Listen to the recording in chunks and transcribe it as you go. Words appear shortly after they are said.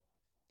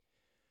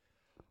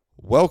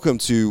Welcome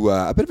to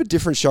a bit of a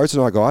different show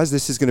tonight, guys.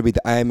 This is going to be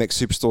the AMX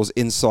Superstores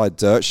Inside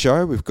Dirt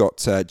Show. We've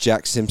got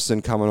Jack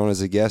Simpson coming on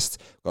as a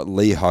guest. We've got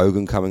Lee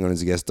Hogan coming on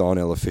as a guest.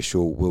 Darnell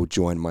Official will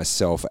join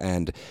myself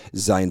and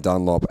Zane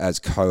Dunlop as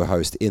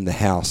co-host in the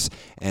house.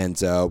 And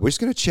we're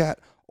just going to chat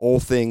all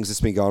things that's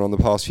been going on the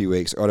past few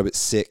weeks. I got a bit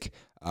sick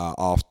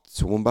after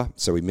Toowoomba,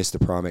 so we missed the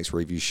ProMX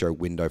review show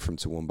window from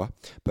Toowoomba.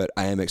 But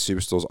AMX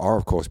Superstores are,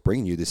 of course,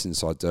 bringing you this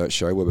Inside Dirt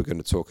Show where we're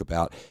going to talk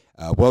about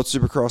World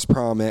Supercross,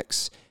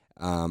 ProMX,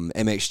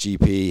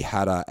 MXGP,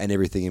 Hattah, and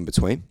everything in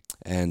between.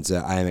 And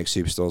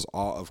AMX Superstores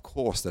are, of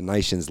course, the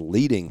nation's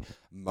leading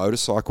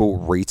motorcycle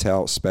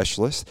retail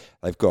specialist.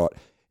 They've got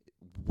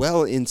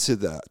well into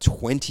the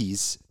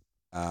 20s,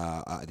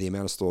 the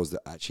amount of stores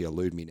that actually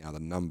elude me now, the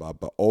number,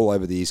 but all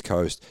over the East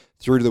Coast,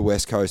 through to the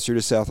West Coast, through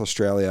to South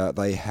Australia.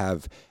 They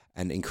have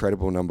an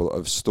incredible number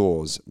of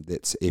stores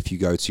that if you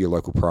go to your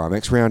local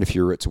ProMX round, if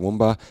you're at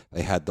Toowoomba,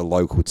 they had the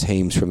local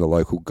teams from the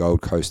local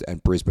Gold Coast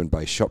and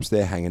Brisbane-based shops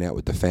there hanging out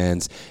with the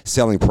fans,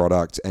 selling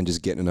product and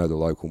just getting to know the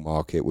local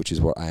market, which is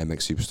what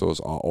AMX Superstores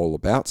are all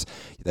about.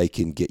 They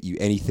can get you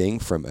anything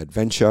from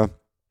adventure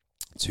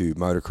to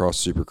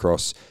motocross,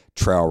 supercross,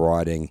 trail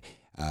riding,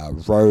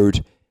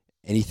 road,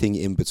 anything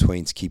in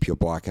between to keep your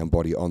bike and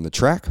body on the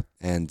track.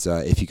 And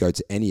if you go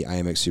to any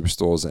AMX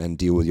Superstores and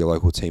deal with your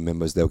local team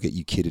members, they'll get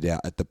you kitted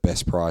out at the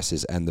best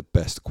prices and the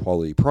best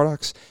quality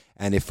products.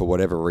 And if for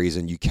whatever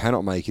reason you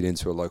cannot make it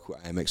into a local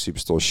AMX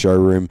Superstore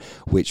showroom,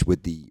 which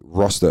with the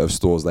roster of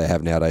stores they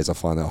have nowadays, I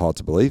find that hard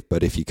to believe.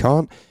 But if you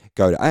can't,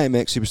 go to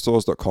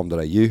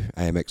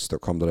amxsuperstores.com.au,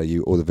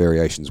 amx.com.au, all the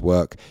variations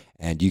work,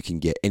 and you can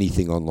get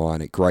anything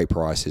online at great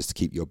prices to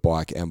keep your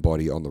bike and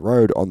body on the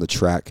road, on the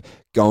track,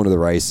 going to the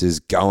races,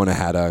 going to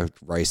Hattah,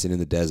 racing in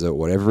the desert,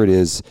 whatever it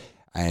is.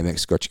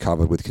 AMX got you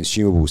covered with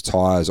consumables,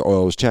 tires,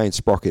 oils, chains,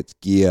 sprockets,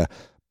 gear,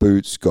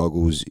 boots,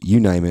 goggles, you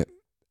name it,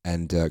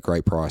 and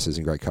great prices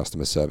and great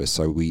customer service.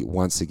 So we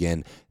once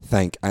again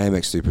thank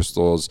AMX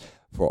Superstores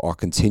for our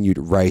continued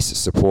race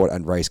support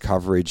and race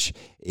coverage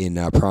in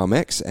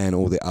ProMX and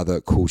all the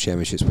other cool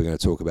championships we're going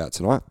to talk about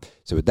tonight.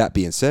 So with that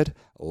being said,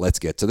 let's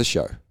get to the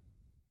show.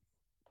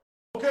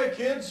 Okay,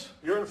 kids,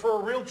 you're in for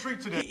a real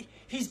treat today.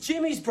 He's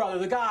Jimmy's brother,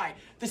 the guy,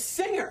 the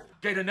singer.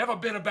 Gator never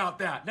been about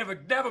that. Never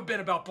been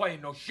about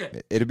playing no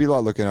shit. It'd be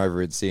like looking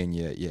over and seeing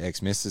your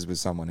ex-missus with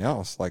someone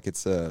else. Like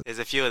it's a... There's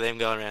a few of them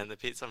going around the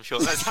pits. I'm sure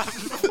that's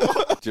happened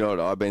before. Do you know what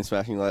I've been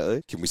smashing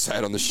lately? Can we say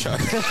it on the show?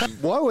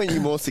 Why weren't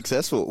you more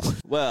successful?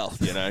 Well,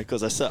 you know,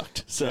 because I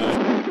sucked. So...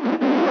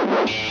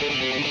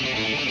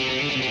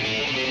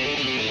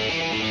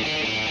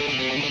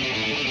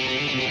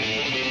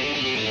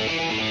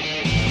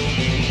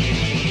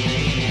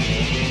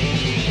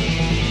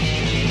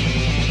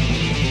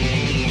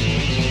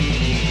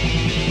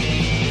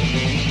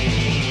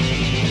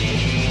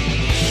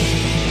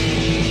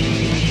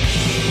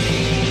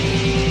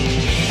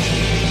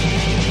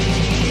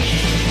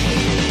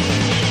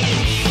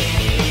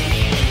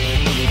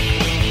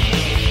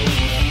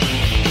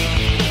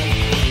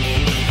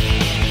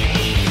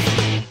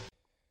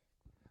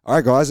 All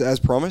right, guys, as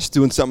promised,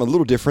 doing something a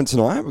little different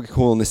tonight. We're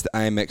calling this the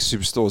AMX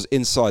Superstores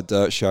Inside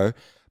Dirt Show,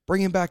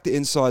 bringing back the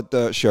Inside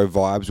Dirt Show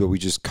vibes where we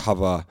just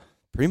cover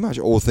pretty much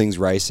all things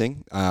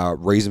racing.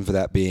 Reason for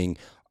that being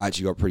I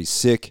actually got pretty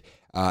sick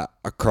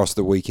across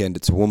the weekend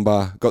at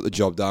Toowoomba. Got the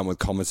job done with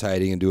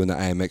commentating and doing the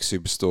AMX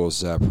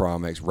Superstores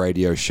ProMX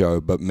radio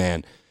show. But,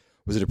 man,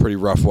 was it a pretty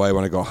rough way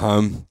when I got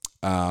home.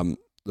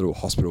 Little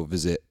hospital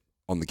visit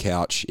on the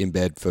couch in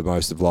bed for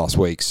most of last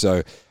week.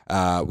 So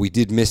we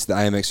did miss the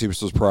AMX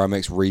Superstores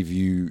ProMX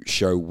review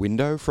show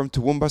window from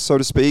Toowoomba, so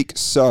to speak.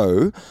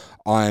 So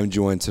I am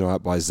joined tonight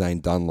by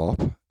Zane Dunlop,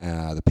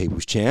 the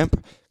People's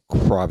Champ,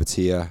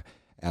 privateer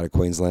out of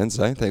Queensland.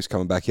 Zane, thanks for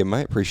coming back in,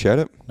 mate. Appreciate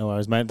it. No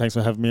worries, mate. Thanks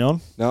for having me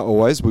on. No,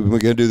 always. We were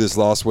going to do this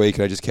last week,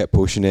 and I just kept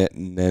pushing it.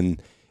 And then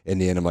in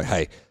the end, I'm like,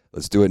 hey,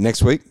 let's do it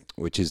next week,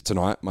 which is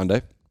tonight,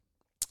 Monday.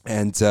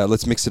 And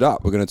let's mix it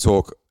up. We're going to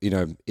talk,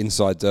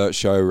 Inside Dirt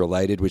Show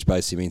related, which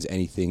basically means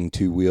anything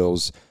two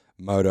wheels,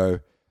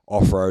 moto,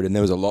 off-road. And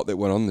there was a lot that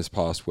went on this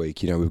past week.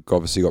 We've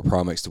obviously got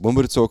ProMX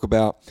Toowoomba to talk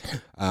about.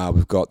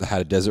 We've got the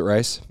Hattah Desert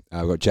Race.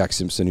 We've got Jack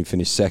Simpson, who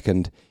finished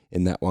second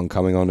in that one,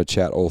 coming on to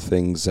chat all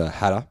things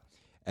Hattah.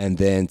 And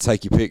then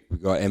take your pick.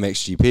 We've got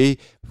MXGP.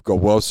 We've got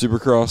World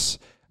Supercross,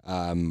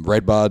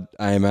 Redbud,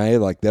 AMA.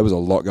 Like, there was a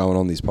lot going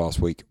on this past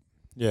week.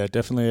 Yeah,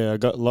 definitely. I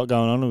got a lot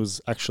going on. It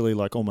was actually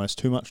almost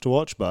too much to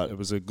watch, but it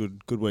was a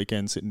good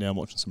weekend sitting down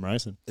watching some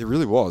racing. It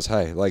really was.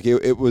 Hey,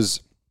 it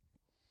was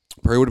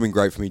probably would have been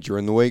great for me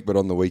during the week, but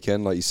on the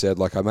weekend, like you said,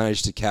 I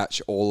managed to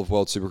catch all of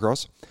World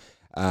Supercross,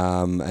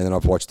 and then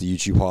I've watched the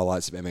YouTube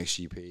highlights of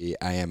MXGP,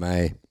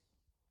 AMA,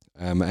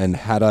 and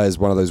Hattah is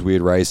one of those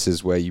weird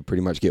races where you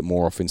pretty much get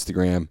more off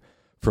Instagram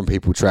from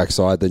people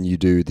trackside than you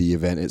do the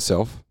event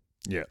itself.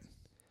 Yeah.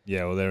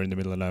 Yeah, well, they're in the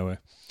middle of nowhere.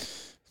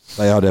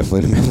 They are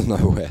definitely in the middle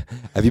of nowhere.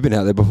 Have you been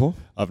out there before?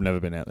 I've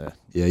never been out there.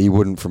 Yeah, you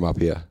wouldn't from up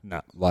here.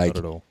 No, not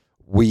at all.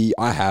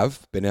 I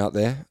have been out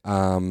there,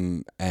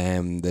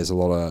 and there's a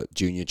lot of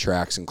junior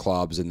tracks and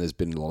clubs, and there's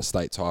been a lot of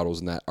state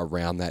titles and that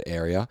around that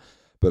area.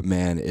 but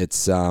man,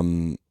 it's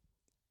kind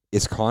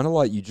of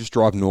like you just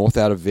drive north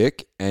out of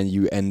Vic and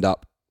you end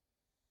up,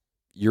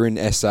 you're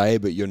in SA,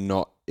 but you're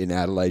not in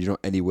Adelaide. You're not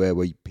anywhere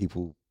where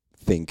people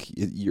think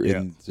you're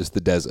in just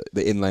the desert,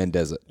 the inland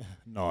desert.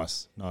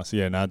 Nice.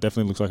 Yeah, no, it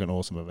definitely looks like an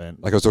awesome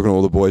event. Like I was talking to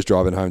all the boys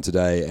driving home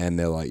today, and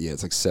they're like, yeah,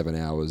 it's like 7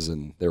 hours,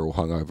 and they're all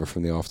hungover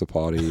from the after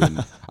party. And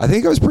I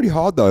think it was pretty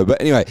hard, though. But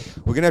anyway,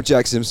 we're going to have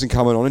Jack Simpson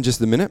coming on in just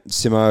a minute.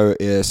 Simo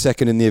is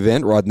second in the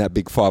event, riding that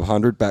big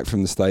 500 back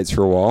from the States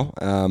for a while.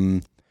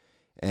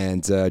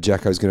 And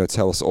Jacko's going to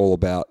tell us all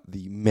about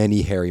the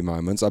many hairy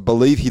moments. I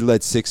believe he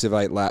led 6 of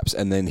 8 laps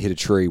and then hit a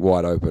tree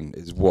wide open,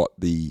 is what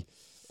the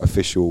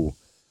official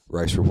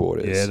race report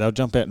is. Yeah, they'll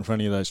jump out in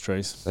front of you, those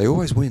trees. They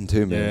always win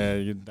too,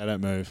 man. Yeah, they don't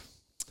move.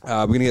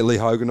 We're going to get Lee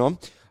Hogan on.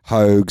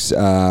 Hogs,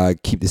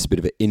 keep this a bit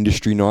of an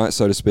industry night,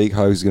 so to speak.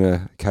 Hogs going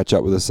to catch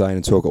up with us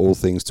and talk all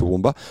things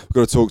Toowoomba. We've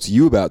got to talk to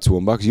you about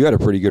Toowoomba because you had a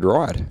pretty good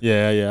ride.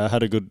 Yeah, I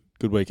had a good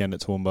weekend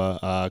at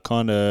Toowoomba.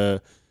 Kind of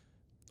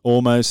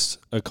almost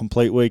a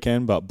complete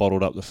weekend, but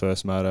bottled up the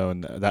first moto.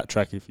 And that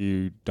track, if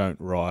you don't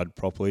ride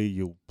properly,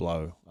 you'll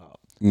blow up.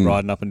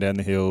 Riding up and down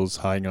the hills,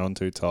 hanging on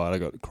too tight. I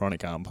got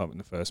chronic arm pump in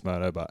the first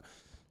moto, but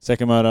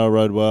second moto I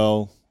rode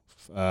well.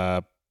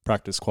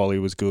 Practice quality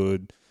was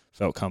good.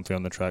 Felt comfy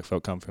on the track,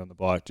 felt comfy on the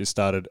bike. Just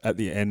started at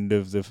the end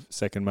of the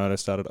second moto,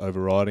 started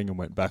overriding and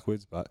went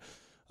backwards. But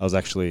I was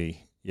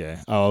actually,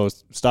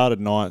 started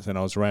ninth and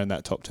I was around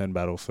that top 10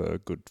 battle for a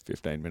good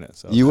 15 minutes.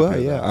 So you were,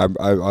 yeah.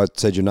 I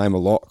said your name a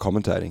lot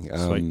commentating.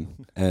 Sweet.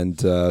 And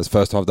it's the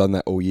first time I've done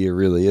that all year,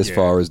 really, as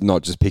far as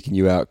not just picking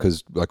you out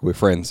because like we're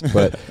friends,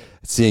 but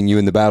seeing you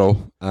in the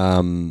battle.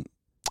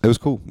 It was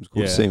cool. It was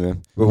cool to see,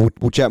 man. But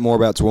we'll chat more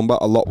about Toowoomba.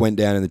 A lot went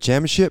down in the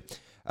championship.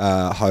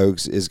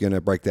 Hogs is going to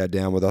break that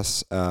down with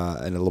us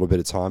in a little bit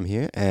of time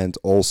here. And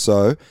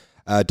also,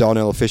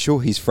 Darnell Official,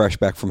 he's fresh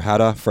back from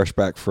Hattah, fresh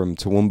back from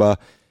Toowoomba.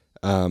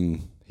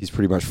 He's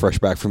pretty much fresh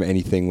back from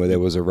anything where there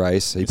was a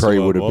race. He probably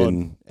would have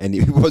been, and he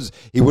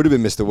would have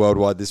been Mr.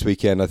 Worldwide this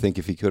weekend, I think,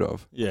 if he could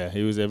have. Yeah,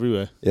 he was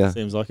everywhere. Yeah.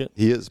 Seems like it.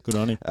 He is. Good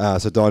on him.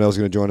 So Darnell's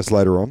going to join us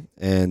later on.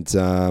 And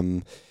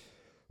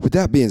with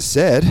that being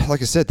said,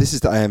 like I said, this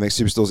is the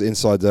AMX Superstores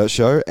Inside Dirt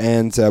Show,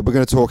 and we're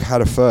going to talk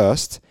Hattah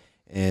first.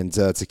 And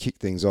to kick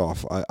things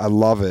off, I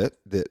love it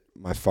that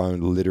my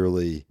phone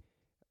literally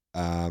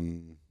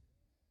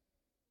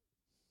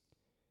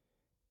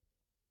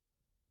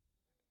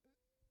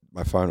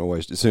my phone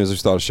always, as soon as I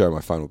start a show,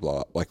 my phone will blow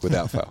up, like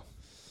without fail.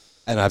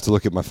 And I have to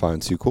look at my phone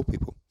to call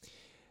people.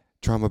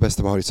 Trying my best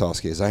to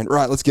multitask here, Zane.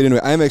 Right, let's get into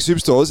it. AMX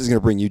Superstores is going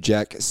to bring you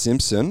Jack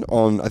Simpson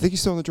on, I think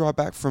he's still on the drive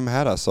back from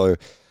Hattah. So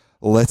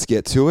let's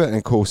get to it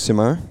and call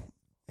Simo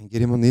and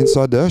get him on the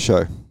Inside Dirt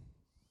Show.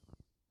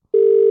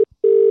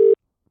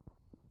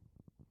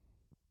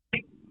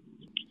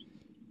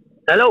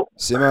 Hello.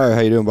 Simo,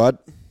 how you doing, bud?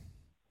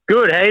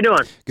 Good, how you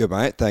doing? Good,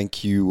 mate.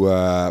 Thank you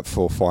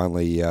for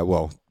finally,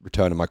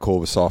 returning my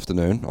call this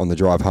afternoon on the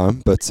drive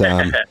home. But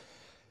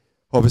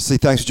obviously,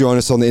 thanks for joining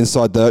us on the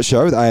Inside Dirt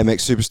Show with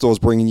AMX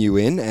Superstores bringing you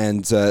in.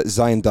 And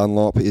Zane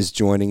Dunlop is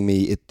joining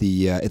me at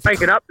the...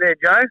 Breaking up there,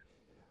 Joe.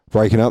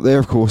 Breaking up there,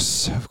 of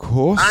course.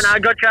 No, I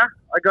got you.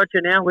 I got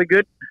you now. We're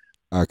good.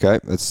 Okay,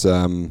 let's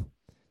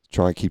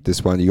try and keep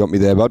this one. You got me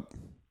there, bud?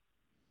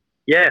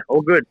 Yeah,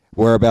 all good.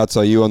 Whereabouts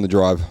are you on the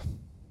drive?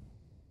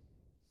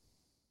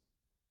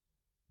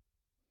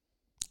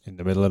 In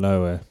the middle of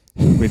nowhere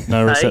with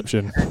no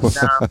reception.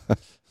 And,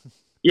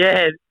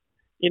 yeah,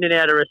 in and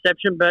out of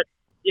reception, but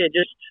yeah,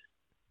 just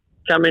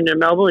come into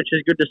Melbourne, which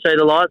is good to see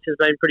the lights. It's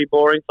been pretty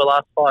boring for the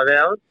last 5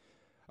 hours.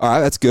 All right,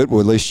 that's good.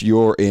 Well, at least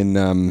you're in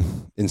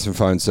some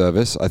phone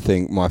service. I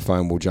think my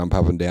phone will jump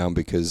up and down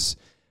because,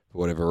 for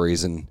whatever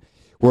reason,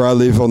 where I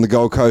live on the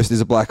Gold Coast is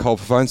a black hole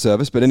for phone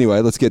service. But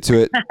anyway, let's get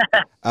to it.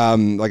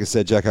 Like I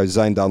said, Jacko,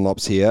 Zane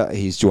Dunlop's here.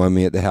 He's joined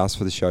me at the house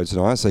for the show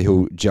tonight, so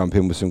he'll jump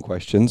in with some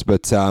questions.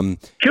 But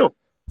cool.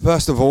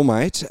 First of all,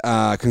 mate,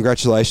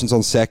 congratulations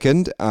on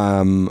second.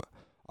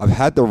 I've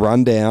had the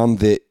rundown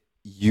that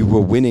you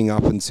were winning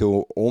up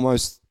until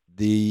almost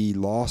the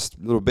last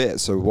little bit.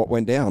 So what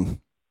went down?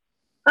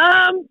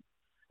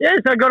 Yeah,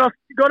 so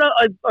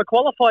I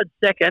qualified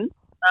second,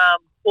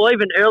 or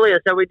even earlier.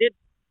 So we did.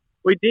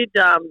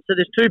 So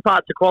there's two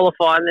parts of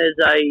qualifying. There's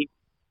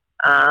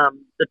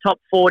the top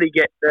 40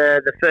 get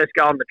the first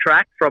go on the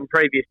track from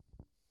previous.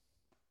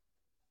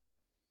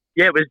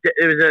 Yeah, it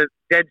was a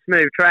dead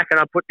smooth track, and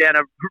I put down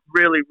a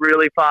really,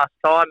 really fast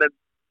time and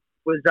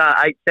was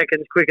 8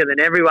 seconds quicker than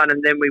everyone.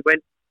 And then we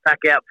went back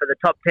out for the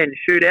top 10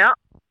 shootout,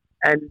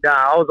 and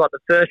I was like the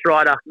first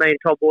rider. Me and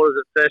Todd Waters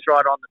were the first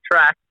rider on the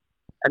track,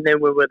 and then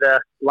we were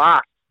the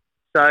last.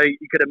 So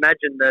you could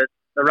imagine the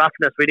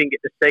roughness. We didn't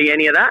get to see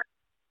any of that.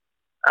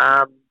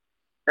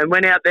 And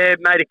went out there,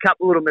 made a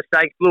couple little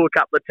mistakes, blew a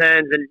couple of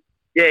turns, and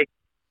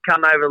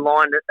come over the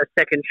line a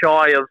second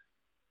shy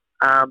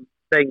of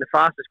being the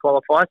fastest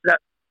qualifier. So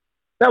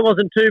that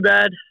wasn't too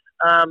bad.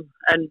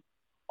 And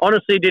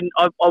honestly,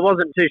 I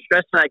wasn't too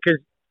stressed on that because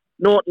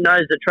Norton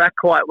knows the track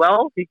quite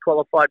well. He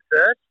qualified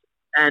first,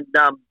 and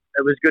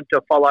it was good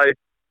to follow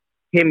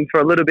him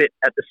for a little bit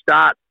at the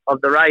start of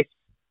the race.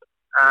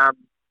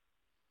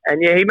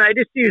 And yeah, he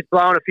was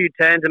blowing a few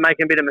turns and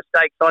making a bit of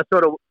mistakes. So I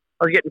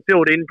was getting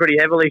filled in pretty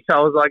heavily. So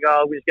I was like,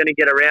 I was going to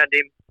get around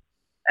him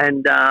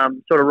and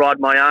sort of ride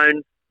my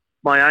own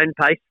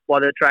pace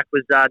while the track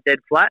was dead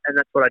flat, and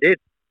that's what I did.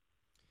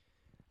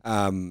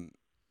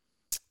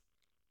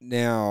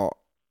 Now,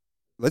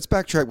 let's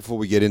backtrack before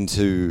we get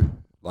into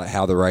like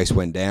how the race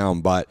went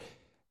down. But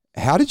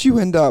how did you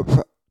end up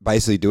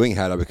basically doing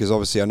Hattah? Because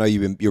obviously I know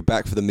you're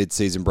back for the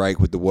mid-season break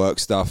with the work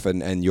stuff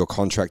and your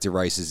contracted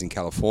races in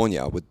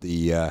California with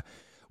the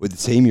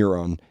team you're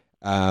on.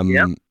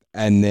 Yep.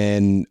 And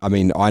then, I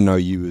mean, I know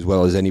you as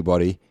well as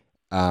anybody.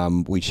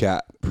 We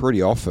chat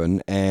pretty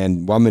often,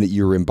 and 1 minute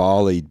you were in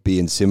Bali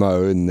being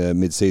Simo in the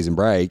mid-season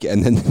break,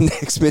 and then the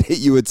next minute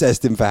you were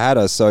testing for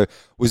Hattah. So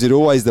was it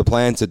always the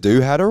plan to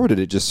do Hattah, or did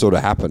it just sort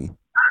of happen?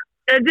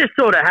 It just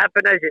sort of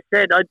happened, as you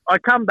said. I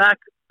come back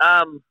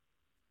and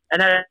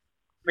had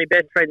my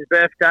best friend's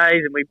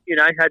birthdays, and we,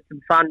 had some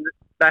fun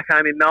back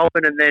home in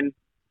Melbourne, and then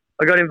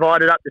I got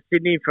invited up to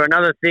Sydney for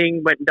another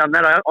thing, went and done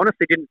that. I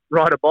honestly didn't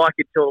ride a bike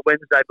until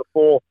Wednesday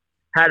before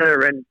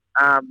Hattah, and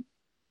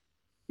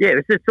it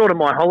was just sort of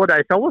my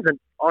holiday, so I wasn't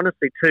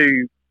honestly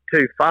too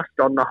fussed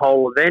on the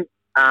whole event.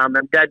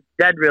 And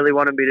Dad really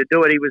wanted me to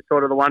do it. He was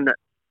sort of the one that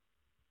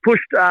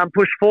pushed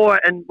for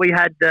it, and we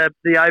had the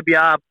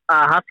OBR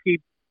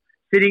Husky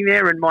sitting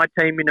there, and my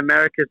team in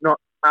America is not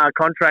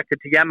contracted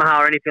to Yamaha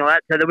or anything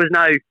like that, so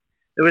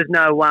there was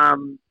no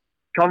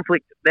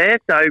conflict there.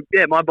 So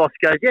yeah, my boss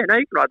goes, yeah, no,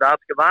 you can ride the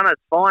Husqvarna,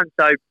 it's fine.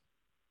 So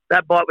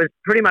that bike was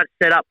pretty much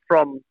set up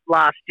from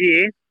last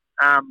year,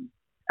 and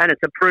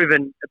it's a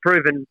proven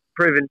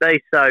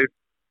beast. So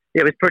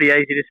yeah, it was pretty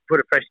easy just to put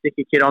a fresh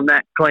sticky kit on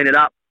that, clean it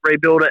up,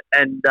 rebuild it,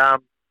 and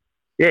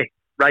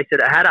race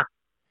it at Hattah.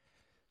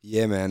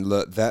 Yeah, man.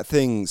 Look, that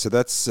thing. So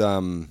that's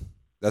not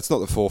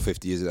the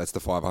 450, is it? That's the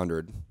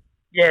 500.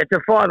 Yeah, it's a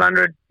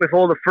 500 with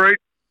all the fruit,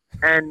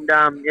 and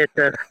it's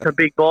a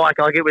big bike.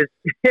 Like it was.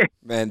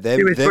 Man, them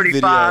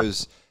videos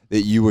fast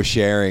that you were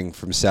sharing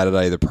from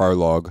Saturday, the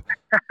prologue,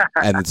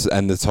 and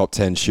the top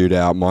 10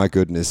 shootout. My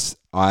goodness,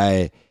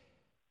 I've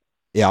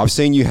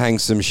seen you hang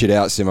some shit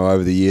out, Simo,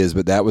 over the years,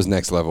 but that was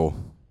next level.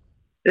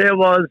 It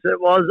was.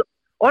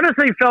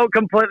 Honestly, felt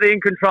completely in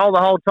control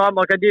the whole time.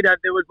 Like there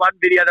was one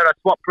video that I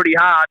swapped pretty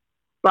hard,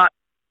 but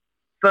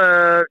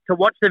to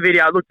watch the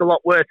video, it looked a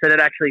lot worse than it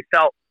actually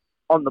felt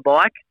on the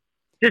bike,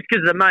 just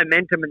because of the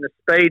momentum and the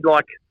speed.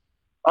 Like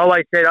I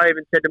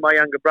even said to my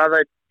younger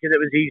brother, because it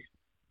was his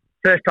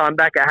first time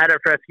back at Hattah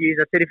for a few years,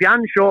 I said, if you're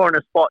unsure on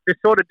a spot,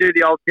 just sort of do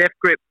the old death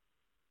grip,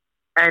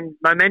 and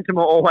momentum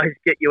will always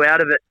get you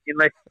out of it,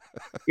 unless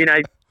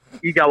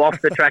you go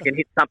off the track and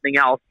hit something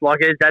else.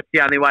 Like that's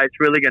the only way it's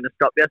really going to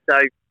stop you.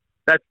 So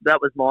that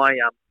was my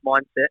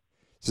mindset.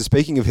 So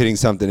speaking of hitting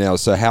something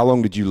else, so how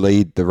long did you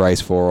lead the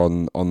race for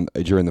on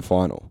during the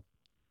final?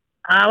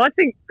 I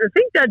think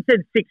Dad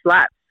said 6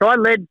 laps. So I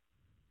led.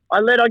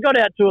 I got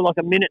out to like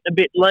a minute and a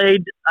bit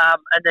lead,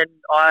 and then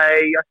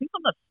I think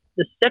on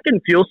the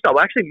second fuel stop,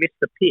 I actually missed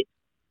the pit.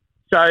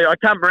 So I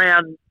come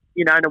around,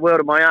 in a world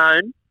of my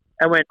own,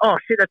 and went, oh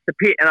shit, that's the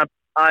pit, and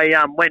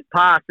I went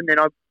past, and then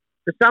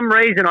for some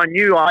reason I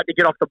knew I had to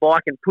get off the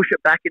bike and push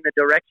it back in the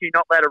direction. You're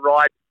not allowed to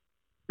ride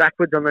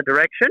backwards on the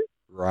direction.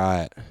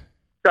 Right.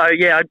 So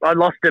yeah, I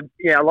lost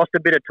a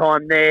bit of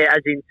time there,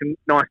 as in some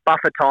nice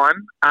buffer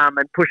time,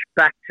 and pushed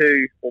back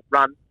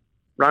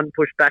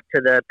push back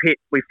to the pit.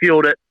 We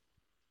fueled it,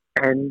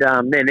 and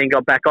then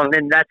got back on. And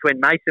then that's when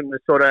Mason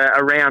was sort of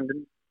around,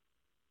 and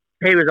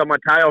he was on my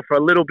tail for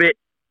a little bit.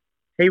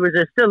 He was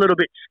still a little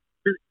bit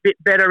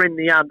better in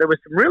the there was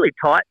some really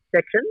tight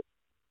sections.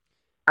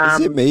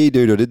 Is it me,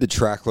 dude, or did the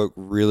track look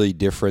really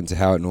different to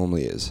how it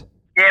normally is?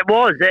 Yeah, it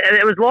was.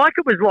 It was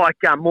like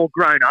more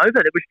grown over.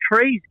 There was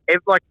trees,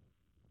 like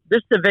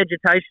just the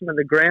vegetation of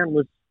the ground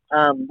was,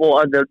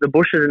 the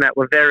bushes and that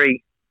were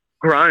very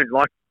grown.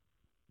 Like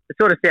it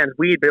sort of sounds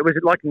weird, but it was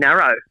like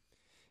narrow.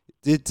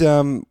 Did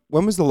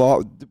when was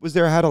was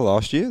there a Hattah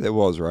last year? There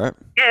was, right?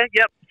 Yeah,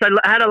 yep. So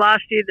Hattah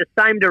last year the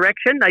same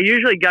direction. They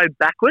usually go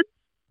backwards,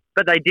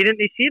 but they didn't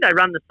this year. They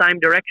run the same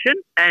direction,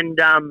 and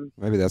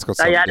maybe that's got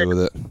something to do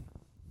with it.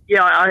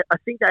 Yeah, I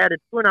think they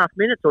added 2.5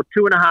 minutes or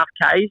 2.5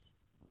 Ks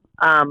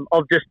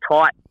of just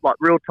tight, like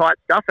real tight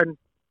stuff. And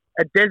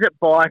a desert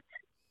bike,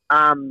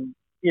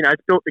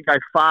 it's built to go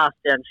fast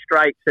down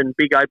straights and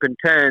big open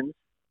turns,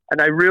 and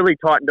they really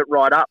tightened it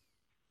right up.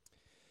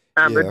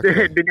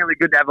 It'd be really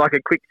good to have like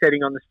a quick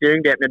setting on the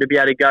steering dampener to be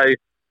able to go,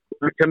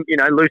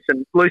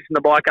 loosen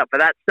the bike up for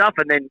that stuff,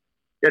 and then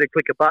get a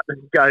quicker button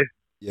and go.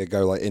 Yeah,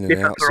 go like in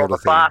and out sort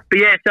of thing. Fast. But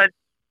yeah, so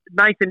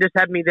Nathan just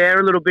had me there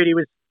a little bit. He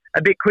was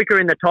a bit quicker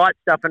in the tight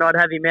stuff, and I'd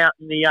have him out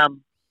in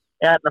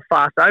the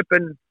fast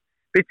open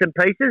bits and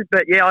pieces.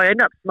 But yeah, I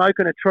ended up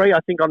smoking a tree, I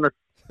think, on the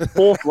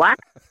 4th lap.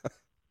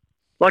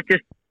 Like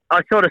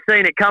I sort of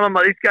seen it come. I'm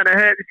like, this is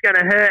going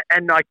to hurt,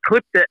 and I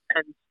clipped it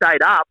and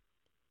stayed up.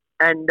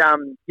 And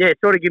it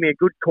sort of gave me a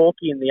good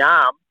corky in the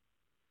arm,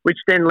 which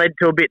then led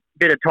to a bit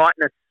of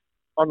tightness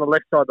on the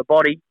left side of the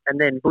body, and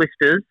then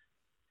blisters.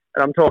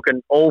 And I'm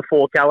talking all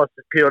 4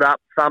 calluses peeled up,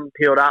 thumb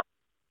peeled up,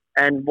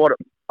 and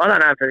I don't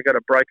know if he's got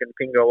a broken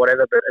finger or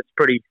whatever, but it's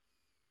pretty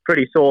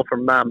sore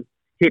from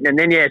hitting. And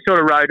then, sort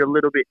of rode a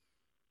little bit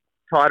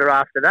tighter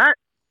after that.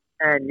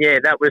 And,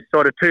 that was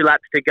sort of 2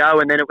 laps to go.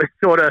 And then it was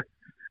sort of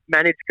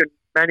manage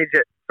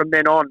it from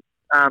then on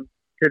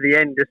to the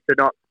end, just to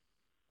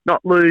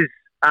not lose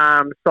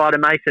sight of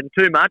Mason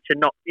too much and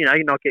not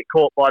get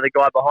caught by the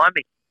guy behind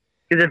me.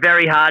 Because it's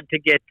very hard to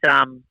get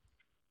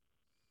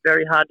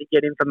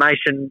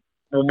information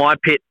on my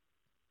pit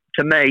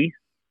to me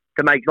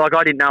to make, like,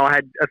 I didn't know I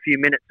had a few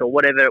minutes or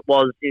whatever it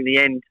was in the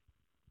end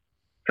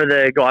for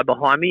the guy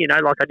behind me,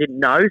 like I didn't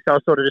know, so I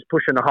was sort of just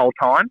pushing the whole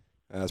time.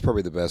 That's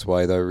probably the best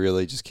way though,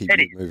 really, just keep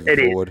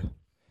moving forward.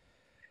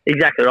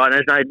 Exactly right.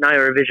 There's no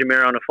revision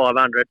mirror on a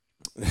 500.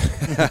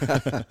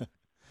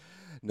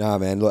 Nah,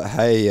 man, look,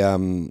 hey,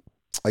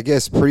 I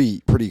guess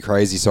pretty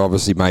crazy. So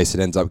obviously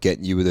Mason ends up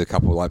getting you with a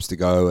couple of laps to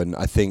go, and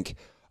I think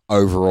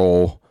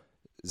overall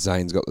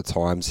Zane's got the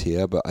times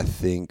here, but I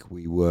think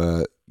we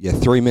were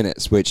 3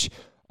 minutes, which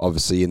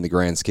obviously in the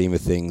grand scheme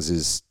of things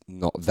is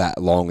not that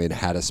long in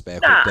Hattah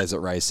spec with desert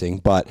racing,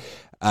 but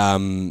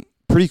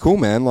pretty cool,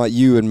 man. Like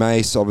you and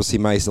Mace, obviously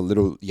Mace a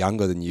little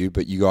younger than you,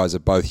 but you guys are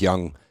both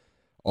young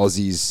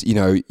Aussies.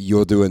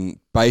 You're doing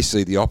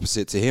basically the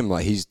opposite to him.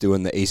 Like he's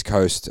doing the East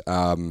Coast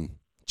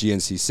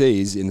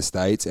GNCCs in the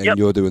States, and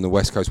you're doing the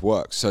West Coast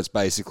works. So it's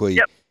basically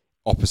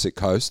opposite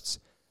coasts.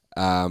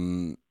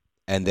 And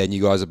then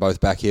you guys are both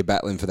back here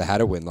battling for the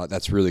Hattah win. Like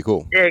that's really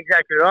cool. Yeah,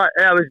 exactly right.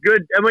 That was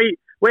good. And we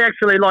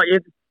actually, like,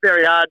 it's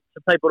very hard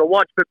for people to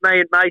watch, but me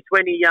and Mace,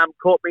 when he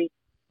caught me,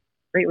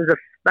 I think it was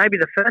maybe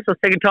the first or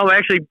second time, I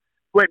actually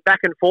went back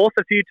and forth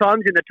a few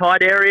times in the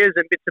tight areas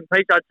and bits and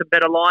pieces. I had some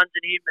better lines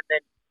than him, and then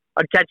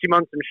I'd catch him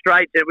on some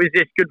straights. It was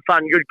just good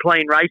fun, good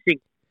clean racing.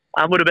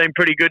 Would have been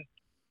pretty good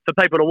for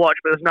people to watch,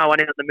 but there's no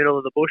one out in the middle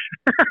of the bush.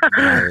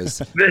 But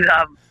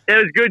it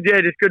was good,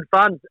 just good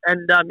fun.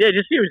 And he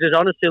was just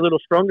honestly a little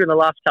stronger in the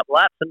last couple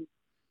of laps, and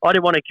I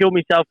didn't want to kill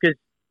myself because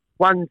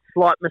one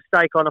slight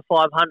mistake on a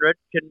 500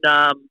 can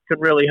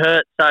really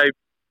hurt. So,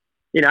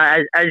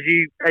 as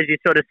you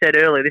sort of said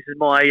earlier, this is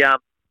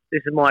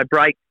my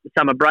break,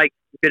 summer break,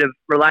 a bit of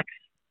relax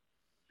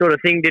sort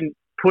of thing. Didn't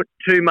put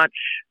too much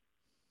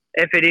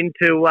effort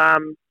into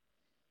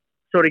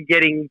sort of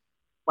getting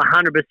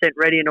 100%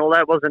 ready and all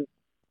that. It wasn't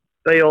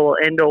be all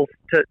end all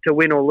to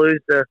win or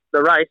lose the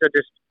race. I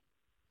just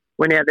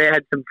went out there,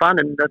 had some fun,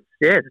 and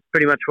that's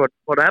pretty much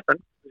what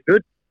happened. It was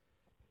good.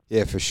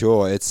 Yeah, for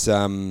sure.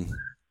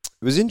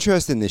 It was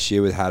interesting this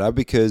year with Hattah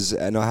because,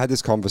 and I had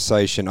this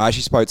conversation, I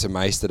actually spoke to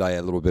Mace today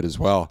a little bit as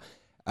well.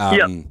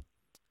 And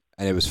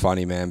it was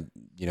funny, man.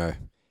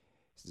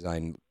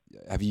 Zane,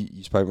 have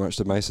you spoke much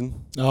to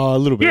Mason? Oh, a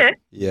little bit.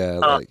 Yeah.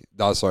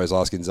 Sorry, I was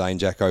asking Zane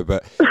Jacko,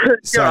 but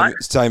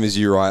same as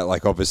you, right?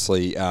 Like,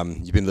 obviously,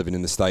 you've been living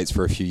in the States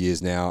for a few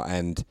years now,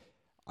 and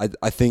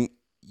I think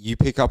you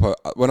pick up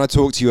when I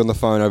talk to you on the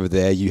phone over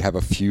there, you have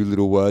a few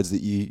little words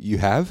that you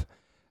have,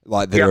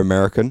 like they're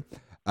American.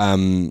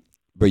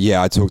 But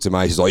I talked to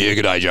Mace. He's like, "Yeah,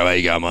 good day, Joe. How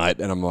you go,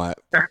 mate?" And I'm like,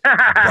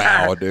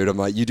 "Wow, dude." I'm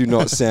like, "You do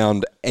not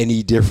sound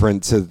any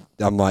different to."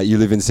 I'm like, "You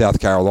live in South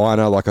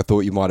Carolina. Like, I thought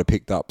you might have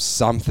picked up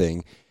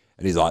something."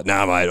 And he's like,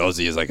 "Nah, mate,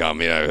 Aussie as I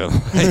come."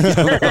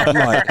 I'm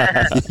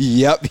like,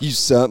 "Yep, you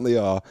certainly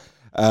are."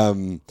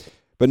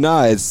 But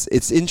no,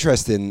 it's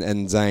interesting.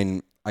 And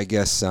Zane, I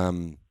guess,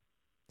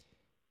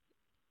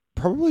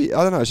 probably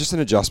I don't know. It's just an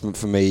adjustment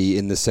for me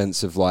in the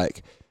sense of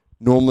like,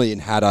 normally in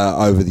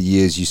Hattah over the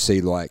years, you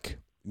see like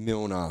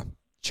Milner,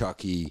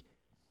 Chucky,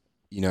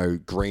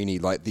 Greeny,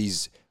 like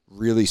these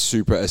really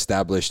super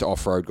established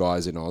off-road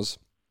guys in Oz.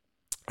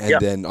 And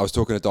then I was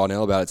talking to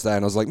Donnell about it today,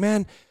 and I was like,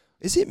 man,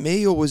 is it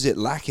me or was it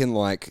lacking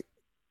like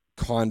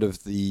kind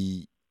of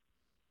the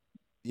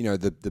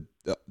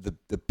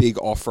big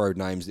off-road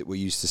names that we're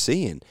used to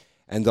seeing?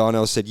 And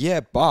Donnell said, yeah,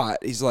 but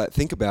he's like,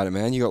 think about it,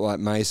 man. You got like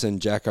Mason,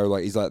 Jacko,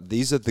 like he's like,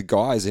 these are the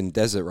guys in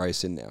desert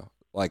racing now.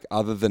 Like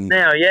other than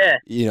now,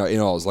 in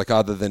Oz, like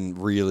other than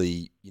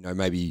really,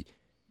 maybe,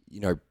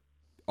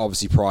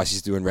 obviously Price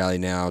is doing rally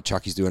now,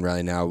 Chucky's doing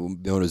rally now,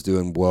 Milner's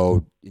doing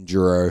world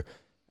enduro.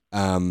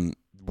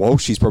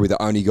 Walsh is probably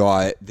the only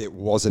guy that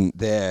wasn't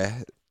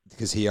there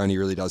because he only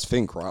really does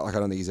Fink, right? Like I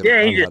don't think he's ever.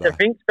 Yeah, he's just a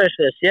Fink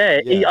specialist. Yeah.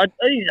 He's done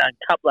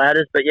a couple of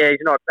Hattahs, but he's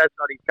not. That's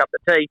not his cup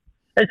of tea.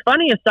 It's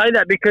funny you say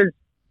that because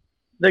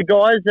the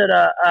guys that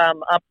are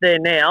up there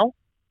now,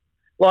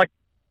 like,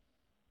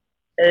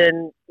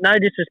 and no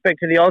disrespect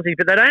to the Aussies,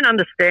 but they don't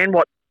understand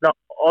what the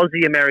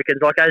Aussie Americans,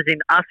 like as in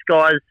us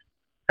guys,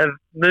 have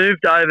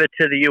moved over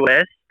to the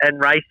US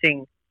and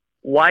racing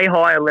way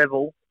higher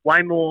level,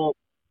 way more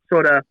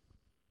sort of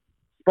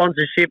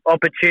sponsorship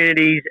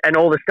opportunities and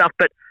all the stuff.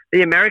 But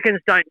the Americans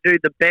don't do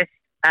the best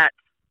at,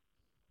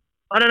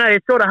 I don't know,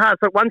 it's sort of hard.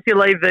 It's like once you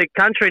leave the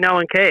country, no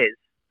one cares.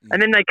 And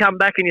then they come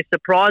back and you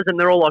surprise them.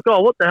 They're all like,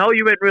 oh, what the hell?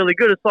 You went really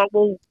good. It's like,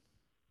 well,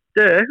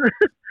 duh.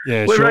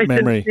 Yeah, we're short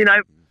racing, memory.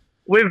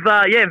 We've,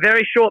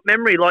 very short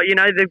memory. Like,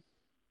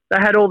 they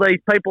had all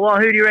these people, oh,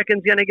 who do you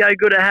reckon's going to go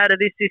good at Hattah,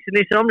 this, and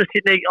this? And I'm just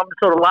sitting there, I'm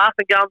sort of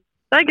laughing, going,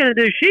 they ain't going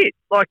to do shit.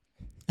 Like,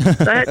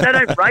 they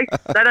don't race.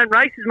 They don't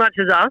race as much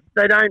as us.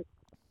 They don't,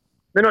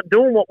 They're not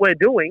doing what we're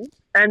doing.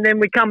 And then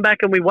we come back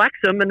and we wax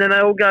them, and then they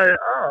all go,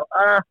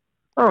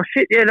 oh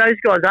shit, yeah, those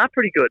guys are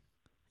pretty good.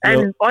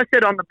 And I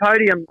said on the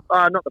podium,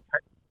 not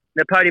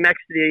the podium,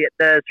 actually,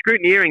 the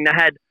scrutineering, they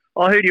had,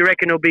 who do you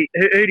reckon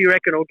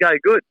will go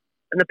good?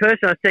 And the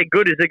person I said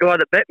good is the guy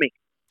that bet me.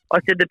 I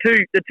said the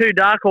two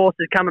dark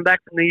horses coming back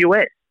from the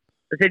US.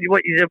 I said,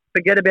 what, you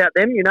forget about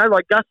them? You know,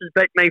 like Gus has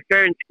bet me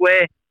fair and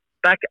square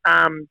back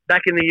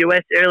in the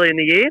US early in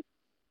the year,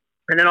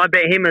 and then I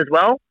bet him as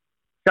well.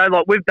 So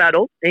like we've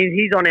battled.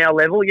 He's on our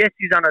level. Yes,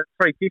 he's on a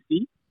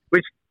 350,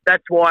 which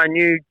that's why I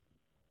knew.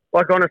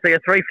 Like honestly, a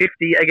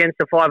 350 against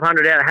a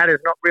 500 out of Hattah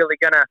is not really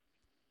going to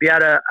be able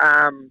to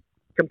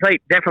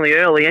compete. Definitely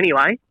early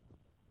anyway.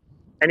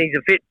 And he's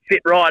a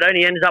fit rider, and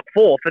he ends up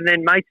fourth. And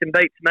then Mason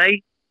beats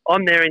me.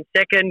 I'm there in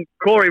second.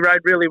 Corey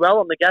rode really well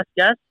on the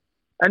gas.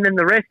 And then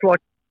the rest,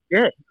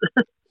 yeah.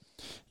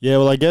 Yeah,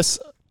 well,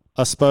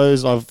 I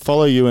suppose I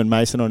follow you and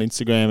Mason on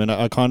Instagram, and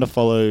I kind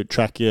of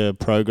track your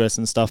progress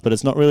and stuff, but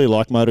it's not really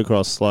like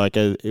motocross. Like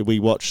we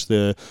watch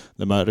the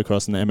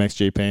motocross and the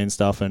MXGP and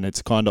stuff, and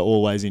it's kind of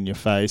always in your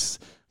face,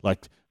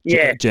 like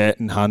Jet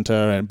and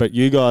Hunter, but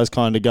you guys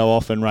kind of go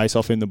off and race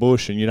off in the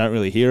bush, and you don't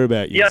really hear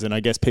about you. And I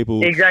guess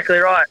people exactly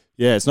right.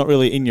 Yeah, it's not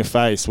really in your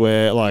face.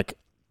 Where like,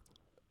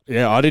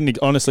 yeah, I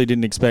honestly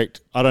didn't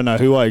expect. I don't know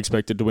who I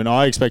expected to win.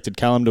 I expected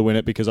Callum to win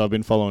it because I've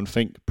been following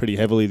Fink pretty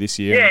heavily this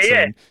year.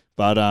 Yeah.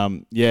 But I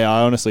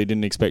honestly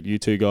didn't expect you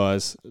two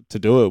guys to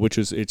do it,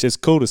 it's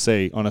just cool to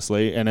see,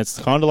 honestly. And it's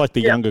kind of like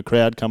the younger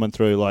crowd coming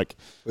through. Like,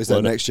 it's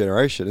that next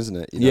generation, isn't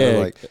it? You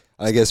know, like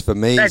I guess for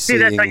me, that's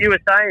what you were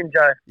saying,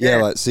 Joe. Yeah,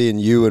 like seeing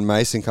you and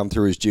Mason come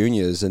through as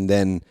juniors, and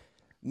then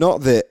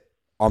not that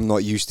I'm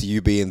not used to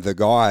you being the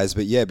guys,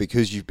 but yeah,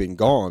 because you've been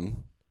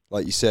gone,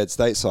 like you said,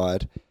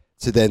 stateside,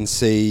 to then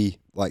see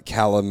like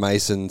Callum,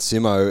 Mason,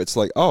 Simo, it's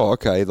like, oh,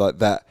 okay, like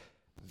that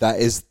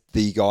is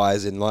the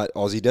guys in like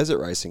Aussie desert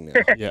racing now.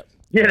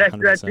 Yeah,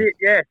 that's it.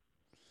 Yeah,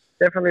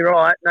 definitely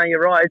right. No, you're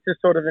right. It's just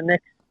sort of the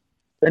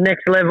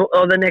next level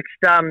or the next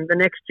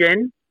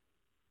gen,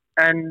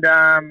 and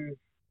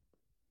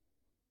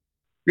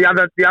the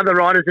other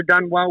riders have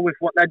done well with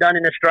what they've done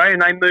in Australia,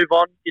 and they move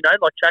on. You know,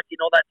 like tracking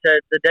all that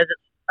to the desert,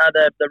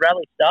 the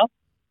rally stuff.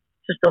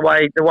 It's just the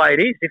way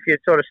it is. If you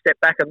sort of step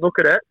back and look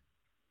at it,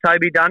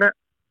 Toby done it.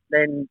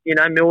 Then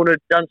Milner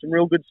done some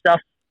real good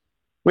stuff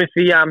with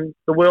the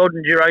World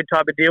Enduro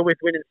type of deal with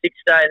winning 6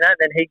 day and that.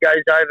 Then he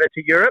goes over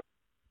to Europe.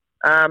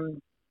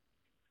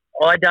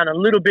 I done a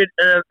little bit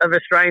of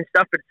Australian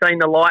stuff, but seen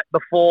the light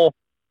before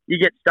you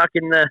get stuck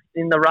in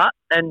the rut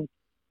and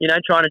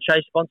trying to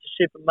chase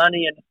sponsorship and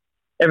money and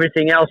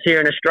everything else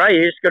here in Australia.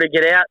 You just got to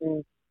get out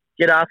and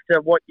get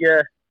after what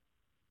you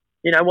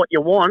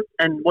want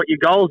and what your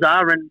goals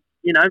are. And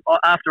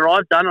after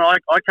I've done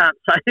it, I can't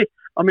say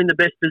I'm in the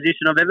best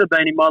position I've ever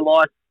been in my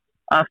life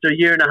after a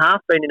year and a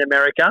half being in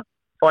America.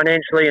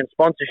 Financially and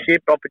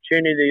sponsorship,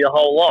 opportunity, the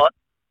whole lot.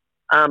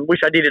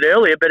 Wish I did it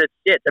earlier, but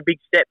it's a big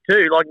step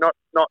too. Like not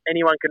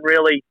anyone can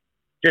really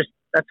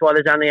that's why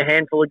there's only a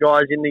handful of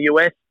guys in the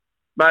US,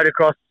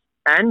 motocross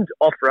and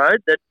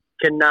off-road, that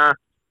can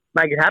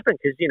make it happen.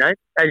 Because,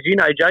 as you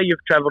know, Joe,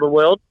 you've travelled the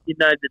world. You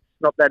know that it's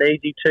not that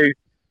easy to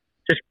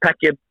just pack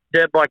your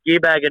dirt bike gear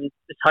bag and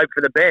just hope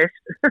for the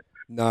best.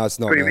 No, it's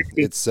not.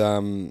 It's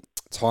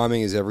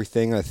timing is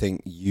everything. I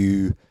think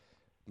you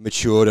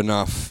matured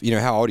enough.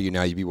 How old are you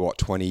now? You'd be what,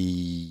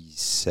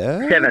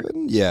 27?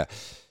 7. Yeah.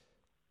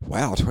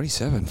 Wow,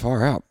 27,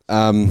 far out.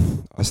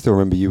 I still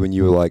remember you when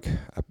you were like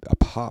a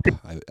pup,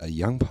 a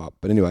young pup.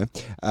 But anyway,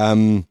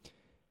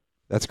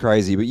 that's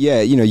crazy. But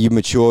yeah, you've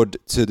matured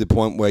to the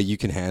point where you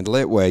can handle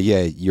it, where,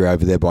 yeah, you're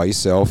over there by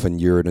yourself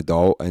and you're an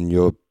adult and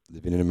you're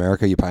living in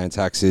America, you're paying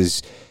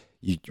taxes,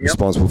 you're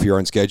responsible for your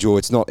own schedule.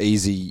 It's not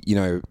easy,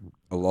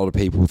 a lot of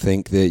people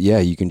think that, yeah,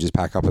 you can just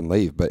pack up and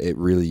leave, but it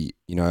really,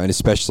 and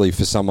especially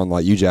for someone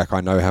like you, Jack,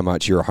 I know how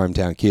much you're a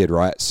hometown kid,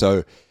 right?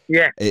 So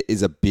yeah, it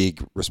is a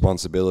big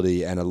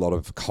responsibility and a lot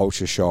of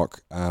culture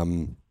shock. A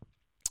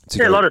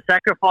lot of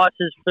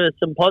sacrifices for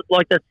some,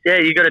 like that's, yeah,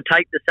 you got to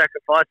take the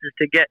sacrifices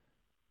to get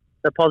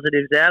the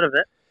positives out of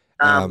it.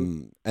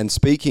 And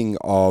speaking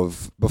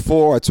of,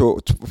 before we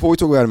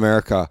talk about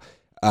America,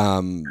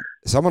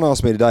 someone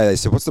asked me today, they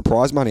said, what's the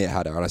prize money at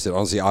Hattah? And I said,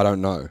 honestly, I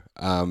don't know.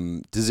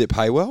 Does it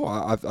pay well?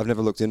 I've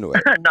never looked into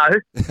it. No.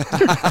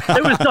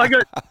 It was so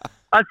good.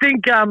 I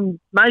think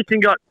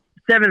Mason got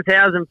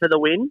 7,000 for the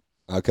win.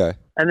 Okay.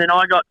 And then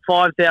I got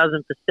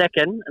 5,000 for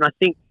second. And I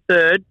think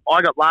third,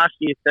 I got last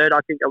year third, I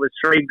think it was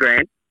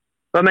 $3,000.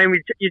 But I mean,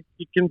 you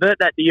convert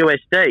that to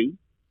USD,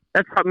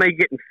 that's like me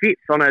getting fifth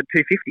on a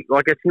 250.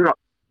 Like, it's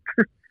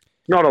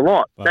not a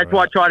lot. That's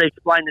why I tried to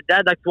explain to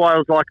Dad. That's why I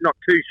was like not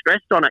too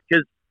stressed on it,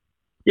 because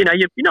you're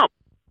not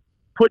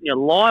putting your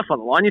life on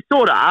the line. You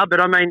sort of are,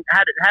 but I mean,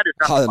 had it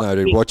I don't know,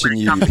 dude.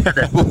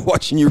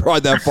 Watching you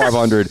ride that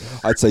 500,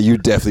 I'd say you're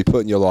definitely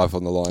putting your life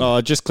on the line. Oh,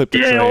 I just clipped a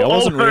tree. Yeah, I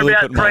wasn't for really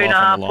about putting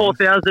my life on the line.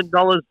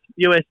 $3,500,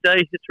 $4,000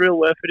 USD. It's real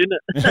worth it,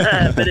 isn't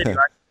it? But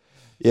anyway.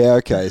 Yeah.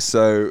 Okay.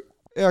 So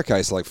like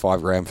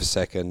 $5,000 for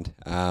second.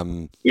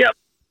 Yep.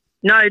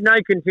 No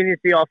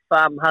contingency off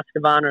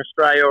Husqvarna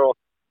Australia or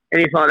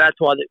anything like that. That's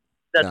why the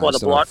it's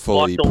not a blight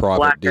fully light's all private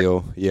black.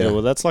 deal. Yeah, Yeah.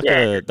 well, that's like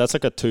Yeah. a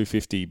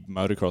 250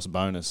 motocross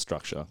bonus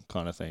structure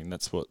kind of thing.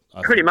 That's what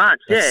I Pretty think much,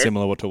 that's yeah.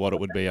 similar to what it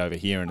would be over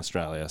here in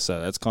Australia.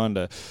 So that's kind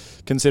of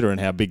considering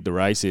how big the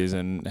race is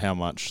and how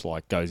much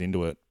like goes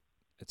into it.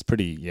 It's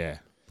pretty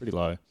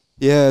low.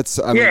 Yeah, it's.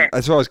 I mean, Yeah.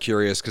 that's why I was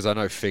curious because I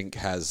know Fink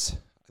has.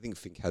 I think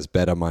Fink has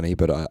better money,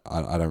 but I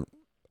don't.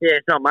 Yeah,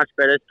 it's not much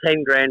better. It's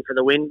 10 grand for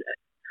the win.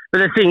 But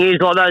the thing is,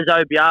 like those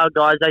OBR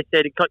guys, they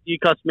said you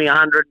cost me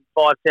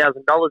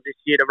 $105,000 this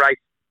year to race.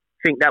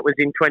 I think that was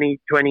in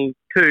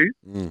 2022.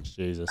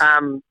 Jesus.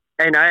 And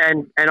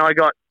I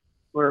got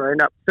I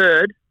end up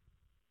third,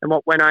 and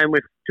what went home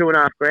with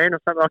 $2.5 grand or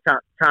something. I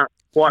can't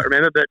quite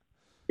remember, but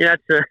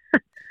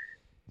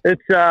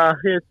it's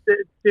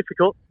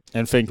difficult.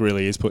 And Fink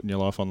really is putting your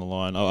life on the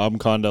line. I'm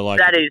kind of like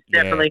That is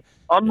definitely.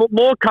 I'm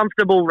more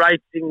comfortable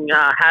racing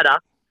Hattah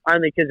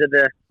only because of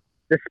the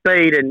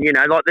speed and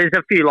like there's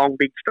a few long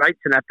big straights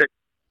and that. But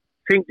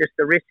I think just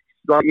the risks,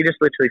 like you're just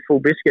literally full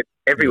biscuit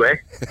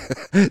everywhere.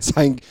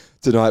 Saying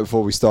tonight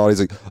before we started, he's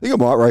like, I think I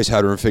might race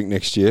Hattah and Fink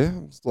next year.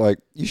 It's like,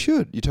 you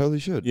should. You totally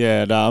should.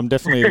 Yeah, no, I'm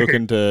definitely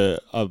looking to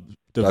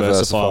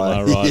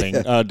diversify my riding.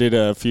 Yeah. I did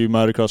a few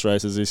motocross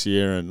races this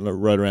year and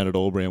rode around at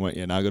Albury and went,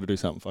 I got to do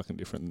something fucking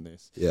different than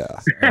this. Yeah.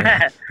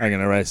 I'm going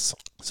to race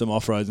some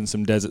off-roads and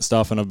some desert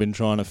stuff, and I've been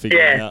trying to figure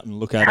it out and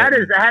look at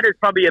it. Hattah's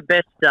probably your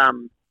best.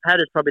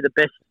 Hattah's probably the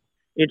best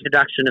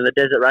introduction to the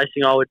desert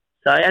racing, I would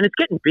say, and it's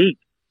getting big.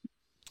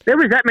 There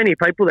was that many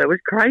people there. It was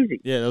crazy.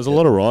 Yeah, there was a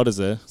lot of riders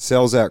there.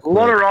 Sells out A quick.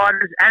 lot of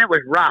riders, and it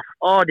was rough.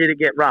 Oh, did it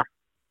get rough?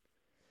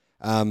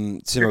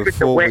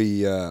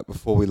 Timo,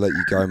 before we let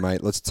you go,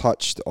 mate, let's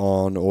touch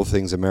on all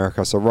things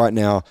America. So right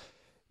now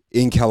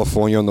in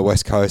California on the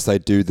West Coast, they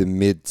do the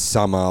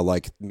mid-summer,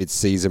 like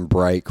mid-season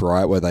break,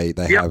 right? Where they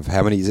have,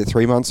 how many, is it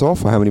 3 months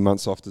off or how many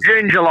months off?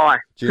 June, July.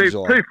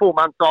 July. Two full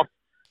months off.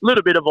 A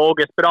little bit of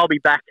August, but I'll be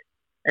back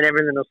and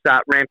everything will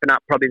start ramping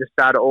up probably the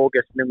start of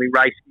August, and then we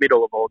race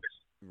middle of August.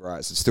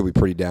 Right, so it'll still be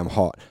pretty damn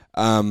hot.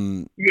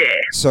 Yeah.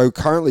 So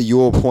currently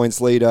your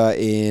points leader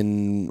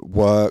in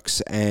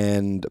Works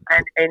and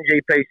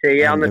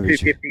NGPC, on the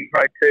 250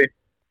 Pro 2.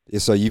 Yeah,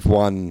 so you've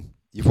won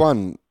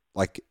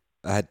like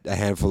a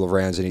handful of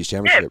rounds in each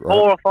championship, Yeah, right?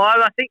 4 or 5,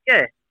 I think,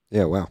 yeah.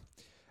 Yeah, wow.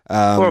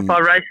 4 or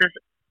 5 races.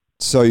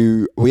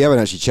 So we haven't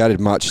actually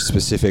chatted much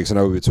specifics. I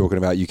know we were talking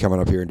about you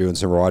coming up here and doing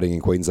some riding in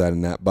Queensland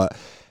and that, but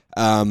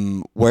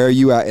where are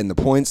you at in the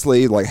points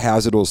lead? Like,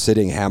 how's it all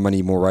sitting? How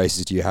many more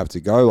races do you have to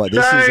go? Like,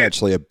 this is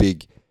actually a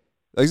big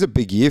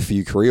year for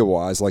you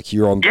career-wise. Like,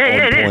 you're on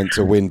point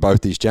to win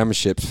both these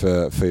championships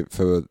for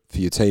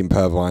your team,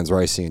 Purvines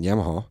Racing and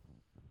Yamaha.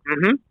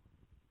 Mm-hmm.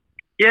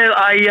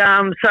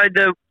 Yeah, so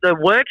the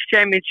Works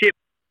Championship,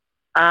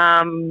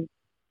 I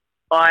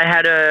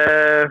had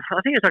I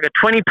think it's like a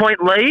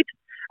 20-point lead,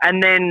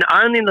 and then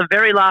only in the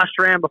very last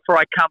round before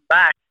I come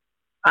back,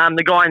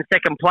 the guy in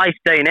second place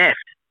DNF'd.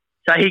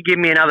 So he gave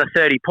me another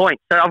 30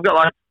 points. So I've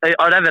got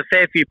I'd have a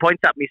fair few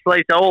points up my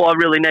sleeve. So all I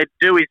really need to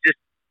do is just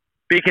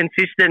be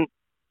consistent,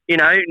 in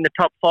the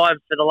top 5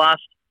 for the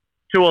last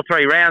 2 or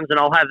 3 rounds, and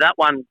I'll have that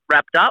one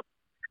wrapped up.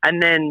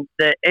 And then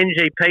the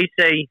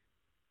NGPC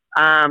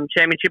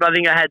championship, I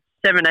think I had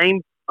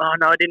 17. Oh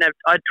no, I didn't have.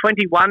 I had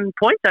 21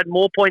 points. I had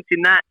more points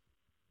in that.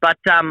 But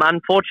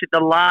unfortunately, the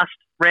last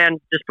round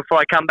just before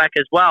I come back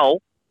as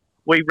well,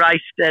 we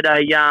raced at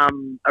a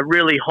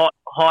really hot,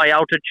 high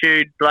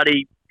altitude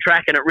bloody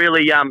track, and it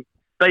really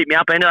beat me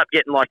up. I ended up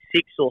getting like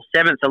 6th or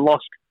 7th and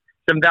lost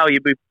some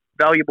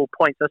valuable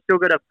points. I still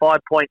got a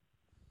 5-point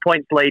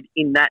lead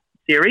in that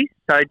series,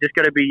 so just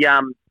got to be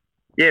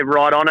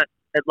right on it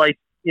at least.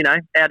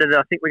 Out of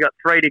I think we got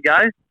 3 to go,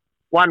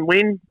 1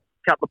 win,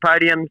 couple of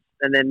podiums,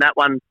 and then that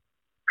one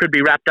could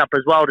be wrapped up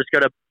as well. Just got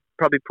to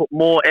probably put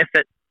more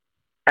effort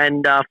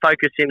and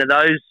focus into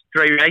those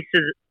 3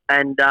 races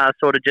and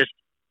sort of just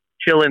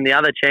chill in the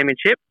other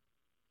championship,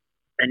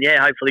 and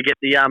hopefully get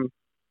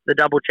the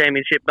double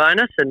championship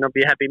bonus, and I'll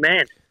be a happy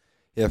man.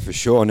 Yeah, for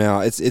sure. Now,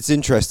 it's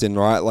interesting,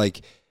 right?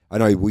 Like, I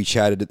know we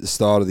chatted at the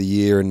start of the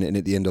year and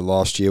at the end of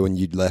last year when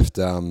you'd left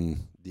the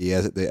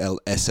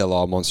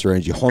SLR Monster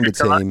Energy Honda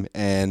team,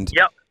 and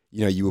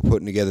you were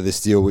putting together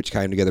this deal which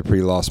came together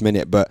pretty last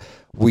minute. But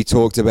we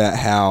talked about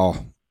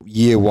how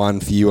year one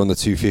for you on the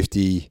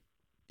 250,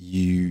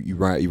 you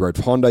rode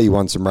for Honda, you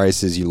won some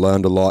races, you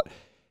learned a lot.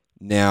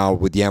 Now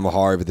with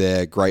Yamaha over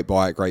there, great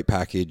bike, great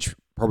package.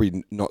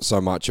 Probably not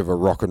so much of a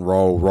rock and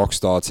roll rock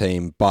star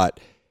team, but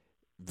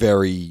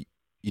very,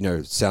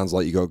 sounds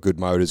like you got good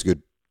motors,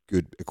 good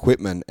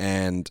equipment,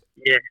 and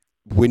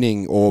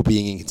winning or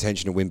being in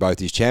contention to win both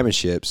these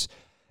championships.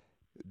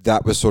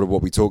 That was sort of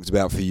what we talked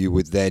about for you.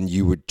 With then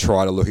you would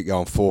try to look at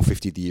going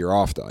 450 the year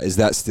after. Is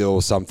that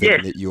still something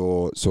that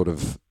you're sort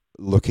of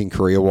looking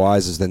career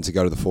wise, is then to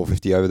go to the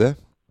 450 over there?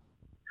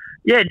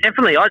 Yeah,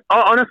 definitely. I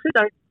honestly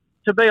don't.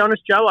 To be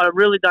honest, Joe, I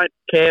really don't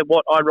care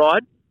what I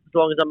ride. As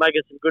long as I'm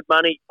making some good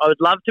money. I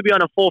would love to be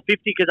on a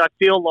 450 because I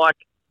feel like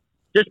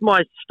just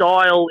my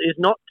style is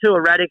not too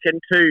erratic and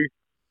too,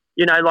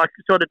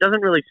 sort of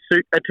doesn't really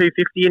suit a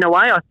 250 in a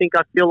way. I think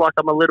I feel like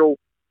I'm a little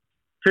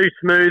too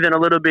smooth and a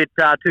little bit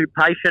too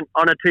patient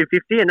on a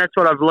 250, and that's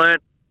what I've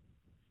learnt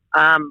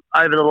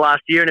over the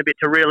last year and a bit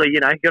to really, you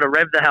got to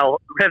rev the hell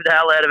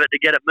out of it to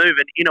get it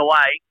moving in a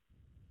way.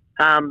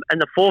 And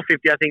the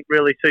 450, I think,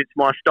 really suits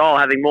my style,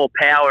 having more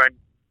power and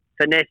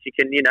finesse. You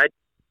can,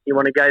 you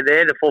want to go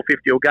there, the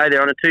 450 will go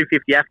there. On a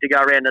 250, you have to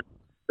go around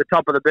the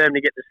top of the berm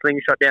to get the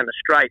slingshot down the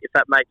straight, if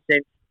that makes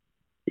sense.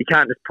 You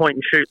can't just point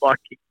and shoot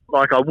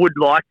like I would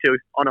like to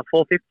on a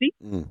 450.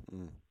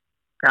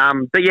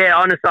 But yeah,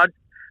 honestly,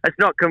 it's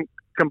not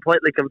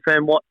completely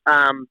confirmed what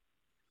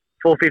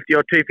 450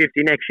 or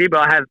 250 next year,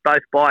 but I have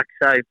both bikes,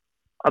 so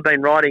I've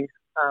been riding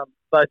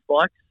both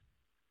bikes,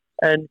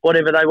 and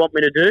whatever they want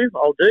me to do,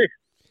 I'll do.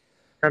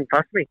 Don't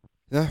fuss me.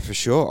 No, for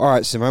sure. All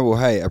right, Simo. Well,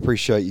 hey, I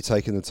appreciate you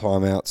taking the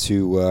time out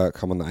to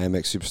come on the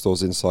AMX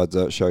Superstores Inside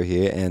Dirt show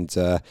here, and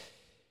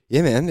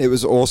yeah, man, it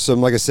was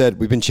awesome. Like I said,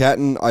 we've been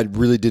chatting. I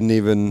really didn't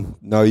even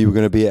know you were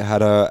going to be at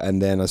Hattah,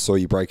 and then I saw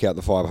you break out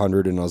the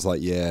 500, and I was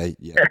like, yeah,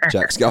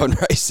 Jack's going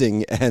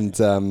racing, and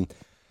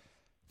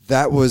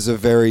that was a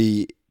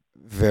very,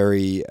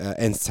 very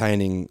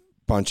entertaining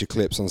bunch of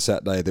clips on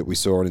Saturday that we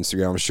saw on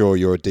Instagram. I'm sure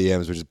your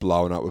DMs were just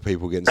blowing up with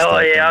people getting stuck. Oh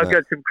yeah, I've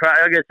got some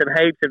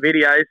heaps of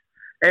videos.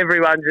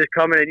 Everyone's just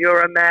commenting,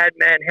 "You're a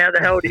madman. How the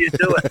hell do you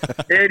do it?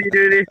 How do you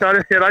do this?" I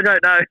just said, "I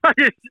don't know. I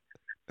just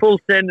full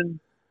send and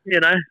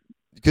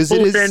because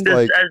it is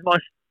like as my."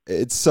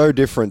 It's so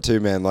different too,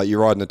 man. Like you're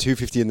riding a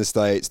 250 in the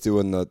States,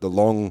 doing the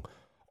long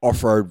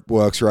off-road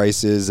works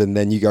races, and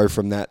then you go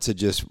from that to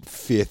just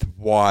fifth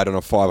wide on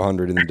a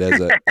 500 in the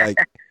desert. Like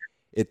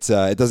it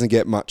doesn't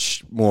get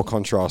much more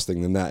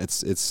contrasting than that.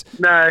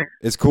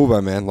 It's cool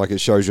though, man. Like it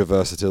shows your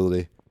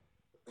versatility.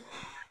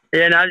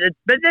 Yeah, no,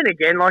 but then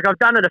again, like I've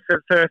done it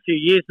for a few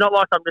years. Not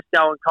like I'm just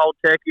going cold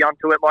turkey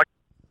onto it. Like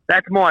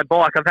that's my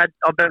bike.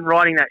 I've been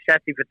riding that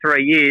chassis for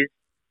 3 years.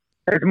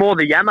 It's more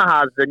the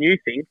Yamaha's the new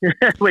thing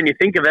when you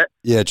think of it.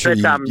 Yeah, true.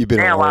 But, you've been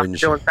now on orange.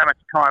 After doing so much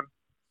time.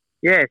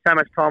 Yeah, so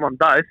much time on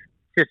both.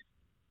 Just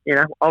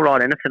I'll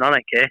ride anything. I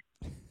don't care.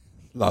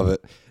 Love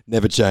it.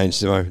 Never change,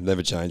 Simo.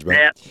 Never change, mate.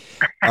 Yeah.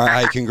 All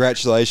right, hey,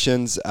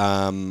 congratulations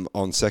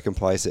on second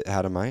place at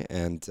Hattah, mate,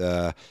 and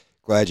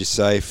glad you're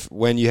safe.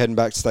 When you heading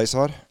back to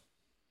stateside?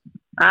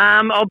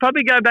 I'll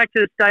probably go back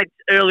to the States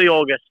early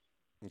August,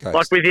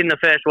 like within the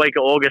first week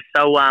of August.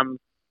 So,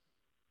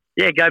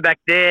 go back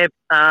there.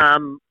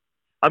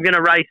 I'm going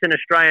to race an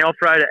Australian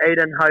off-road at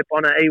Eden, hope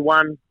on an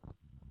E1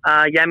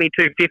 Yami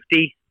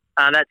 250.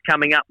 That's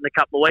coming up in a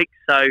couple of weeks,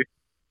 so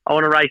I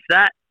want to race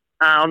that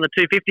on the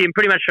 250. And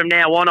pretty much from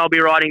now on, I'll be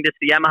riding just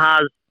the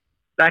Yamahas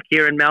back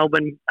here in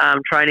Melbourne,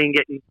 training,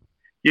 getting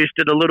used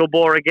to the little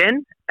bore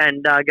again,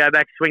 and go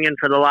back swinging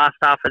for the last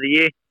half of the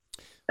year.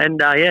 And,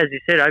 as you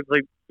said,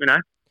 hopefully,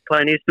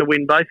 plan is to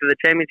win both of the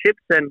championships,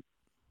 and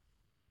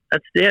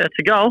that's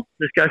a goal.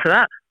 Just go for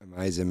that.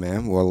 Amazing,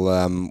 man.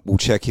 Well, we'll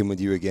check in with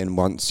you again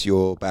once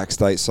you're back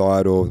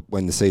stateside or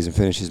when the season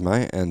finishes,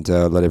 mate, and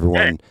let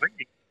everyone,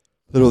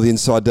 let all the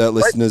Inside Dirt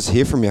listeners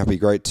hear from you. It'll be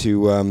great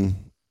to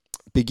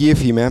big year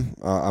for you, man.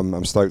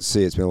 I'm stoked to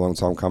see it. It's been a long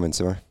time coming,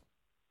 so.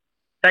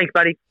 Thanks,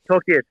 buddy.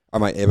 Talk to you. All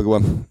right, mate. Have a good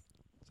one.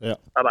 Yeah.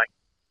 Bye-bye.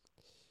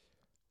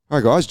 All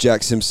right, guys.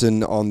 Jack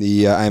Simpson on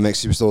the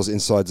AMX Superstores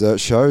Inside Dirt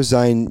show.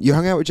 Zane, you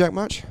hung out with Jack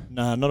much?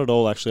 Nah, not at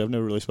all, actually. I've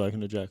never really spoken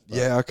to Jack.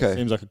 Yeah, okay.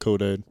 Seems like a cool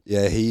dude.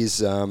 Yeah,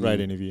 he's...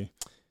 great interview.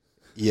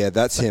 Yeah,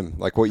 that's him.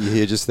 Like what you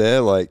hear just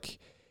there, like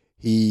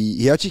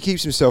he actually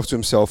keeps himself to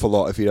himself a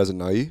lot if he doesn't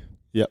know you.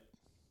 Yep.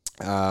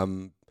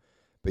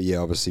 But yeah,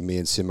 obviously me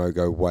and Simo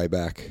go way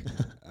back.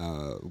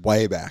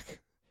 Way back.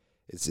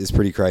 It's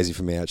pretty crazy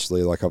for me,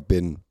 actually. Like I've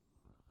been,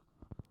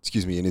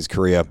 in his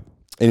career,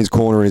 in his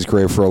corner in his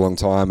career for a long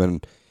time,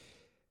 and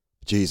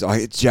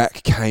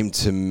Jack came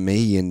to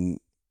me in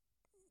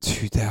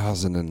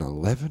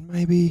 2011,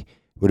 maybe.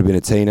 Would have been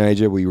a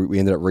teenager. We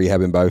ended up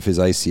rehabbing both his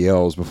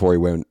ACLs before he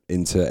went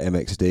into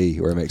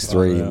MXD or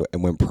MX3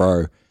 and went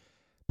pro.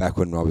 Back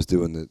when I was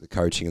doing the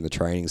coaching and the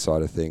training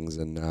side of things,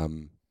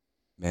 and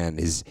man,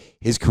 his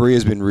career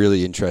has been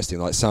really interesting.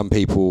 Like some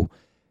people,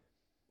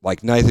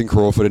 like Nathan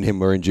Crawford and him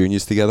were in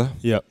juniors together.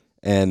 Yep.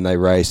 And they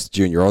raced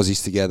junior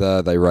Aussies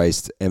together. They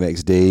raced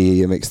MXD,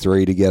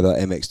 MX3 together,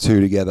 MX2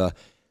 together.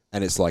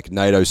 And it's like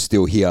NATO's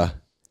still here.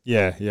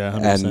 Yeah,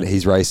 100%. And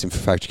he's racing for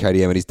Factory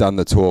KTM, and he's done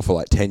the tour for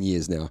like 10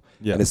 years now.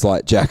 Yeah. And it's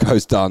like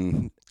Jacko's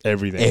done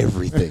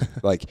everything.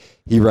 Like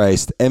he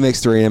raced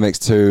MX3 and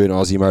MX2 in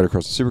Aussie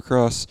Motocross and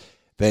Supercross.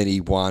 Then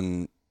he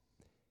won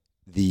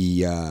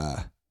the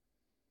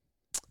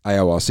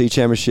AORC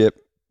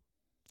Championship.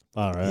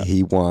 All right.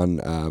 He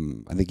won,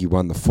 I think he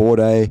won the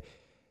 4-day.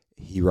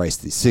 He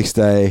raced the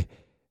 6-day.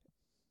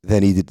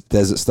 Then he did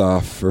desert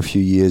stuff for a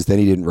few years. Then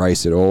he didn't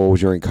race at all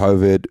during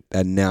COVID.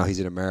 And now he's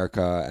in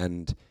America,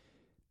 and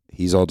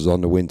he's odds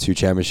on to win 2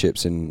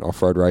 championships in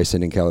off-road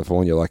racing in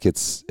California. Like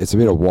it's a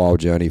bit of a wild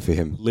journey for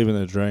him. Living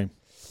the dream.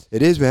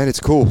 It is, man. It's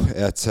cool.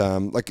 It's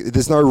like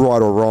there's no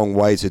right or wrong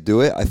way to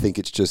do it. I think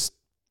it's just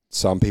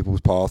some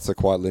people's paths are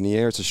quite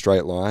linear. It's a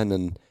straight line,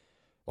 and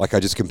like I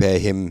just compare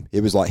him.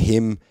 It was like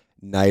him,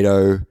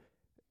 NATO,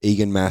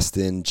 Egan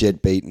Maston,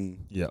 Jed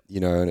Beaton. Yeah. You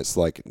know, and it's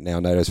like now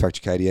NATO's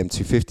Factory KTM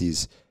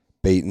 250s.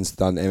 Beaton's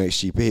done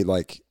MXGP.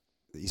 Like,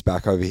 he's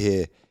back over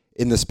here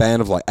in the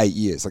span of like 8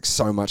 years. Like,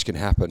 so much can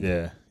happen.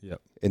 Yeah.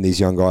 Yep. In these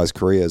young guys'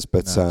 careers. But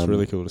it's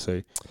really cool to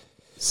see.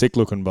 Sick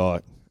looking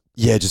bike.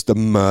 Yeah, just the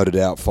murdered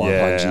out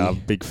 500. Yeah, I'm a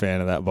big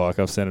fan of that bike.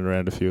 I've sent it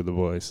around a few of the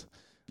boys.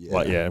 Yeah.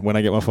 Like, when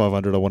I get my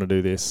 500, I want to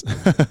do this.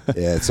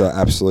 Yeah, it's an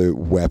absolute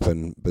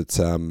weapon. But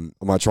I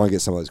might try and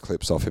get some of those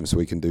clips off him so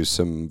we can do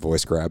some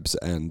voice grabs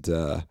and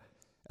do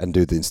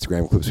the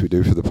Instagram clips we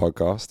do for the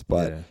podcast.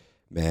 But,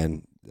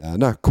 man,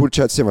 no, cool to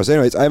chat to him. So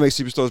anyways,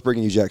 AMX Superstores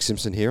bringing you Jack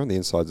Simpson here on the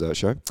Inside Dirt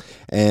Show.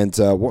 And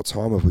what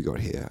time have we got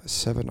here?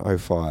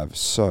 7:05.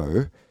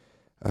 So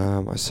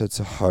I said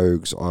to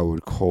Hogs I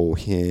would call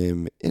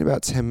him in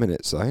about 10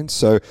 minutes, Zane.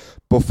 So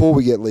before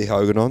we get Lee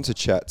Hogan on to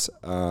chat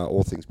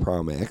all things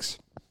ProMX,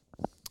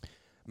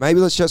 maybe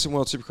let's chat some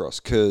World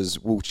Supercross because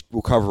we'll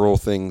cover all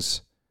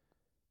things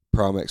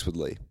ProMX with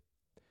Lee.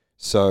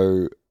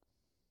 So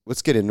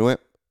let's get into it.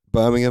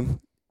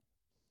 Birmingham,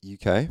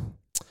 UK.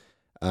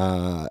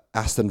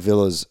 Aston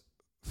Villa's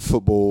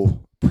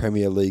Football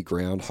Premier League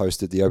ground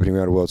hosted the opening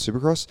round of World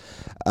Supercross.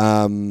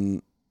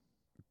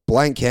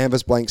 Blank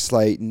canvas, blank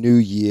slate, new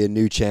year,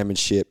 new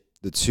championship.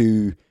 The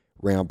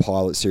 2-round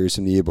pilot series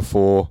from the year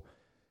before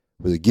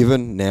was a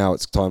given. Now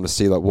it's time to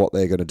see like what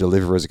they're going to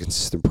deliver as a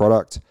consistent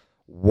product.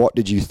 What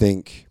did you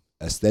think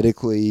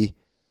aesthetically,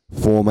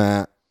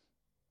 format,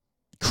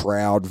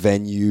 crowd,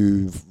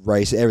 venue,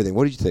 race, everything?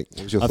 What did you think?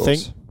 What was your thoughts? I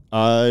think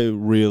I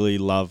really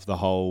love the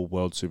whole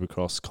World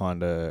Supercross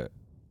kind of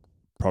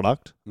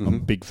product. Mm-hmm. I'm a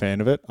big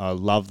fan of it. I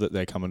love that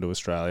they're coming to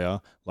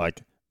Australia.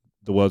 Like,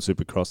 the World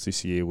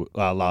Supercross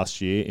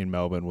last year in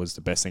Melbourne was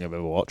the best thing I've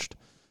ever watched.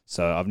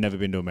 So I've never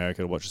been to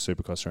America to watch a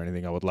Supercross or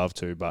anything. I would love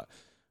to, but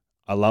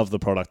I love the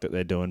product that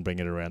they're doing,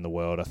 bringing it around the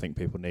world. I think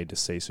people need to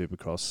see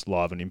Supercross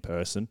live and in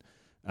person.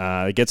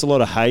 It gets a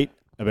lot of hate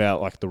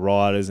about like the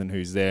riders and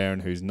who's there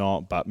and who's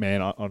not, but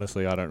man,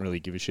 honestly, I don't really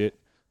give a shit.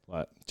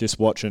 Like, just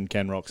watching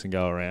Ken Roxon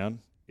go around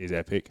is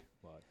epic.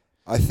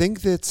 I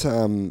think that,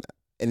 and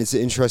it's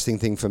an interesting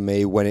thing for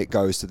me when it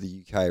goes to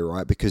the UK,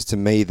 right? Because to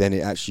me, then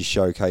it actually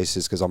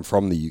showcases, because I'm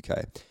from the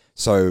UK.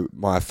 So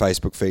my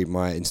Facebook feed,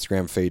 my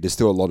Instagram feed, there's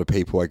still a lot of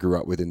people I grew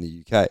up with in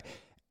the UK.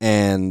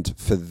 And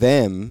for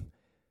them,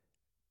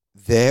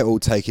 they're all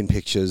taking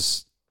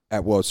pictures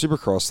at World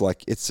Supercross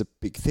like it's a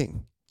big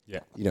thing.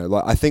 Yeah. You know,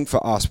 like I think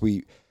for us,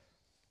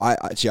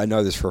 I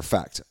know this for a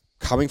fact.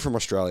 Coming from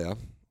Australia,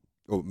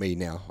 or me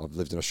now, I've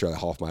lived in Australia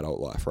half my adult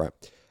life, right?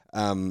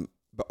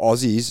 But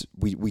Aussies,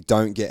 we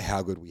don't get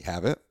how good we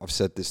have it. I've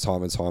said this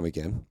time and time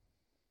again.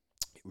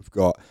 We've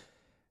got,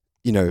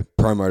 you know,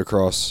 Pro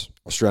Motocross,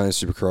 Australian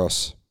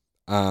Supercross,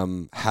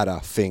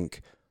 Hattah, Fink.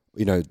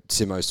 You know,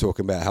 Simo's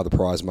talking about how the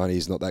prize money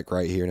is not that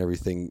great here and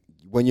everything.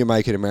 When you're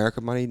making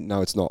American money,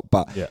 no, it's not.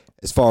 But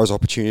as far as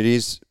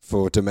opportunities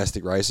for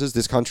domestic races,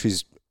 this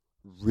country's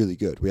really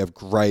good. We have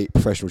great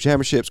professional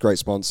championships, great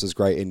sponsors,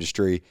 great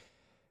industry,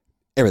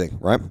 everything,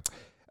 right?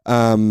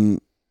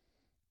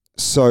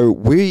 So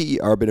we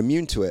are a bit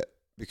immune to it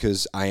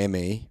because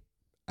AME,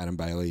 Adam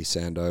Bailey,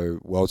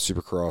 Sando, World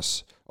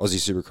Supercross, Aussie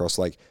Supercross,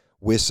 like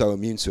we're so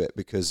immune to it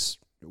because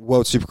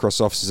World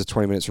Supercross offices are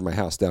 20 minutes from my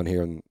house down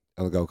here on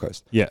the Gold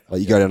Coast. Yeah.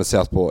 Like you go down to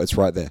Southport, it's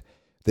right there.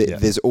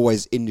 There's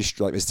always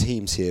industry, like there's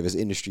teams here, there's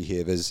industry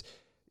here, there's,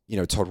 you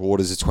know, Todd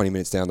Waters is 20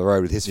 minutes down the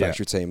road with his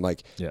factory team.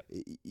 Like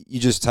you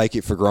just take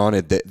it for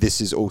granted that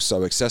this is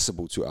also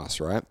accessible to us,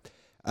 right?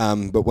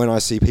 But when I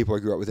see people I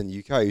grew up with in the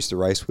UK, I used to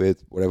race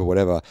with,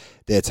 whatever,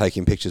 they're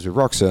taking pictures with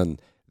Roxon,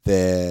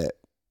 they're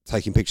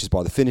taking pictures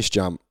by the finish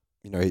jump,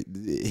 you know,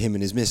 him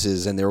and his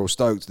missus, and they're all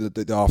stoked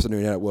the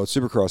afternoon out at World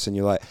Supercross, and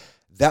you're like,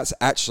 that's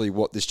actually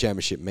what this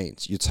championship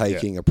means. You're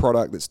taking a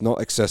product that's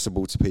not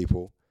accessible to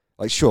people.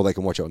 Like, sure, they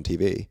can watch it on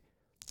TV.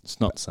 It's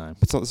not the same.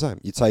 It's not the same.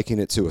 You're taking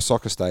it to a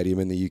soccer stadium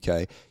in the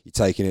UK. You're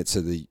taking it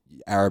to the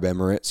Arab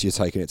Emirates. You're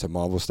taking it to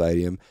Marvel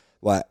Stadium.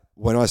 Like,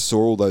 when I saw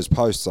all those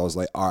posts, I was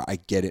like, all right, I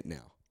get it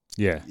now.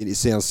 Yeah. It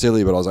sounds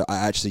silly, but I was like, I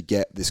actually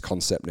get this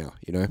concept now,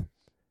 you know?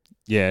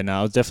 Yeah,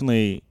 no, it's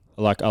definitely,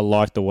 like, I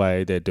like the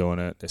way they're doing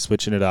it. They're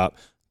switching it up.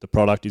 The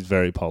product is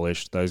very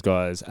polished. Those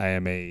guys,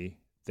 AME,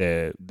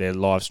 their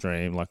live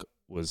stream, like,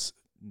 was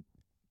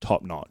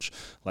top notch.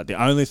 Like, the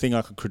only thing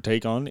I could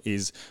critique on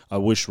is I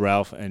wish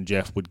Ralph and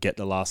Jeff would get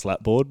the last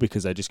lap board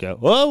because they just go,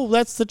 oh,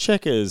 that's the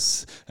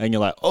checkers. And you're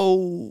like,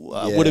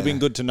 it would have been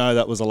good to know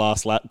that was the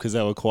last lap because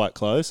they were quite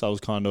close. I was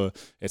kind of,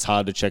 it's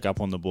hard to check up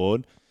on the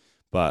board,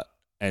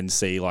 and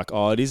see like,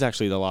 oh, it is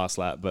actually the last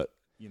lap. But,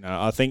 you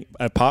know, I think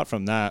apart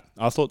from that,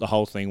 I thought the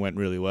whole thing went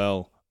really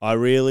well. I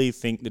really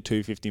think the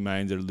 250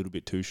 mains are a little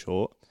bit too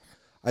short.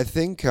 I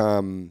think,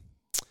 touching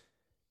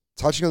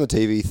on the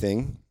TV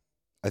thing,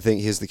 I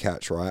think here's the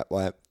catch, right?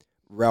 Like,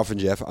 Ralph and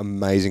Jeff,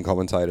 amazing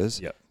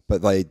commentators,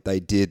 but they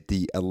did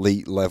the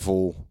elite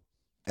level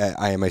at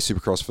AMA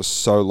Supercross for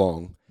so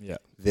long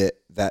that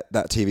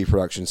TV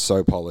production's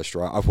so polished,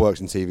 right? I've worked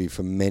in TV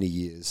for many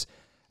years,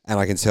 and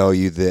I can tell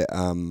you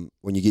that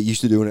when you get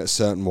used to doing it a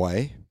certain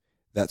way,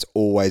 that's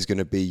always going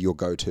to be your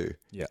go-to.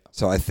 Yeah.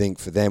 So I think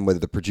for them, whether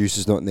the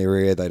producer's not in their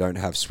ear, they don't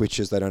have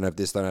switches, they don't have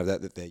this, they don't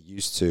have that they're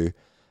used to.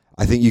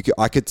 I think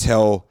I could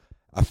tell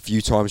a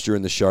few times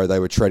during the show they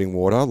were treading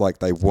water, like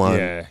they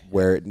weren't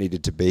where it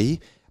needed to be.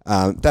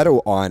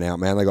 That'll iron out,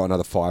 man. They got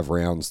another 5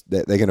 rounds.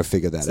 They're going to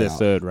figure that It's out. their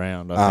third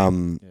round, I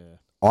think.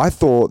 I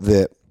thought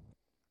that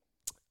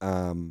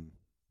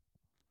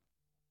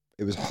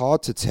it was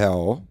hard to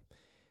tell.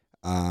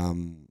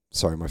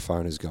 Sorry, my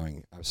phone is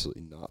going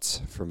absolutely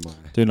nuts from my...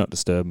 Do not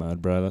disturb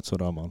mode, bro. That's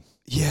what I'm on.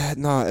 Yeah,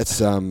 no,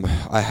 it's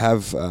I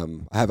have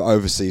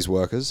overseas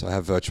workers. I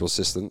have virtual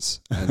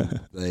assistants, and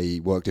they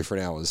work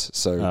different hours,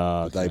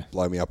 so they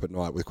blow me up at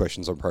night with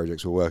questions on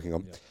projects we're working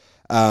on.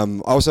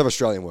 I also have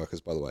Australian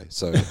workers, by the way,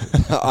 so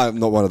I'm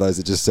not one of those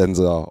that just sends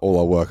all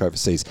our work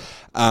overseas.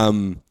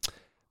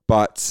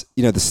 But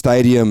the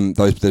stadium,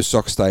 those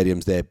soccer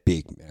stadiums, they're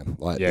big, man.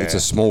 It's a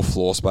small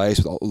floor space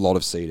with a lot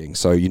of seating.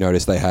 So you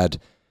notice they had,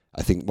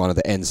 I think, one of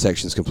the end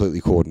sections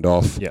completely cordoned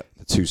off. Yeah.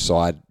 The two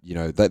side,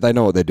 they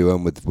know what they're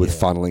doing with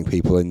funneling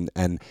people in.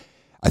 And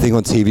I think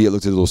on TV it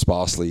looked a little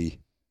sparsely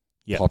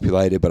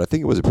populated, but I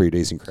think it was a pretty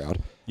decent crowd.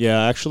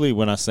 Yeah, actually,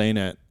 when I seen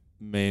it,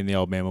 me and the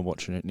old man were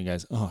watching it, and he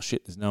goes, "Oh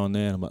shit, there's no one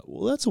there." And I'm like,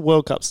 "Well, that's a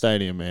World Cup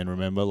stadium, man.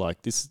 Remember,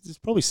 like this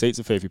probably seats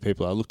a fair few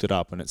people." I looked it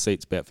up, and it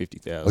seats about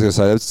 50,000. I was gonna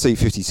say it would seat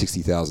 50,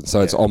 60,000.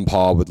 So it's on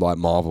par with like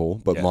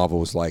Marvel, but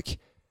Marvel's like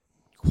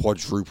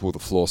quadruple the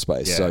floor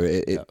space, so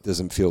it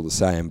doesn't feel the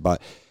same.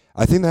 But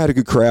I think they had a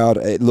good crowd.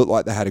 It looked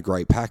like they had a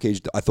great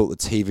package. I thought the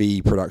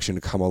TV production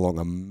had come along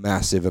a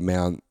massive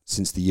amount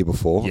since the year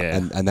before,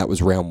 and that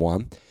was round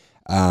one.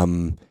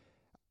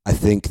 I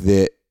think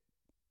that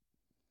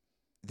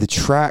the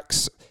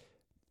tracks,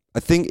 I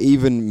think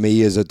even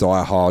me as a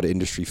diehard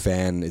industry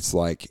fan, it's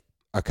like,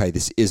 okay,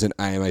 this isn't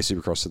AMA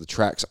Supercross, so the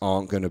tracks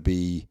aren't going to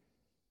be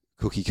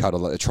cookie cutter.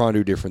 Like, they're trying to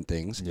do different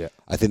things. Yeah.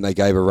 I think they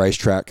gave a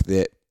racetrack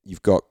that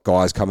you've got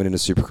guys coming into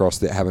Supercross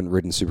that haven't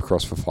ridden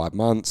Supercross for 5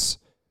 months.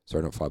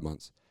 Sorry, not 5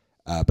 months.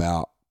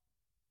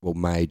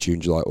 May,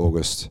 June, July,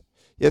 August.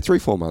 Yeah,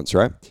 3-4 months,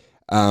 right?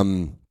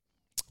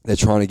 They're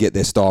trying to get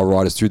their style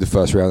riders through the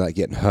first round without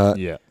getting hurt.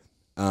 Yeah.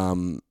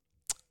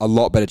 A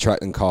lot better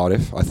track than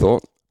Cardiff, I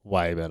thought.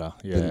 Way better,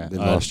 yeah. Than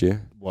last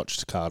year.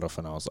 Watched Cardiff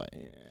and I was like,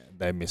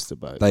 they missed the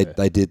boat.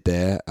 They did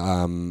there.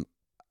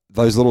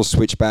 Those little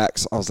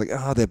switchbacks, I was like,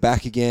 they're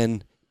back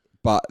again.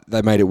 But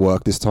they made it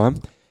work this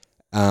time.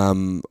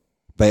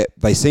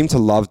 They seem to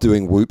love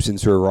doing whoops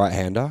into a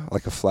right-hander,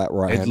 like a flat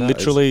right-hander.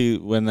 Literally,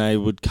 when they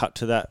would cut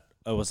to that,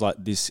 I was like,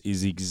 this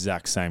is the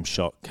exact same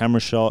shot. Camera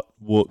shot,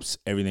 whoops,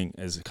 everything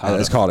as Cardiff.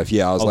 As Cardiff,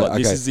 yeah. I was like,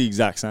 this okay. is the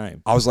exact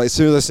same. I was like, as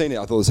soon as I seen it,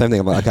 I thought the same thing.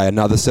 I'm like, okay,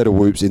 another set of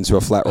whoops into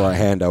a flat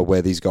right-hander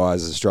where these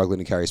guys are struggling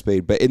to carry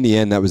speed. But in the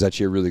end, that was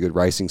actually a really good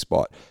racing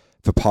spot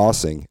for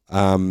passing.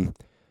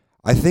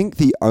 I think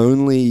the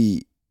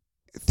only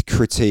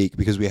critique,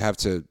 because we have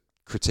to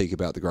critique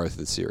about the growth of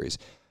the series,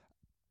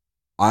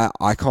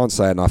 I can't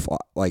say enough,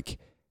 like,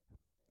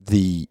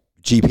 the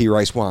GP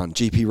Race 1,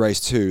 GP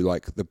Race 2,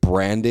 like, the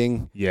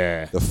branding,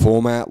 the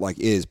format, like,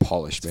 is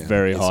polished, man. It's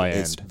very high end.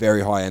 It's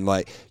very high end.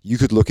 Like, you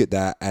could look at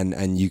that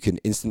and you can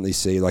instantly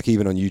see, like,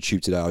 even on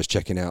YouTube today, I was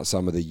checking out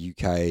some of the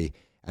UK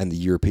and the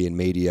European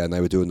media, and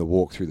they were doing the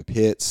walk through the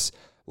pits.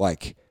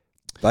 Like,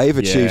 they've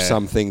achieved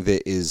something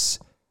that is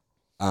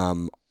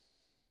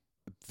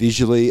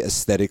visually,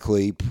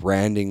 aesthetically,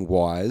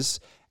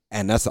 branding-wise,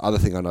 and that's the other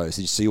thing I noticed.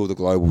 You see all the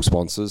global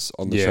sponsors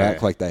on the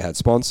track. Like, they had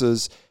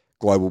sponsors,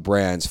 global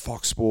brands,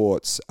 Fox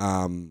Sports,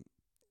 I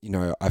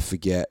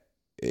forget,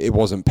 it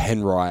wasn't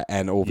Penrite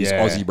and all these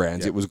Aussie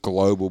brands. It was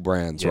global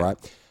brands, right?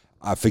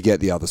 I forget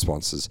the other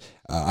sponsors.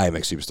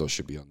 AMX Superstores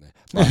should be on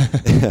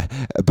there.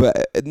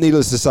 But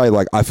needless to say,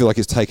 like, I feel like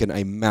it's taken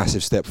a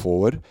massive step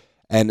forward.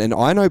 And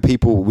I know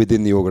people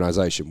within the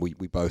organisation, we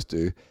both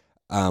do.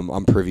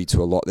 I'm privy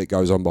to a lot that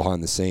goes on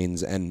behind the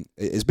scenes, and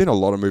there's been a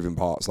lot of moving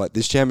parts. Like,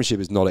 this championship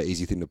is not an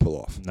easy thing to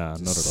pull off, no,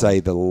 not at all, to say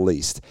the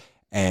least.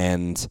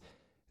 And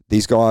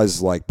these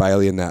guys like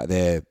Bailey and that,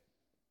 they're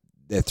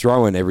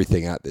throwing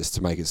everything at this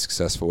to make it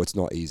successful. It's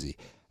not easy.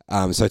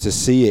 So to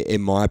see it,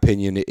 in my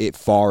opinion, it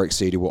far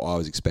exceeded what I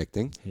was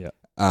expecting. Yeah.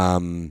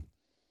 And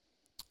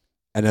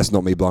that's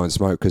not me blowing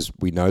smoke, because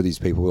we know these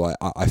people. Like,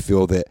 I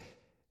feel that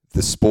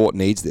the sport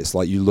needs this.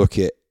 Like, you look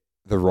at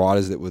the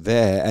riders that were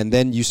there, and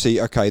then you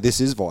see, okay, this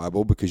is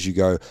viable, because you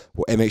go,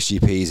 well,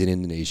 MXGP is in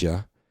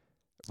Indonesia,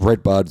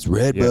 Redbud,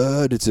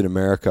 it's in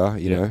America,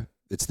 you know,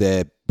 it's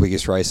their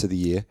biggest race of the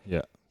year.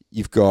 Yeah.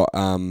 You've got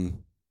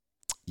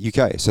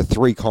UK, so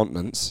 3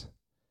 continents,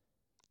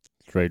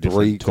 3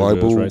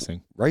 global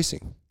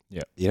racing.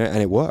 Yeah.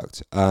 And it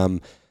worked.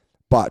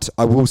 But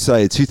I will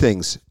say 2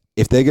 things.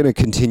 If they're going to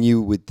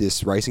continue with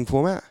this racing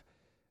format,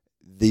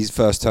 these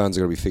first turns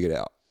are going to be figured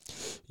out.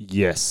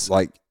 Yes.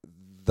 Like,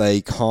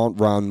 they can't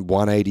run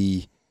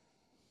 180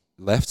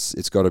 lefts.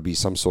 It's got to be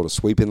some sort of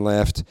sweeping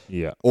left.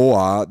 Yeah. Or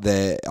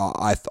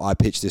I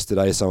pitched this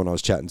today to someone I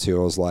was chatting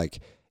to. I was like,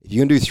 if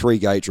you're going to do 3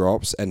 gate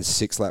drops and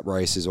 6 lap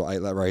races or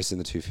 8 lap races in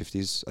the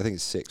 250s, I think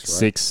it's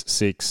 6, right?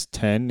 6,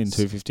 10 in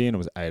 250, and it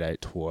was 8,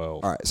 8,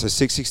 12. All right, so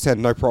 6, 6,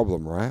 10, no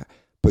problem, right?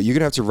 but you're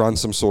going to have to run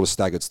some sort of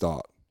staggered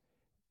start.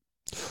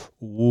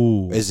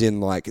 Ooh. As in,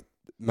 like,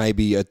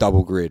 maybe a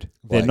double grid.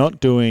 They're Like, not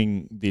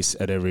doing this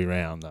at every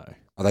round, though.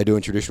 Are they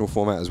doing traditional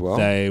format as well?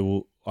 They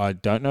will. I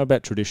don't know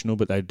about traditional,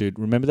 but they did.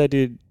 Remember they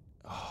did.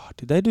 Oh,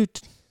 did they do?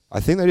 I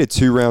think they did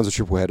 2 rounds of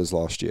triple headers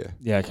last year.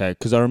 Yeah, okay.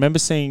 Because I remember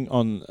seeing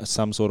on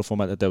some sort of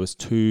format that there was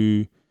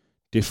 2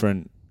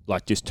 different,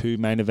 like just 2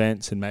 main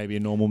events and maybe a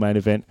normal main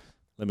event.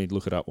 Let me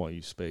look it up while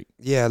you speak.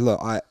 Yeah, look,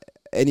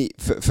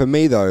 for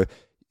me though,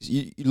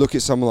 you look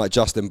at someone like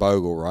Justin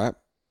Bogle, right,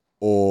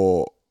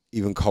 or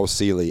even Cole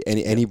Seeley,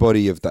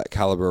 anybody of that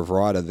caliber of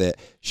rider that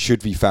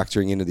should be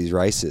factoring into these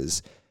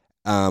races.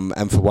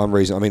 And for one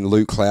reason, I mean,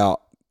 Luke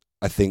Clout,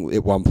 I think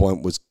at one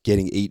point was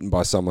getting eaten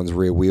by someone's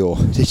rear wheel.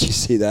 Did you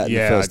see that?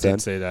 Yeah, in the first I did turn?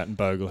 see that, and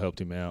Bogle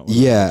helped him out.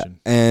 Yeah,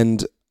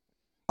 and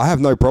I have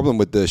no problem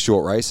with the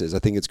short races. I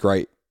think it's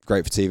great for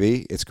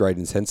TV. It's great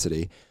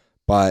intensity,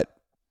 but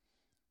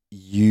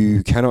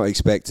you cannot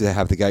expect to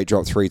have the gate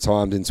drop 3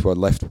 times into a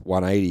left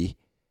 180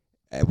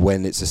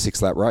 when it's a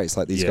 6-lap race.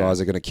 Like, these guys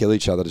are going to kill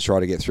each other to try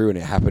to get through, and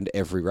it happened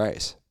every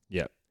race.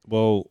 Yeah.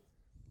 Well,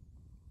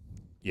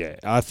 yeah,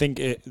 I think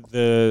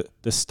the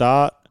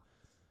start,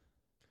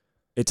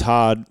 it's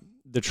hard.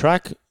 The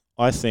track,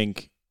 I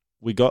think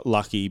we got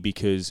lucky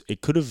because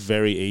it could have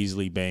very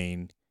easily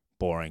been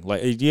boring.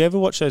 Like, do you ever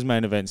watch those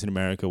main events in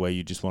America where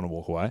you just want to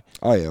walk away?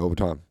 Oh yeah, all the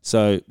time.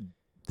 So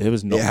there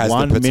was not It has the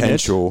 1 minute.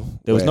 potential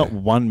There was where- not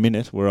 1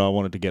 minute where I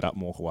wanted to get up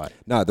and walk away.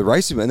 No, the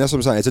racing, and that's what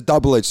I'm saying. It's a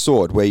double-edged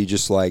sword where you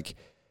just like,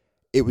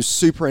 it was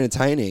super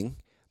entertaining,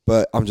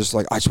 but I'm just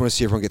like, I just want to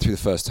see everyone get through the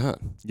first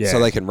turn, Yeah. so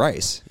they can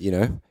race, you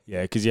know.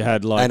 Yeah, because you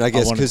had like, And I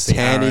guess wanted to 'cause see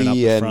Aaron up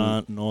Tanny the and-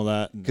 front and all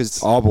that. and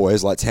Because our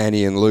boys like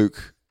Tanny and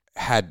Luke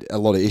had a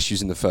lot of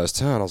issues in the first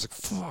turn. I was like,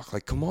 fuck,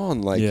 like come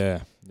on, like. yeah.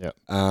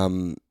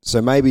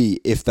 So maybe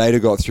if they'd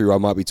have got through, I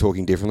might be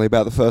talking differently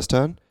about the first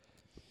turn.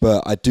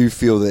 But I do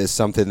feel there's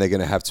something they're going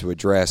to have to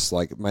address.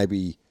 Like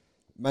maybe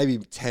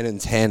 10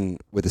 and 10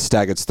 with a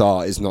staggered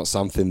start is not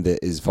something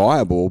that is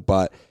viable.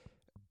 But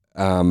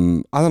I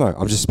don't know.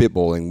 I'm just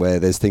spitballing where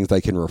there's things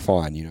they can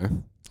refine, you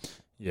know?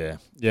 Yeah.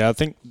 Yeah, I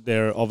think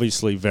they're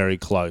obviously very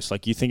close.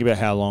 Like, you think about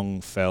how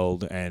long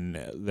Feld and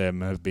them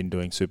have been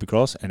doing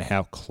Supercross and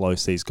how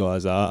close these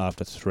guys are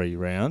after 3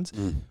 rounds.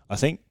 I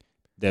think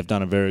they've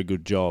done a very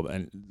good job.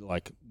 And,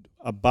 like,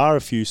 bar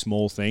a few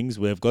small things,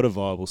 we've got a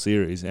viable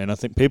series. And I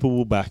think people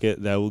will back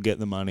it. They will get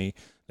the money.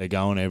 They're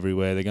going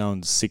everywhere. They're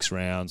going 6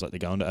 rounds. Like, they're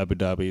going to Abu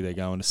Dhabi. They're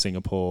going to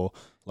Singapore.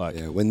 Like,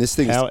 Yeah, when this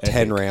thing's how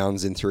 10 epic.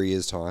 rounds in 3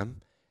 years' time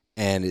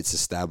and it's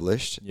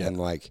established and,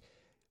 like,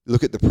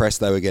 look at the press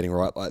they were getting,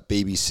 right? Like,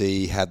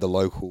 BBC had the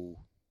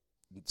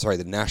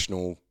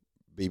national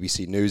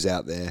BBC News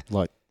out there.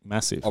 Like,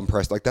 massive. On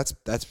press. Like, that's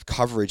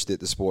coverage that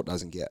the sport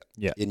doesn't get.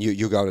 Yeah. And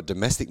you'll go to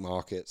domestic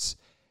markets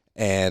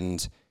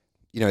and,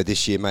 you know,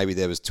 this year maybe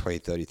there was 20,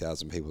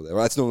 30,000 people there.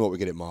 Well, that's normally what we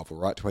get at Marvel,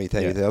 right? 20,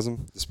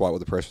 30,000, despite what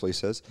the press release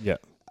says. Yeah.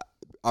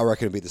 I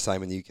reckon it'll be the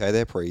same in the UK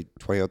there, probably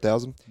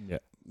 20,000. Yeah.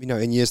 You know,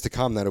 in years to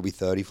come, that'll be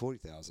 30,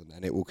 40,000,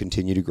 and it will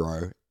continue to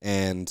grow.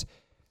 And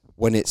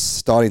when it's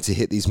starting to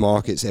hit these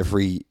markets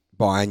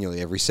biannually,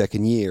 every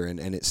second year, and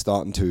it's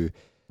starting to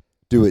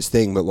do its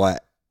thing, but like,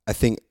 I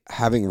think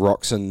having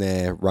Roxon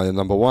there running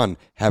number 1,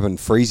 having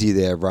Freezy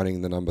there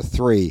running the number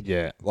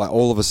 3, like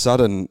all of a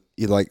sudden,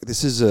 you're like,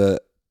 this is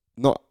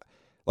not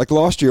like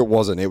last year it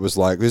wasn't. It was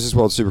like, this is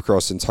World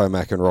Supercross and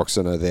Tomac and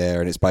Roxon are there,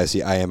 and it's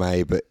basically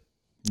AMA, but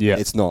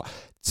it's not.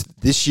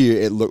 This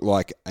year it looked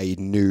like a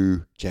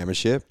new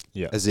championship,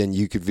 as in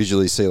you could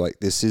visually see like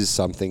this is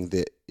something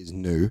that is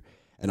new.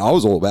 And I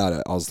was all about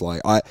it. I was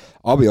like,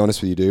 I'll be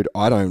honest with you, dude.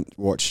 I don't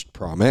watch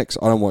ProMX.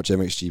 I don't watch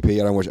MXGP.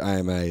 I don't watch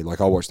AMA.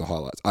 Like, I watch the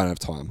highlights. I don't have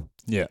time.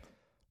 Yeah.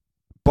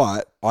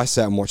 But I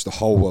sat and watched the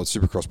whole World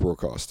Supercross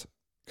broadcast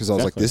because I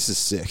was like, Exactly. this is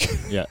sick.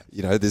 Yeah.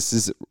 You know, this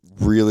is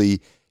really,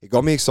 it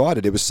got me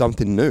excited. It was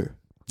something new.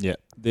 Yeah.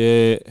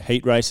 The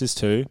heat races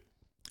too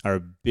are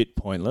a bit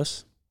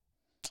pointless,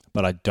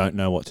 but I don't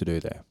know what to do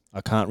there. I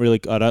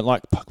don't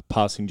like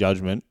passing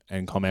judgment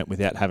and comment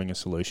without having a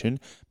solution.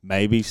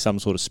 Maybe some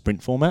sort of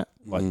sprint format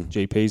like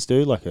GPs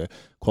do, like a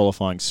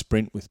qualifying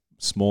sprint with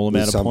small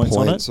amount With of some points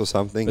on points it. or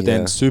something, But yeah.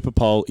 then Super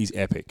Pole is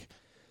epic.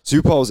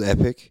 Super Pole's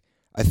epic.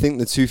 I think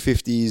the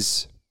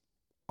 250s,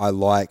 I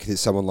like that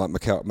someone like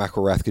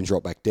McElrath can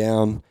drop back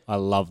down. I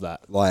love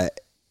that. Like,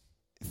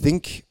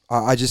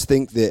 I just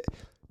think that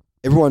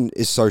everyone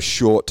is so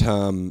short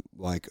term,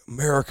 like,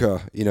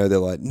 America, you know, they're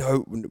like,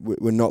 no,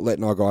 we're not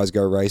letting our guys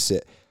go race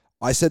it.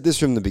 I said this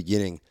from the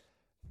beginning.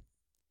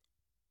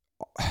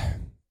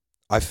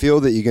 I feel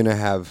that you're going to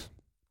have,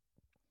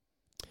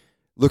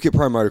 look at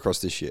Pro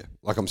Motocross this year.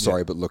 Like, I'm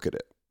sorry, but look at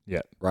it.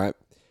 Yeah. Right?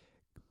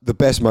 The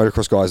best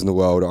motocross guys in the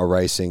world are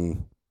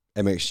racing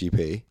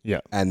MXGP.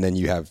 Yeah. And then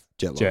you have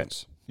Jet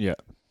Lawrence. Yeah.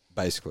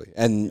 Basically.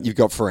 And you've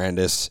got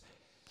Ferrandis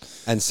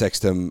and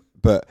Sexton.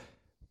 But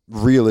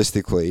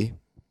realistically,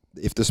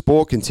 if the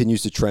sport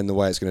continues to trend the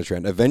way it's going to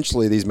trend,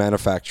 eventually these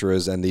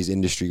manufacturers and these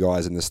industry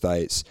guys in the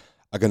States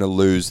are going to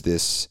lose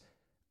this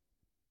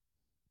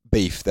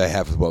beef they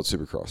have with World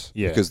Supercross.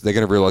 Yeah. Because they're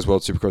going to realize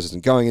World Supercross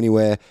isn't going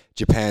anywhere.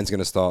 Japan's going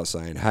to start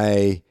saying,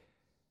 hey,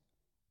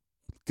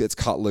 let's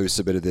cut loose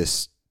a bit of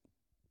this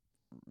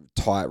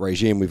tight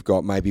regime we've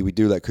got. Maybe we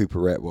do let Cooper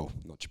well,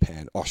 not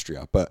Japan,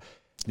 Austria, but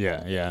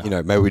Yeah.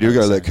 maybe we do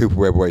go let Cooper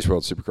race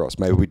World Supercross.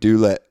 Maybe we do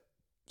let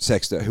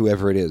Sexton,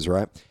 whoever it is,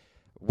 right?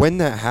 When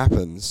that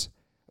happens,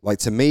 like,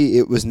 to me,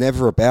 it was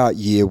never about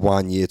year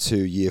 1, year 2,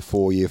 year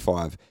 4, year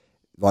 5.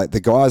 Like,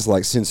 the guys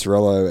like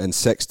Cincerello and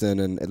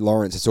Sexton and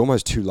Lawrence, it's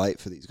almost too late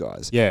for these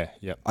guys. Yeah.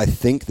 I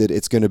think that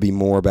it's going to be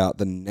more about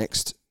the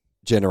next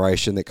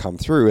generation that come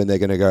through, and they're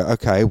going to go,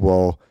 okay,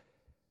 well,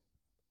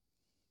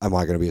 am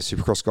I going to be a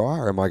Supercross guy,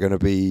 or am I going to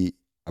be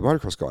a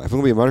motocross guy? If I'm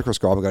going to be a motocross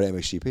guy, I'm going to go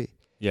to MXGP.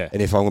 Yeah.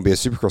 And if I'm going to be a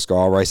Supercross guy,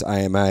 I'll race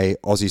AMA,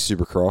 Aussie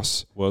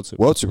Supercross, World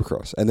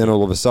Supercross. And then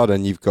all of a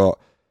sudden, you've got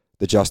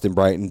the Justin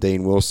Brayton,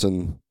 Dean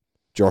Wilson,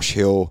 Josh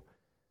Hill,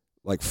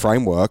 like,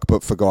 framework,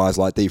 but for guys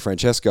like Di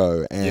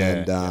Francesco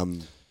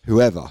and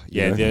whoever.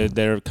 you know?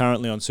 They're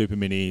currently on Super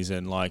Minis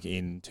and like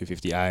in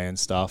 250A and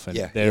stuff, and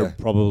Yeah, they're yeah.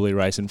 probably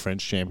racing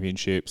French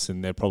championships,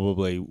 and they're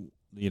probably,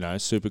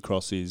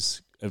 Supercross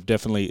is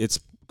definitely, it's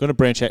going to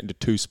branch out into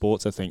two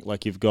sports, I think.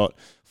 Like, you've got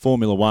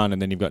Formula One and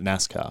then you've got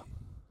NASCAR.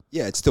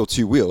 Yeah, it's still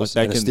two wheels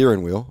Like, and a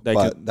steering wheel,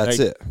 but that's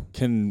it.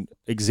 Can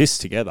exist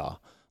together.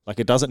 Like,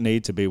 it doesn't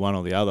need to be one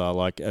or the other.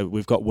 Like,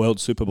 we've got World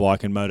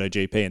Superbike and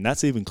MotoGP, and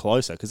that's even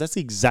closer because that's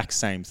the exact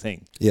same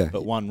thing. Yeah.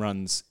 But one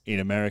runs in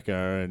America,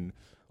 and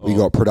We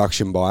got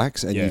production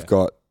bikes, and you've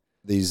got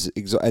these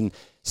and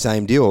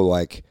same deal.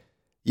 Like,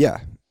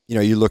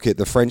 you look at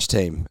the French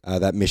team,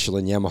 that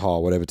Michelin,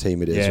 Yamaha, whatever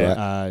team it is,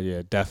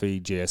 right? Daffy,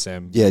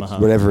 GSM, Yeah, Yamaha.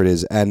 whatever it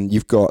is, and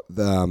you've got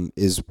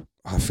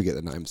I forget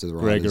the names of the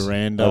Greg riders.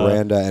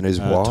 Aranda, and his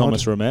Wild,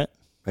 Thomas Romet.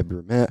 maybe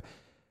Romet.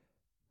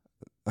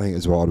 I think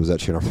his Wild was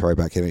actually on a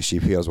throwback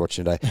MXGP I was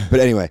watching today. But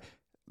anyway,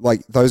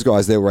 like, those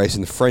guys, they're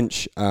racing the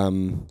French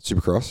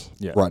Supercross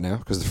right now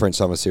because the French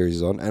Summer Series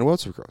is on, and World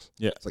Supercross.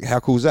 Yeah. It's like,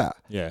 how cool is that?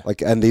 Yeah.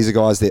 Like, and these are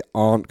guys that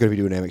aren't going to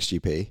be doing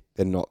MXGP.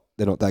 They're not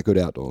that good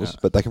outdoors,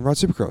 but they can ride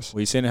Supercross.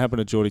 We've seen it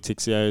happen to Jordi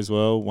Tixier as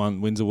well.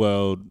 Wins a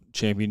world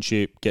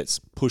championship, gets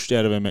pushed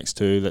out of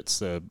MX2.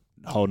 That's a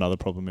whole nother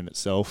problem in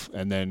itself.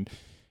 And then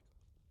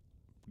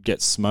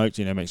gets smoked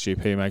in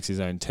MXGP, makes his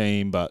own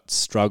team, but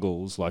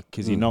struggles, like,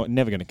 because you're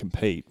never going to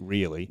compete,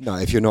 really. No,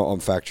 if you're not on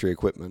factory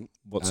equipment.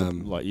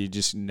 You're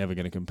just never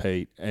going to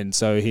compete. And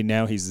so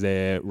he's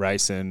there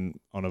racing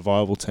on a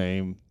viable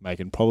team,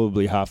 making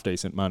probably half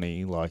decent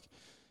money. Like,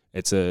 I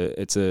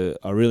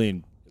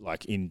really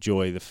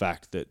enjoy the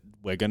fact that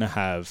we're going to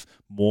have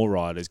more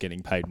riders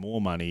getting paid more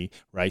money,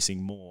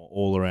 racing more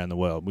all around the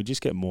world. We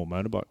just get more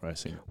motorbike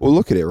racing. Well,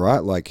 look at it,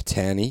 right? Like,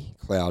 Tanny,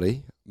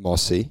 Cloudy,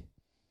 Mossy,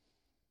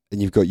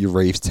 and you've got your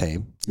Reeves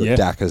team, you've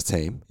got Daka's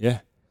team.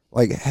 Yeah.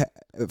 Like,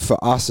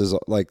 for us as,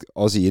 like,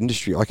 Aussie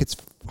industry, like, it's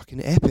fucking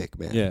epic,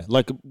 man. Yeah.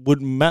 Like,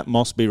 would Matt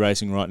Moss be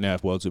racing right now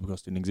if World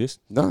Supercross didn't exist?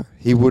 No,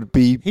 he would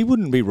be. He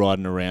wouldn't be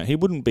riding around. He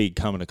wouldn't be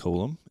coming to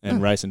Coolum and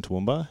racing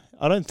Toowoomba.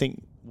 I don't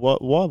think. Why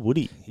would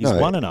he? He's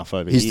won enough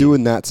over here. He's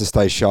doing that to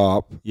stay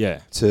sharp. Yeah.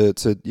 To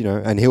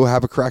and he'll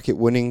have a crack at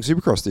winning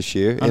Supercross this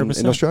year in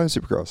Australian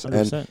Supercross.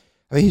 100%. And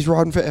I mean, he's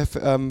riding for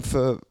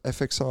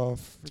FXR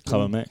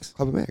Club MX.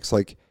 Club MX,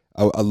 like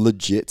a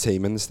legit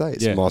team in the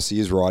States. Yeah. Mossy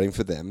is riding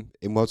for them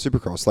in World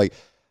Supercross. Like,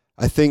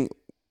 I think,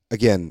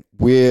 again,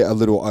 we're a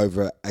little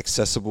over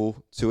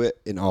accessible to it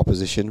in our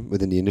position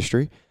within the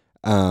industry.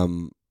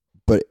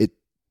 But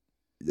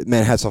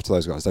man, hats off to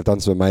those guys. They've done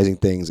some amazing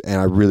things, and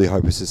I really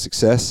hope it's a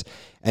success.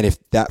 And if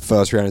that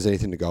first round is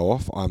anything to go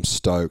off, I'm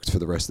stoked for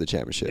the rest of the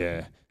championship.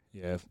 Yeah.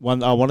 Yeah.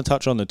 I want to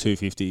touch on the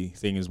 250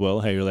 thing as well,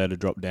 how you're allowed to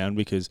drop down,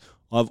 because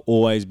I've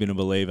always been a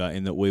believer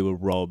in that we were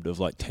robbed of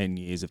like 10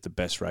 years of the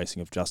best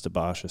racing of Just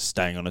Barsha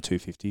staying on a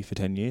 250 for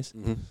 10 years.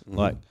 Mm-hmm, mm-hmm.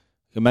 Like,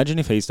 imagine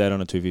if he stayed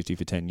on a 250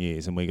 for 10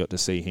 years and we got to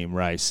see him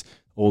race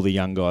all the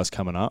young guys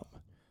coming up.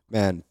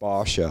 Man,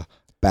 Barsha,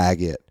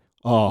 Baggett,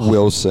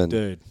 Wilson.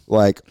 Dude.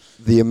 Like,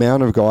 the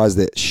amount of guys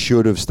that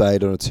should have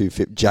stayed on a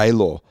 250,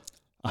 J-Law.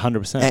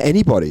 100%.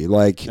 Anybody.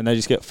 Like, and they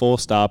just get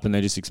forced up and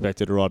they just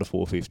expected to ride a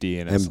 450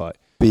 and it's like...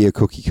 be a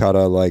cookie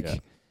cutter,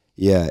 like...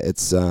 Yeah,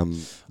 it's...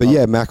 But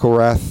yeah,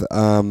 McElrath,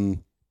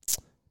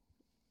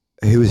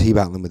 who was he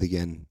battling with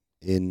again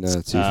in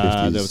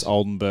 250s? There was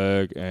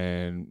Oldenburg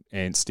and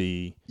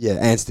Anstey. Yeah,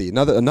 Anstey.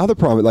 Another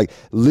problem. Like,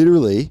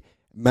 literally,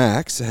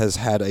 Max has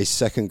had a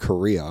second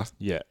career.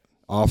 Yeah.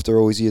 After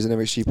all his years in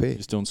MXGP.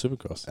 He's doing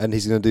Supercross. And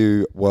he's going to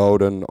do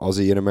World and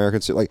Aussie and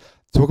American. Like,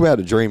 talk about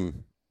a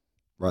dream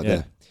right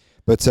there.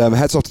 But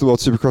hats off to the World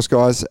Supercross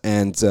guys,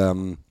 and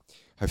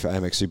hopefully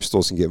AMX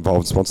Superstores can get involved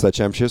and sponsor that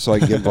championship so I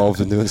can get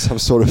involved in doing some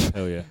sort of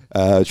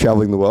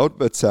traveling the world.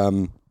 But,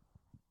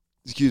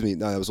 excuse me,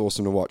 no, that was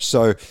awesome to watch.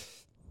 So,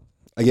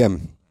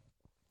 again,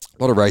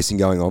 a lot of racing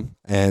going on,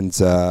 and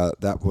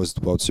that was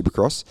the World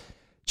Supercross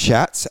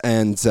chat.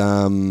 And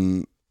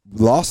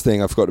last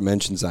thing I forgot to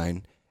mention,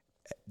 Zane,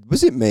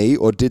 was it me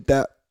or did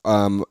that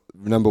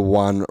number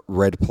 1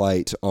 red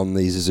plate on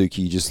the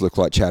Suzuki just look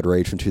like Chad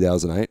Reed from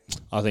 2008,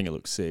 I think it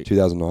looks sick.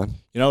 2009.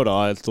 You know what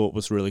I thought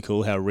was really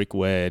cool? How Rick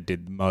Ware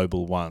did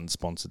Mobile One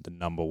sponsored the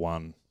number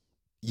 1.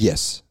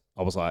 Yes.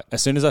 I was like,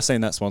 as soon as I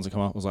seen that sponsor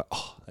come up, I was like,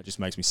 oh, that just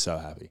makes me so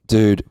happy.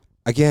 Dude,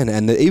 again,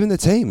 and even the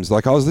teams.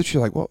 Like, I was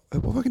literally like, what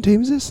fucking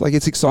team is this? Like,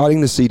 it's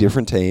exciting to see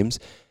different teams,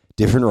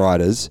 different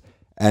riders.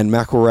 And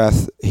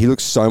McElrath, he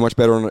looks so much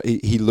better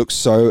he looks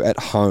so at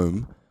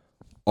home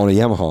on a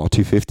Yamaha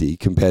 250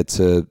 compared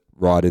to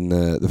riding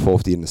the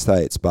 450 in the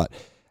States. But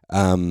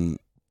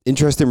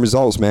interesting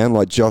results, man.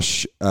 Like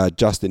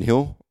Justin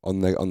Hill on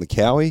the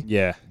Cowie.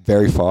 Yeah.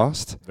 Very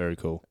fast. Very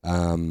cool.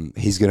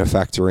 He's going to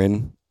factor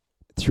in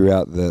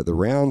throughout the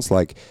rounds.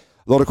 Like,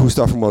 a lot of cool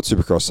stuff from World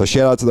Supercross. So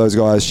shout out to those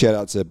guys. Shout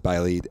out to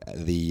Bailey,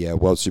 the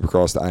World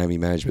Supercross, the AME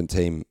management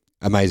team.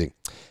 Amazing.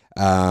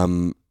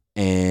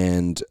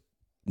 And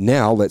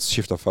now let's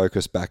shift our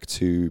focus back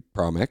to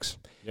ProMX.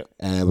 Yep.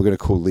 And we're going to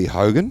call Lee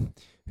Hogan,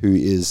 who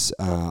is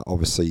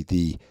obviously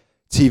the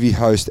TV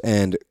host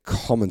and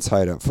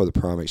commentator for the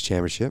ProMX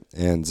Championship.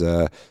 And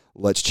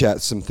let's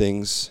chat some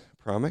things.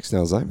 ProMX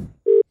now, Zane.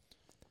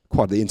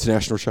 Quite the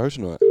international show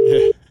tonight.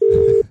 Yeah.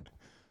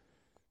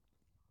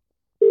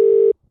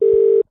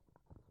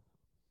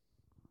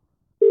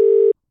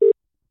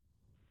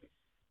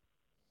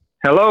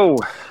 Hello.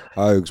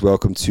 Hogs,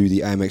 welcome to the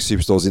AMX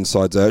Superstores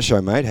Inside Dirt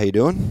Show, mate. How you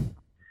doing?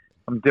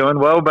 I'm doing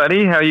well,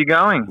 buddy. How are you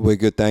going? We're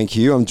good, thank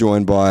you. I'm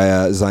joined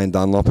by Zane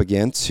Dunlop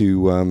again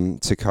to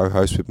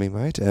co-host with me,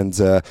 mate.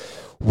 And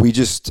we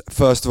just,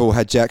 first of all,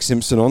 had Jack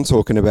Simpson on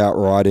talking about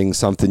riding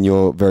something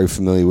you're very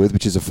familiar with,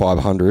 which is a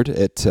 500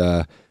 at,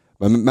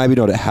 maybe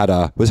not at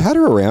Hattah. Was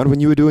Hattah around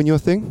when you were doing your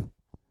thing?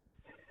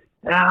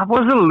 It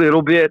was a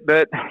little bit,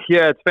 but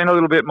yeah, it's been a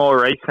little bit more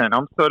recent.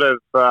 I'm sort of,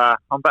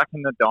 I'm back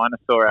in the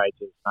dinosaur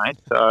ages, mate.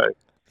 So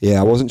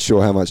yeah, I wasn't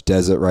sure how much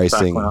desert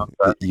racing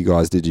you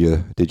guys did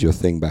your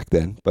thing back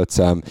then. But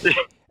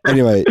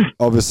anyway,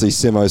 obviously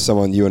Simo,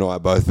 someone you and I are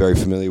both very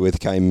familiar with,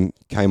 came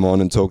on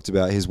and talked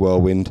about his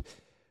whirlwind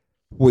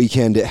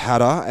weekend at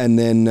Hattah. And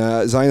then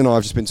Zane and I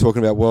have just been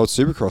talking about World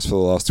Supercross for the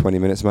last 20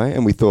 minutes, mate.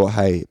 And we thought,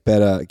 hey,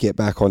 better get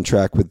back on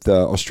track with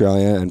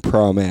Australia and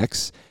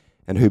ProMX.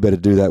 And who better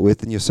do that with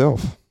than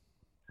yourself?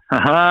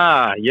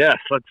 Aha, yes,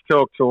 let's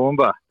talk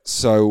Toowoomba.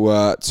 So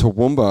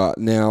Toowoomba,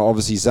 now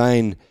obviously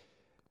Zane,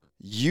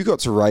 you got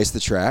to race the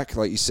track.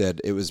 Like you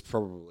said, it was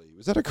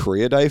that a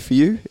career day for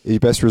you? Your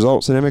best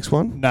results in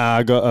MX1? Nah,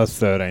 I got a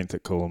 13th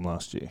at Coolum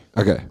last year.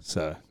 Okay.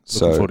 So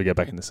looking forward to get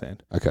back in the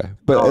sand. Okay.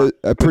 But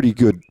a pretty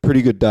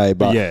good day.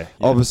 But yeah.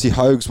 Obviously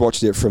Hogs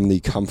watched it from the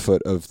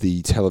comfort of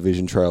the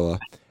television trailer.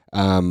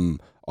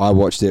 I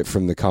watched it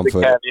from the comfort. The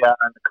caveat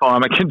and the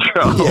climate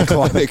control. Yeah,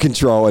 climate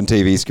control and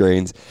TV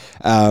screens.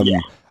 I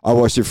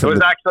watched it from. It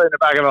was actually in the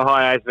back of a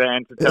high-ace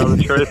van, to tell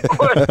the truth.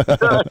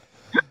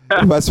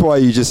 That's why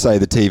you just say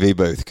the TV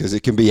booth, because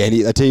it can be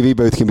a TV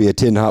booth can be a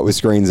tin hut with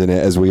screens in it,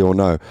 as we all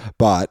know.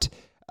 But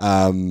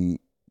you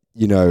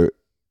know,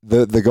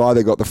 the guy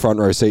that got the front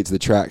row seat to the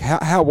track,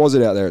 how was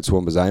it out there at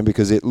Toowoomba, Zane?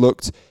 Because it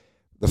looked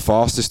the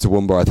fastest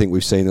Toowoomba I think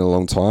we've seen in a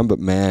long time, but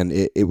man,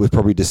 it was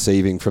probably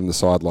deceiving from the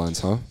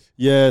sidelines, huh?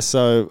 Yeah,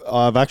 so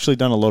I've actually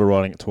done a lot of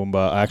riding at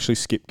Toowoomba. I actually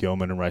skipped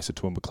Gilman and raced a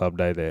Toowoomba Club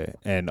Day there,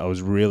 and I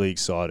was really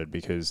excited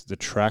because the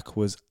track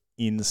was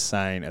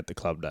insane at the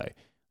Club Day.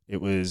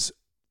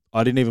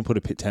 I didn't even put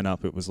a pit tent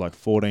up. It was like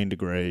 14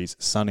 degrees,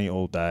 sunny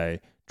all day.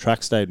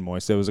 Track stayed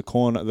moist. There was the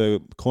corner at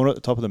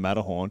the top of the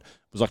Matterhorn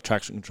was like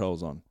traction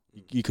controls on.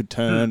 You could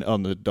turn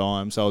on the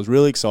dime. So I was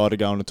really excited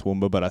going to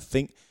Toowoomba, but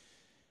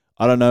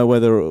I don't know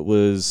whether it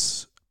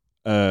was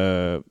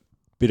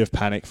bit of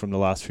panic from the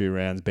last few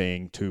rounds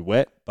being too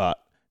wet,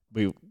 but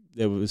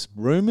there was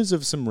rumours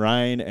of some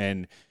rain,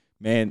 and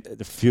man,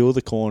 the few of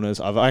the corners,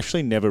 I've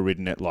actually never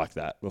ridden it like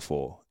that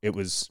before. It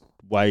was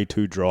way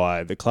too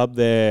dry. The club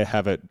there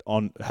have it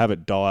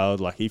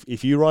dialed. Like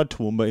if you ride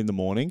Toowoomba in the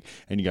morning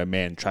and you go,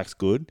 man, track's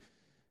good,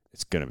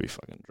 it's gonna be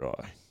fucking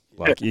dry.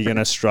 Like you're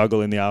gonna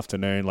struggle in the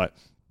afternoon. Like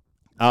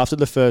after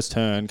the first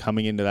turn,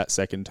 coming into that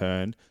second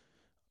turn,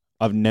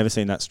 I've never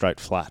seen that straight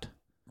flat.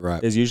 Right.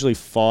 There's usually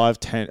 5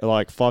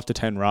 to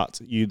 10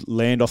 ruts. You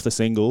land off the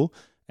single,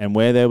 and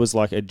where there was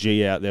like a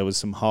G out, there was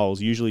some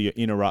holes. Usually you're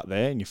in a rut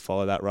there, and you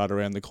follow that rut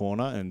around the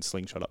corner and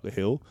slingshot up the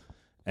hill.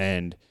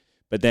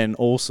 But then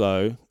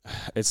also,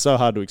 it's so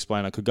hard to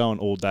explain. I could go on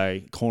all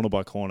day, corner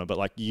by corner, but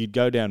like you'd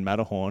go down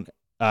Matterhorn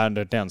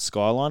and down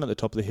Skyline at the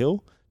top of the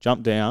hill,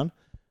 jump down.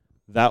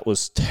 That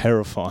was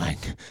terrifying.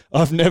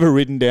 I've never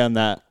ridden down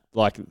that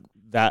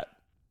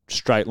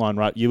straight line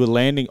rut. You were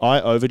landing. I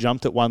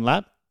overjumped at one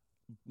lap,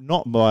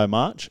 not by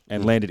much,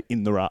 and landed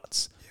in the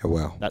ruts. Yeah,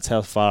 wow. That's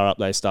how far up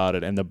they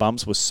started. And the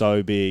bumps were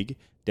so big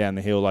down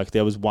the hill. Like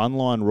there was one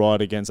line right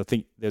against, I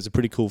think there's a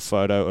pretty cool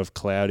photo of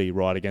Cloudy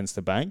right against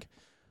the bank.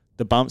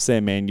 The bumps there,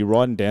 man, you're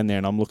riding down there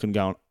and I'm looking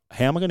going,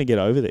 how am I going to get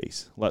over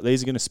these? Like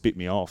these are going to spit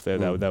me off. They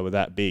were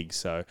that big.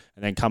 So,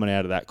 and then coming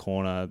out of that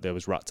corner, there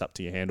was ruts up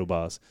to your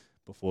handlebars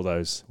before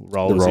those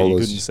rollers that you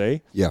couldn't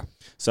see. Yeah.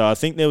 So I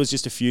think there was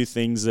just a few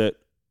things that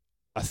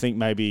I think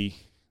maybe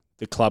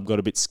the club got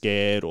a bit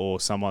scared or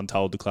someone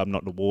told the club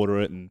not to water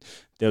it, and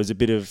there was a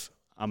bit of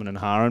and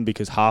ahhing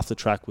because half the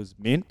track was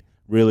mint,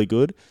 really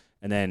good,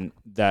 and then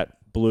that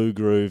blue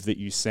groove that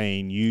you've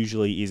seen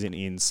usually isn't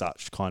in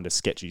such kind of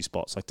sketchy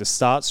spots. Like the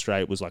start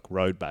straight was like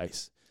road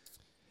base.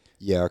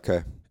 Yeah,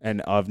 okay.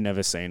 And I've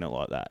never seen it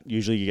like that.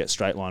 Usually you get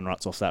straight line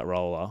ruts off that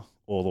roller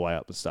all the way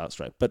up the start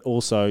straight. But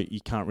also you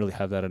can't really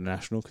have that at a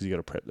national because you got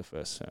to prep the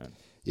first turn.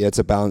 Yeah, it's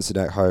a balanced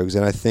act, Hogs.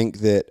 And I think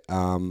that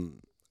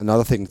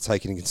another thing to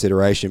take into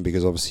consideration,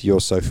 because obviously you're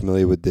so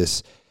familiar with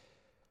this,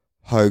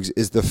 Hogs,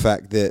 is the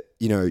fact that,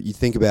 you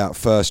think about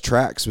first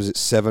tracks, was it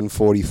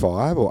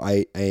 7:45 or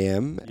 8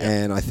 a.m.? Yep.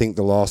 And I think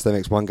the last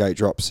MX1 gate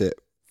drops at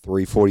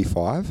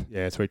 3:45.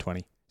 Yeah,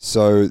 3:20.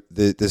 So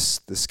the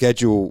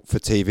schedule for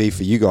TV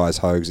for you guys,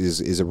 Hogs,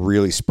 is a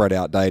really spread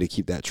out day to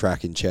keep that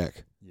track in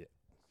check.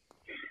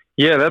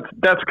 Yeah,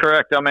 that's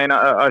correct. I mean,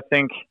 I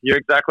think you're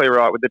exactly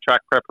right with the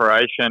track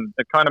preparation.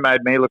 It kind of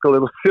made me look a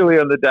little silly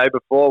on the day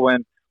before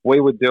when we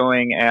were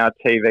doing our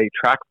TV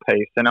track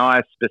piece, and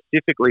I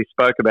specifically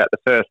spoke about the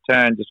first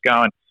turn, just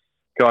going,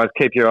 guys,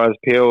 keep your eyes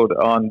peeled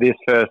on this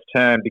first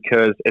turn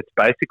because it's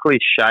basically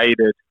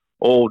shaded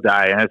all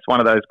day, and it's one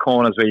of those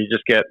corners where you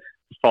just get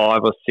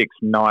 5 or 6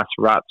 nice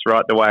ruts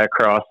right the way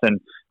across, and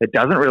it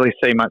doesn't really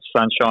see much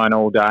sunshine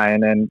all day.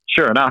 And then,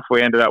 sure enough,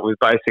 we ended up with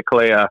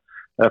basically a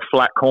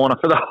flat corner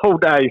for the whole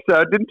day. So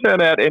it didn't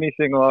turn out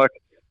anything like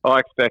I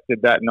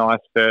expected that nice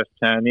first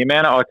turn. The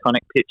amount of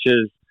iconic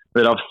pictures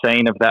that I've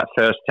seen of that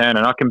first turn,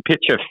 and I can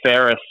picture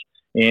Ferris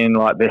in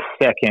like the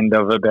second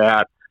of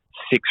about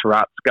 6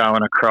 ruts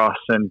going across,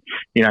 and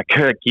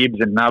Kurt Gibbs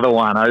another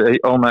one. I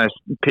almost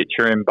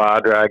picture him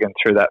bar dragging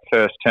through that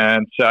first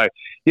turn. So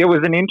it was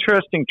an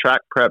interesting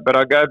track prep, but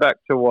I go back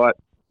to what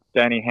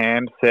Danny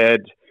Ham said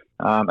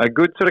a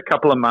good sort of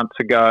couple of months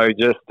ago,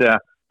 just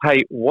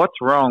hey, what's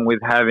wrong with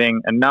having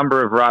a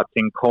number of ruts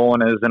in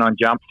corners and on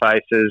jump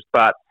faces,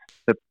 but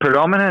the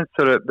predominant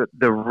sort of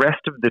the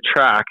rest of the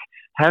track,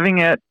 having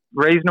it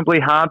reasonably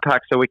hard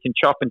packed so we can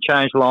chop and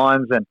change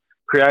lines and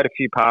create a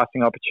few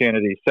passing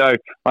opportunities. So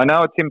I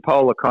know it's in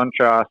polar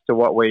contrast to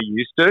what we're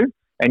used to,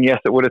 and yes,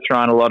 it would have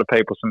thrown a lot of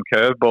people some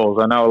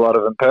curveballs. I know a lot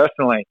of them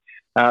personally.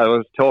 I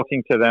was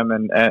talking to them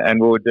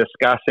and we were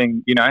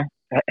discussing,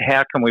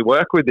 how can we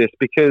work with this?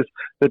 Because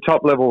the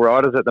top level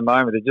riders at the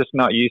moment are just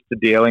not used to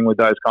dealing with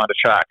those kind of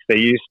tracks. They're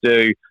used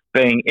to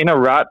being in a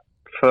rut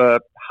for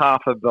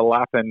half of the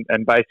lap and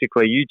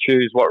basically you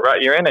choose what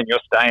rut you're in and you're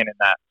staying in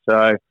that.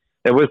 So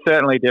it was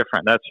certainly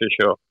different, that's for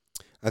sure.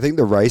 I think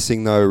the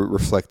racing, though,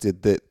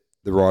 reflected that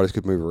the riders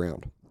could move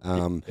around.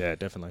 Yeah,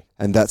 definitely.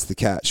 And that's the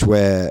catch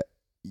where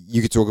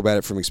you could talk about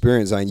it from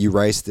experience. Zane, you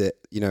raced it,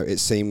 it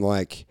seemed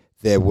like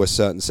there were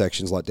certain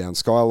sections like down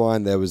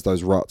Skyline, there was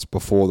those ruts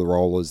before the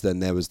rollers, then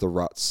there was the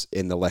ruts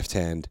in the left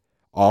hand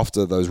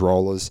after those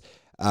rollers.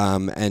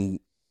 But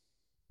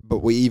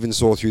we even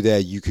saw through there,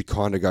 you could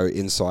kind of go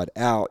inside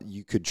out,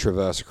 you could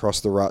traverse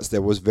across the ruts.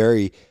 There was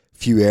very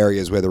few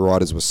areas where the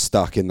riders were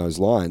stuck in those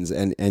lines.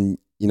 And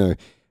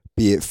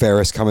be it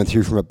Ferris coming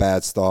through from a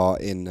bad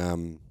start in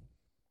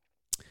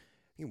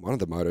one of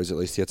the motos, at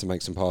least he had to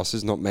make some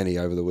passes, not many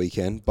over the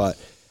weekend, but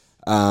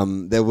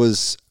there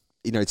was,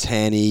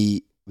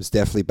 Tanny was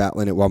definitely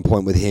battling at one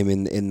point with him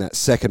in that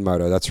second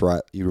moto. That's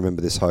right. You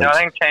remember this, Hogs? I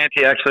think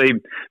Tanty actually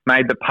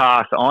made the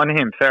pass on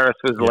him. Ferris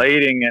was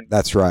leading. And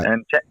that's right.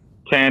 And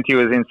Tanty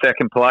was in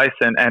second place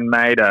and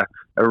made a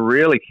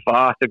really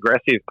fast,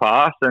 aggressive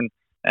pass.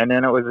 And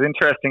then it was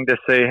interesting to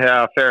see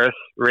how Ferris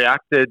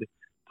reacted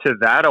to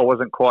that. I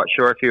wasn't quite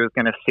sure if he was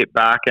going to sit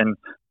back and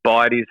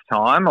bide his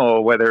time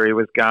or whether he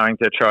was going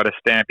to try to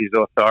stamp his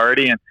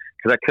authority, and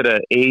because that could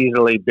have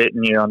easily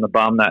bitten you on the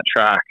bum, that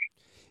track.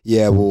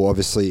 Yeah, well,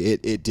 obviously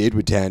it did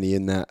with Tanny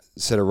in that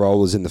set of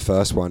rollers in the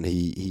first one.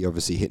 He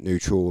obviously hit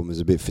neutral and was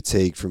a bit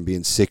fatigued from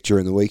being sick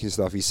during the week and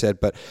stuff, he said.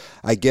 But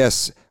I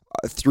guess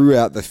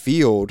throughout the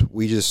field,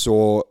 we just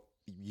saw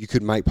you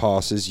could make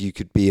passes, you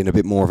could be in a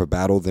bit more of a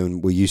battle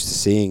than we're used to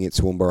seeing at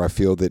Toowoomba. I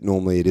feel that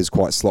normally it is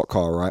quite slot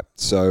car, right?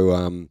 So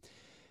it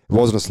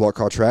wasn't a slot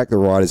car track. The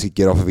riders could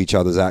get off of each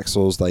other's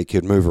axles. They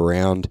could move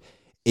around.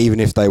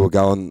 Even if they were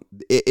going,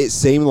 it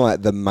seemed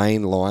like the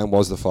main line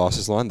was the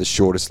fastest line. The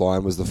shortest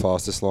line was the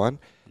fastest line.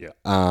 Yeah.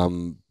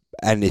 And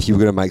if you were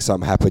going to make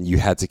something happen, you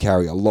had to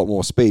carry a lot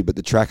more speed, but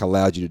the track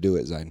allowed you to do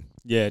it, Zane.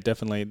 Yeah,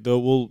 definitely. The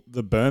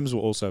berms were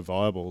also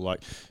viable,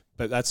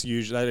 but that's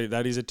usually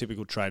that is a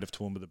typical trait of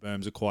Toowoomba. The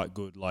berms are quite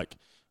good. Like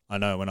I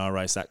know when I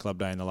raced that club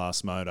day in the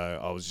last moto,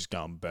 I was just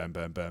going berm,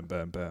 berm, berm,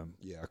 berm, berm.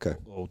 Yeah, okay.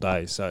 All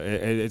day. So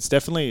it's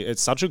definitely,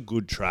 it's such a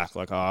good track.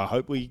 Like I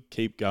hope we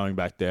keep going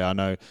back there. I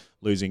know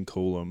losing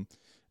Coolum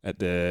at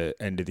the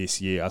end of this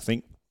year, I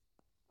think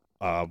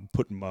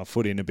putting my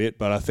foot in a bit,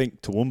 but I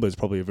think Toowoomba is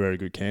probably a very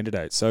good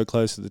candidate. So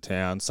close to the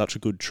town, such a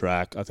good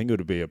track. I think it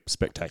would be a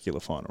spectacular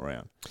final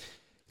round.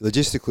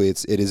 Logistically,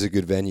 it is a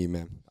good venue,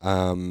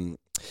 man.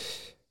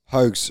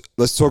 Hogs,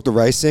 let's talk the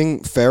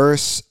racing.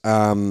 Ferris,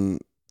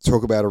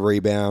 talk about a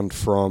rebound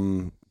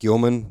from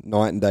Gilman,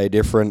 night and day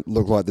different.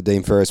 Looked like the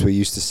Dean Ferris we're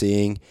used to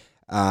seeing.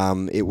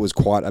 It was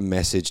quite a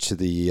message to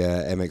the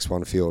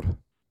MX1 field.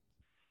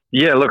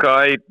 Yeah, look,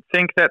 I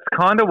think that's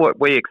kind of what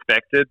we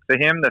expected for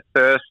him. The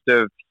first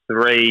of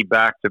 3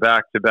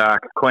 back-to-back-to-back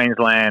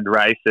Queensland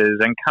races,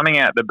 and coming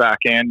out the back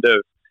end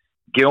of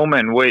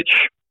Gilman, which,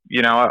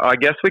 you know, I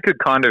guess we could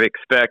kind of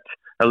expect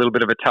a little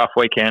bit of a tough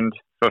weekend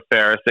for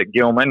Ferris at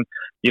Gilman.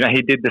 You know,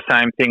 he did the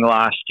same thing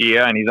last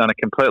year, and he's on a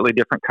completely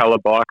different colour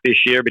bike this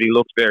year, but he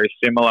looked very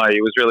similar.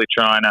 He was really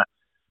trying to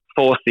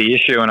force the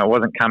issue, and it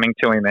wasn't coming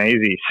to him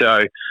easy.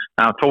 So,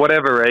 for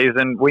whatever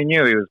reason, we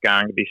knew he was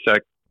going to be so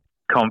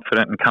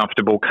confident and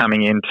comfortable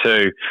coming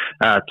into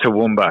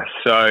Toowoomba.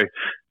 So,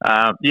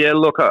 yeah,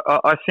 look,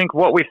 I think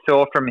what we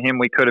saw from him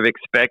we could have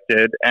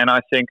expected, and I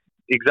think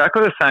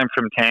exactly the same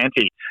from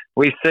Tanti.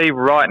 We see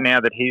right now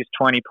that he's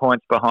 20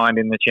 points behind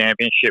in the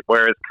championship,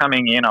 whereas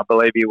coming in, I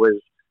believe he was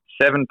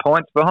 7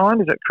 points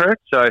behind. Is that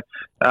correct? So,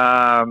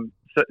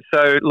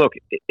 so look,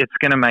 it's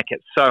going to make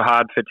it so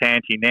hard for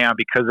Tanti now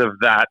because of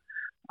that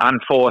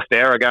unforced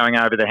error going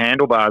over the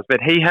handlebars. But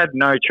he had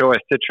no choice.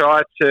 To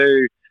try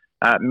to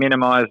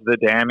minimise the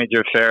damage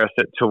of Ferris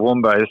at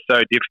Toowoomba is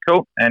so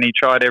difficult, and he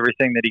tried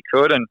everything that he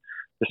could and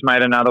just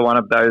made another one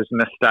of those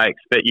mistakes.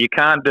 But you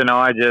can't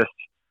deny just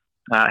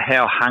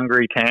how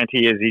hungry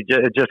Tanti is.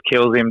 It just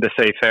kills him to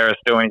see Ferris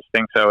doing his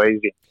thing so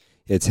easy.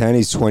 Yeah,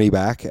 Tanti's 20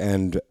 back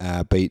and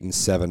beaten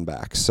 7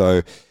 back.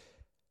 So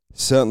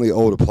certainly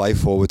all to play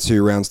for with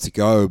 2 rounds to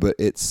go, but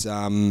it's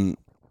going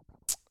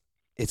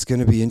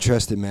to be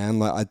interesting, man.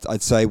 Like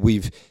I'd say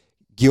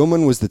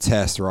Gilman was the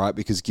test, right?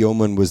 Because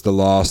Gilman was the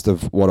last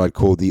of what I'd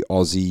call the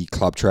Aussie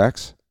club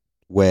tracks,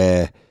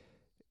 where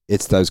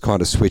it's those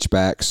kind of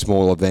switchback,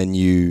 smaller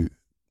venue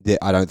that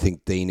I don't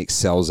think Dean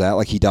excels at.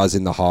 Like he does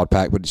in the hard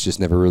pack, but it's just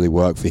never really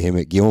worked for him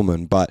at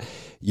Gilman. But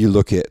you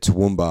look at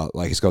Toowoomba,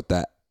 like it's got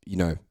that, you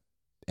know,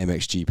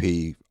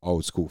 MXGP,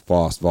 old school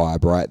fast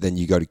vibe, right? Then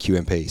you go to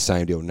QMP,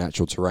 same deal,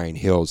 natural terrain,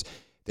 hills.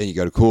 Then you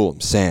go to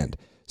Coolum, sand.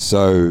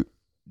 So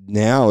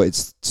now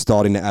it's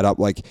starting to add up.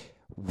 Like,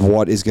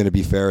 what is going to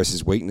be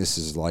Ferris's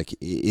weaknesses? Like,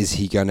 is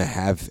he going to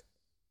have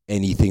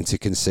anything to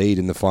concede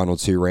in the final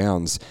 2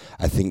 rounds?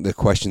 I think the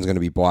question is going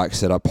to be bike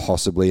setup,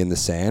 possibly in the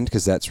sand,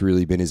 because that's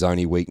really been his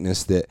only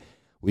weakness that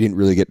we didn't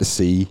really get to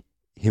see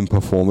him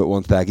perform at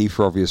Wonthaggi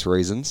for obvious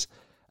reasons.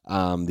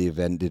 The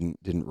event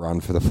didn't run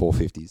for the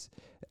 450s.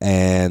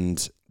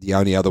 And the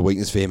only other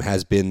weakness for him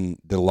has been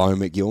the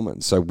loam at Gilman.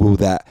 So will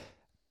that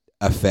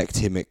affect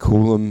him at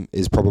Coolum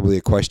is probably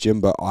a question,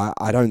 but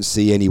I don't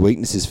see any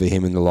weaknesses for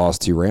him in the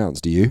last 2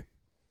 rounds. Do you?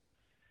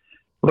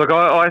 Look,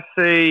 I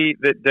see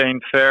that Dean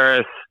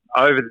Ferris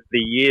over the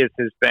years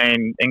has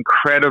been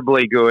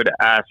incredibly good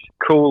at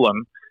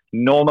Coolum.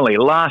 Normally,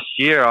 last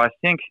year, I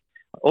think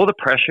all the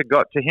pressure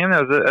got to him.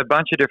 There was a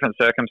bunch of different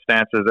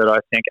circumstances that I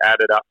think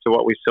added up to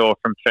what we saw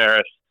from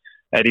Ferris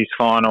at his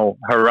final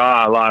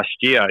hurrah last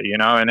year, you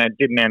know, and it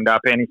didn't end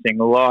up anything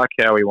like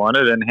how he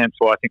wanted, and hence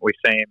why I think we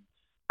see him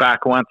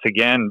back once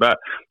again. But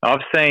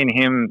I've seen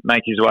him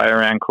make his way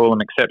around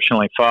Coolum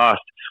exceptionally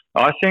fast.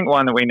 I think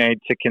one that we need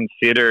to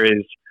consider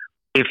is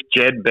if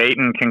Jed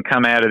Beaton can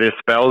come out of this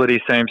spell that he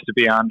seems to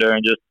be under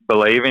and just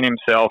believe in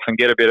himself and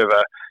get a bit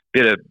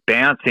of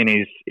bounce in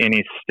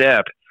his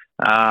step,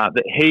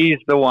 that he's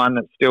the one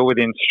that's still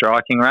within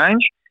striking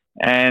range.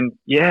 And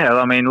yeah,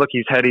 I mean, look,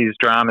 he's had his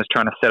dramas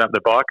trying to set up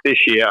the bike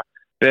this year,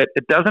 but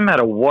it doesn't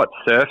matter what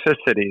surface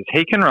it is.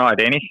 He can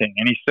ride anything,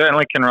 and he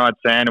certainly can ride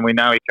sand, and we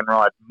know he can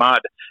ride mud.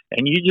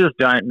 And you just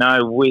don't know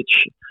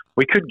which.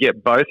 We could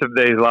get both of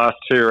these last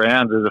 2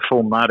 rounds as a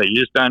full mudder.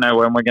 You just don't know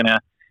when we're going to,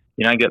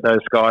 you know, get those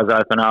skies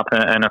open up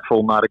and a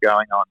full mudder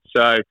going on.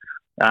 So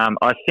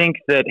I think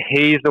that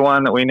he's the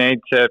one that we need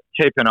to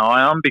keep an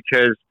eye on,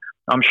 because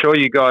I'm sure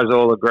you guys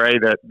all agree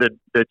that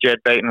the Jed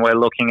Beaton we're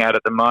looking at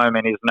the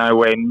moment is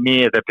nowhere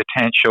near the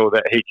potential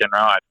that he can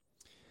ride.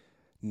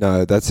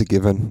 No, that's a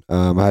given.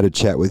 I had a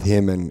chat with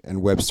him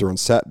and Webster on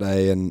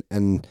Saturday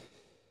and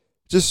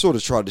just sort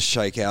of tried to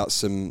shake out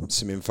some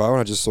info.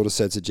 And I just sort of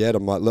said to Jed,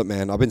 I'm like, look,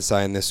 man, I've been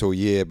saying this all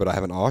year, but I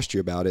haven't asked you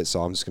about it,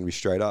 so I'm just going to be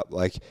straight up.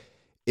 Like,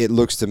 it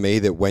looks to me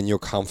that when you're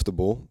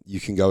comfortable, you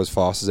can go as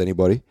fast as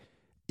anybody,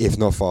 if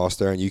not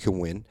faster, and you can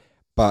win.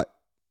 But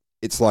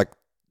it's like,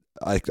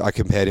 I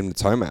compared him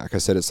to Tomac. I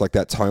said it's like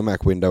that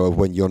Tomac window of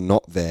when you're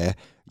not there,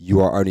 you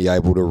are only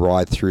able to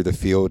ride through the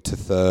field to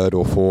 3rd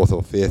or 4th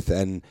or 5th,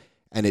 and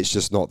it's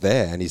just not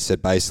there. And he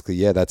said basically,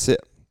 yeah, that's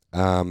it.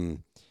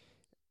 And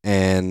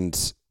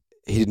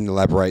he didn't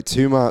elaborate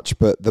too much,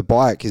 but the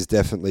bike is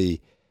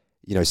definitely,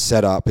 you know,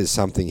 set up as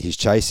something he's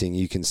chasing.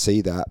 You can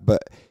see that.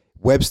 But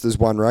Webster's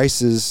won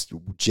races,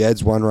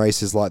 Jed's won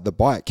races. Like, the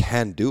bike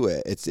can do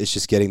it. It's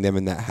just getting them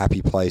in that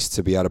happy place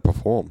to be able to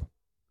perform.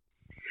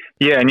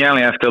 Yeah, and you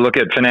only have to look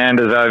at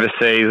Fernandez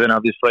overseas and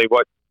obviously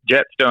what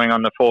Jet's doing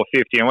on the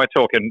 450. And we're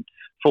talking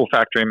full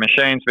factory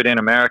machines, but in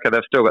America,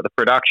 they've still got the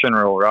production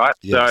rule, right?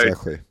 Yeah, so,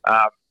 exactly.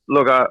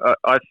 Look,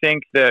 I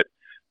think that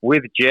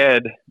with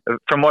Jed,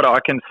 from what I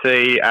can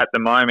see at the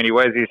moment, he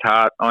wears his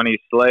heart on his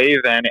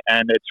sleeve, and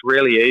it's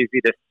really easy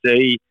to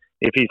see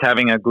if he's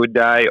having a good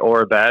day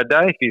or a bad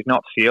day. If he's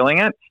not feeling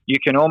it, you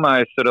can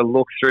almost sort of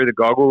look through the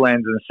goggle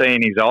lens and see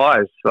in his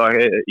eyes. Like,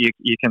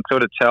 you can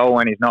sort of tell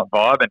when he's not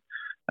vibing.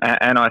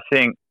 And I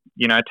think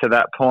to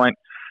that point.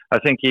 I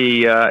think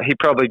he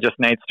probably just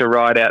needs to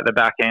ride out the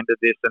back end of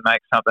this and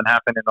make something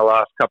happen in the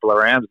last couple of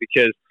rounds,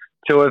 because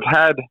to have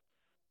had,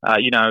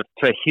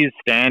 for his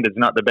standards,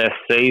 not the best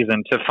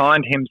season, to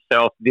find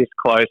himself this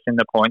close in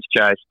the points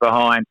chase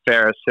behind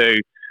Ferris, who,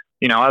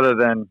 other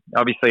than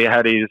obviously he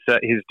had his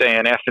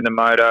DNF in the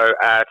moto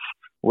at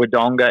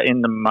Wodonga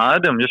in the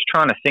mud. I'm just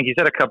trying to think. He's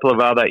had a couple of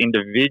other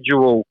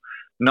individual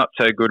not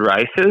so good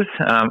races,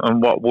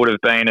 and what would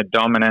have been a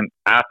dominant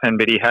Athens,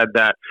 but he had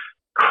that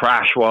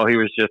crash while he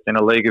was just in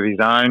a league of his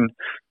own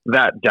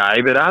that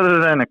day. But other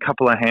than a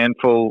couple of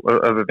handful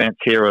of events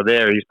here or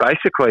there, he's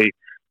basically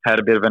had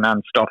a bit of an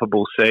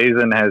unstoppable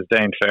season, has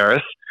Dean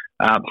Ferris.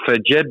 For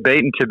Jed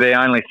Beaton to be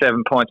only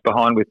 7 points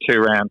behind with 2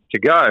 rounds to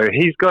go,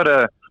 he's got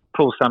to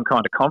pull some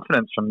kind of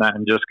confidence from that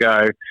and just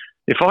go,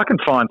 if I can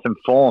find some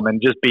form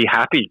and just be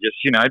happy, just,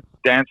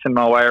 dancing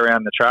my way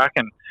around the track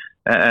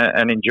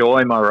and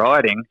enjoy my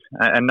riding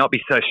and not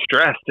be so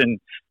stressed and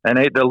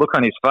the look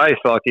on his face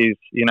like he's,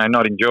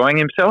 not enjoying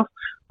himself.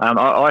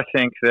 I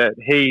think that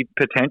he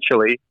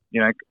potentially,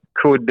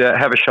 could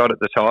have a shot at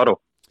the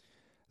title.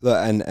 Look,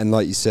 and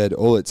like you said,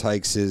 all it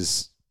takes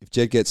is if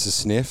Jed gets a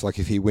sniff, like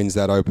if he wins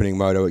that opening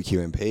moto at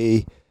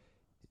QMP,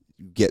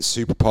 gets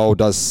Super Pole,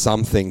 does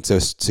something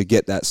to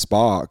get that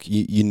spark.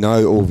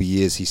 All the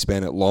years he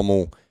spent at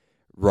Lommel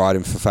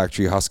riding for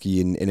Factory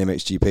Husky in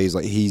MXGPs,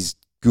 like he's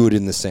good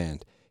in the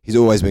sand. He's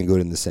always been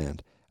good in the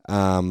sand.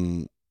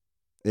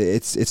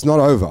 It's not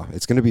over.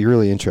 It's going to be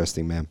really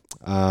interesting, man.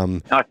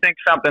 I think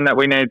something that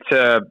we need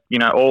to,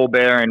 all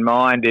bear in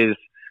mind is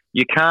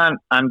you can't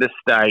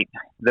understate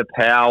the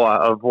power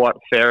of what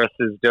Ferris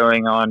is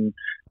doing on,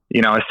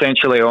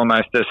 essentially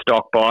almost a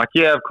stock bike.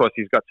 Yeah, of course,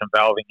 he's got some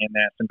valving in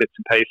there, some bits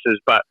and pieces,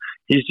 but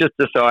he's just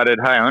decided,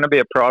 hey, I'm going to be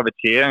a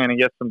privateer. I'm going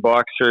to get some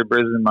bikes through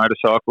Brisbane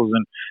Motorcycles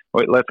and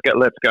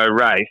let's go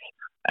race.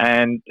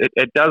 And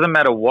it doesn't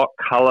matter what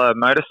colour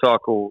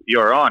motorcycle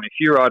you're on. If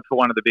you ride for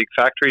one of the big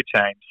factory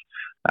teams,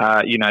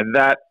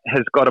 that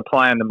has got to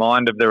play in the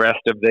mind of the rest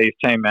of these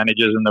team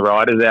managers and the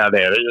riders out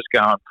there. They're just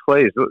going,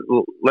 please,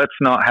 let's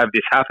not have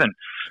this happen.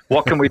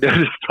 What can we do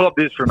to stop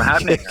this from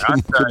happening?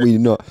 Can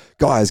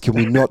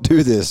we not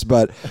do this?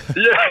 But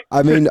yeah.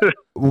 I mean,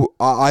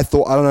 I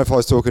thought, I don't know if I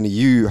was talking to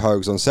you,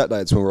 Hogs, on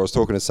Saturday. It's when I was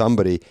talking to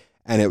somebody,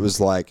 and it was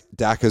like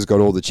Dakar's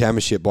got all the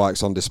championship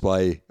bikes on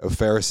display of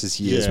Ferris's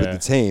years with the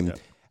team. Yeah.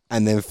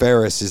 And then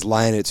Ferris is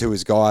laying it to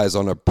his guys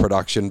on a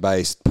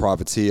production-based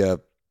privateer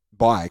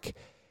bike.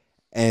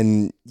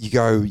 And you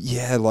go,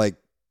 yeah, like,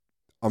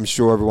 I'm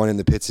sure everyone in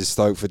the pits is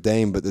stoked for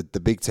Dean, but the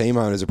big team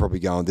owners are probably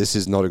going, this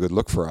is not a good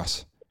look for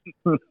us.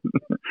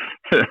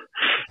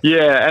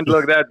 Yeah, and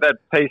look, that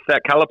piece,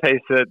 that colour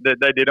piece that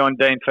they did on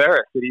Dean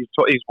Ferris, that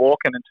he's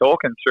walking and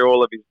talking through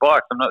all of his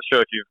bikes. I'm not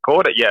sure if you've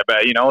caught it yet, but,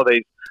 all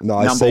these... No,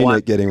 I've seen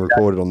it getting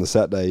recorded on the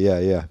Saturday,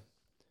 yeah.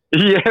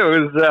 Yeah,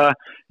 it was,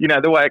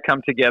 the way it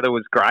come together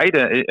was great.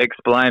 It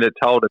explained, it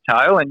told a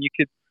tale, and you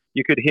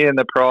could hear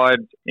the pride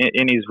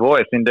in his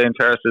voice, in Dean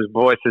Ferris's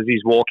voice, as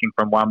he's walking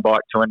from one bike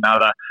to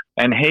another.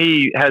 And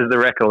he has the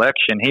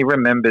recollection. He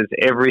remembers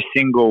every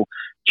single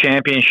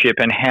championship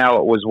and how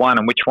it was won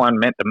and which one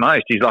meant the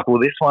most. He's like, well,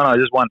 this one, I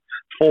just won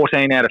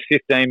 14 out of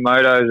 15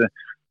 motos. And,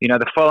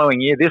 the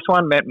following year, this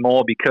one meant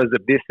more because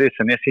of this,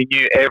 and this. He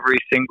knew every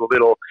single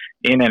little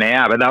in and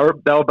out. But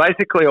they were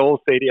basically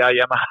all CDR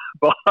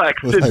Yamaha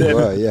bikes. They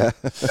were, yeah.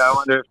 I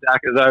wonder if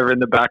Dak's over in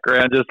the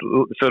background just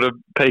sort of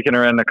peeking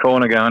around the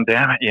corner going,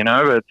 damn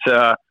it,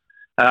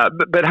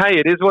 But hey,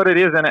 it is what it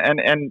is.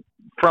 And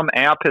from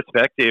our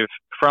perspective,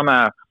 from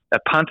a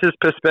punter's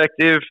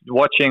perspective,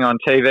 watching on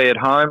TV at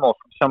home or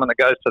from someone that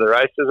goes to the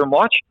races and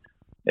watch,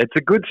 it's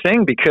a good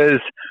thing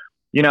because,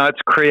 it's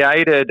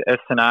created a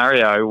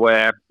scenario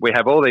where we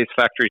have all these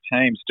factory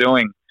teams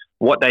doing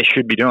what they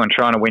should be doing,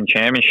 trying to win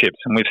championships.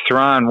 And we've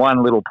thrown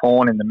one little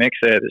pawn in the mix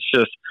there that's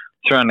just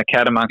thrown the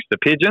cat amongst the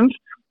pigeons.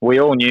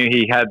 We all knew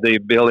he had the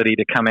ability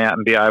to come out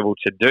and be able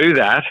to do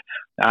that.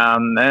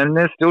 And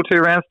there's still 2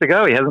 rounds to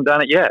go. He hasn't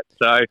done it yet.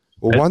 So,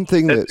 one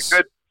thing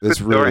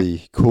that's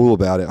really cool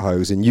about it,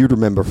 Hogs, and you'd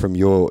remember from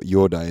your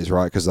days,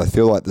 right? Because I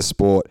feel like the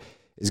sport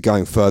is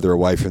going further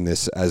away from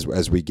this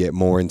as we get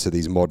more into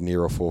these modern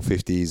era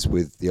 450s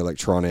with the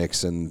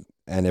electronics and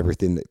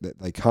everything that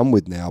they come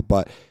with now.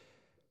 But,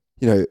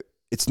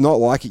 it's not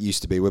like it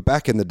used to be. We're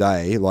back in the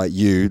day, like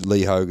you,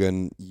 Lee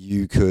Hogan,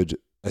 you could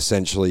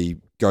essentially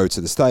go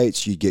to the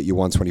States, you get your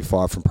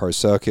 125 from Pro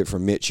Circuit,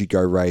 from Mitch, you'd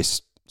go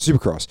race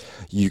Supercross.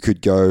 You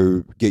could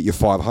go get your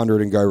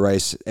 500 and go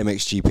race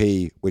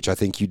MXGP, which I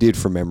think you did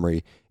from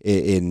memory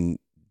in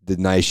the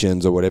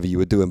nations or whatever you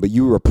were doing, but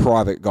you were a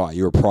private guy,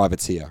 you were a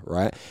privateer,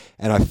 right?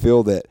 And I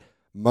feel that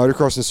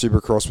motocross and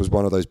supercross was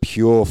one of those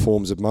pure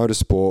forms of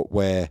motorsport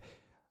where,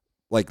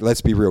 like,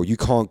 let's be real, you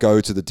can't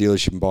go to the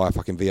dealership and buy a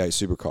fucking V8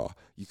 supercar.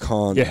 You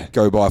can't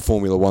go buy a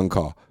Formula One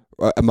car,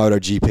 a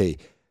MotoGP.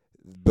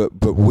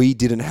 But we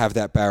didn't have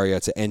that barrier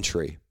to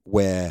entry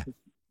where...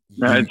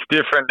 No, it's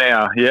different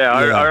now. Yeah.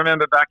 I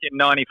remember back in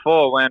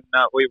 94 when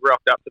we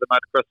rocked up to the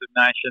Motocross of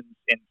Nations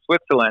in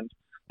Switzerland,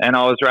 and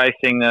I was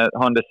racing the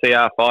Honda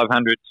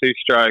CR500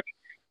 two-stroke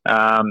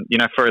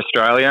for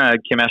Australia.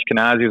 Kim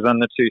Ashkenazi was on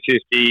the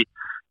 250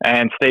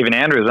 and Stephen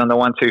Andrews on the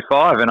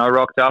 125. And I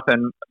rocked up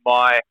and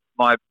my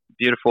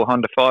beautiful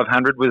Honda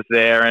 500 was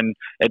there, and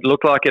it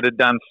looked like it had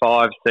done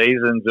 5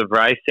 seasons of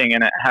racing,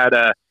 and it had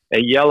a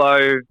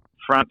yellow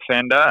front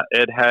fender.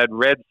 It had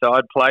red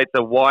side plates,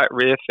 a white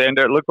rear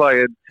fender. It looked like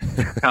it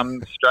had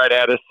come straight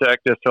out of Cirque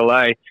du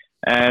Soleil.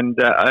 And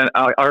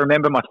I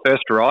remember my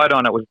first ride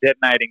on it was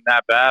detonating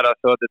that bad. I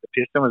thought that the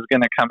piston was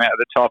going to come out of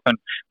the top, and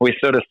we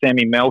sort of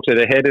semi-melted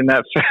ahead in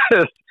that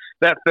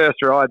first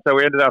ride. So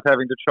we ended up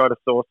having to try to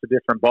source a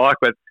different bike.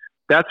 But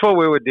that's what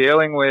we were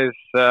dealing with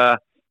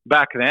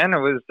back then. It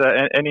was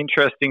an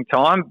interesting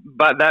time.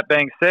 But that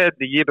being said,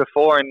 the year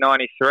before in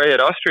 '93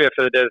 at Austria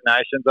for the Des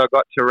Nations, I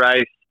got to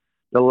race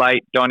the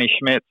late Donny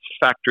Schmidt's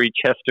factory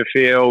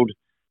Chesterfield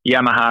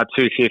Yamaha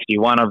 250,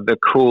 one of the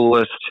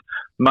coolest,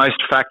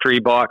 most factory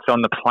bikes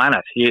on the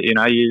planet.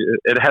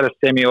 It had a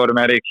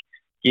semi-automatic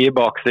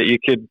gearbox that you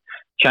could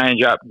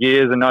change up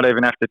gears and not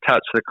even have to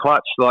touch the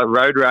clutch like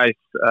road race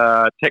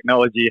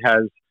technology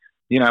has.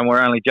 And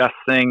we're only just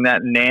seeing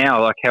that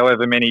now, like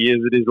however many years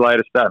it is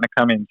later starting to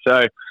come in.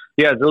 So,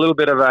 yeah, it's a little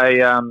bit of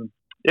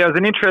it was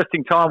an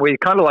interesting time where you're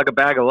kind of like a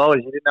bag of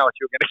lollies. You didn't know what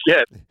you were going to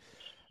get.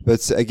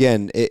 But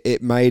again,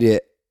 it made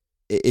it,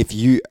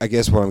 I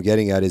guess what I'm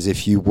getting at is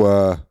if you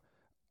were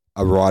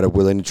a rider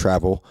willing to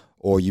travel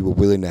or you were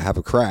willing to have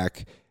a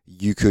crack,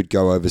 you could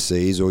go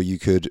overseas, or you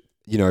could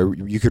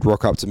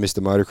rock up to Mr.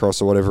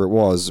 Motocross or whatever it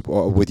was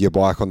with your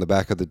bike on the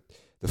back of the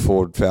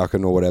Ford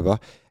Falcon or whatever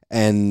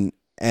and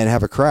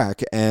have a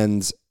crack.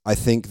 And I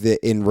think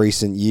that in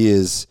recent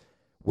years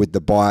with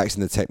the bikes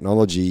and the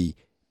technology,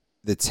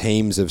 the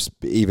teams have,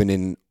 even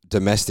in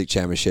domestic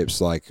championships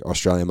like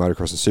Australian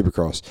Motocross and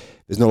Supercross,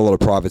 there's not a lot of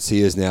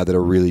privateers now that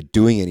are really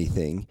doing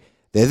anything.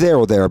 They're there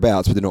or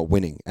thereabouts, but they're not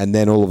winning. And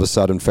then all of a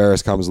sudden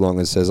Ferris comes along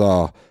and says,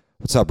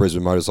 what's up,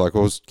 Brisbane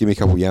Motorcycles? Give me a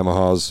couple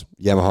Yamahas.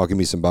 Yamaha, give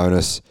me some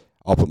bonus.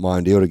 I'll put my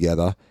own deal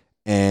together.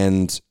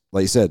 And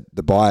like you said,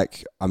 the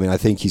bike, I mean, I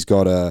think he's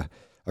got a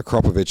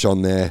Kropovich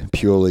on there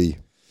purely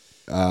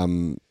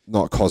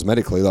not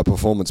cosmetically, like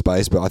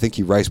performance-based, but I think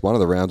he raced one of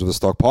the rounds with a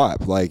stock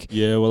pipe.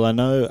 Yeah, well, I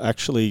know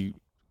actually,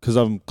 because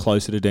I'm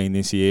closer to Dean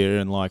this year,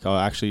 and I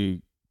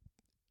actually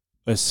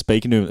was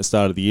speaking to him at the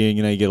start of the year,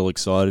 you get all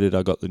excited.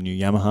 I got the new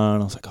Yamaha,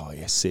 and I was like, oh,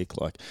 yeah, sick.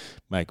 Put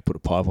a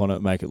pipe on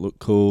it, make it look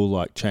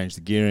cool, change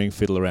the gearing,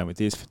 fiddle around with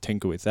this,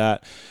 tinker with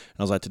that. And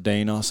I was like to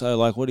Dean, what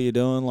are you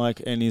doing?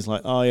 And he's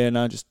like, oh, yeah,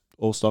 no, just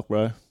all stock,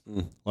 bro.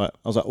 I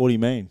was like, what do you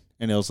mean?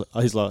 And he's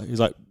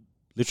like,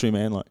 literally,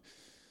 man,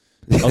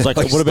 I was like,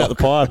 what about the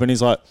pipe? And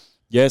he's like,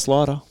 yeah, it's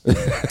lighter.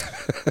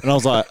 And I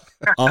was like,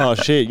 oh,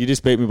 shit, you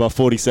just beat me by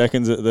 40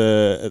 seconds at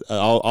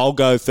I'll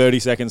go 30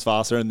 seconds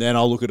faster and then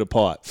I'll look at a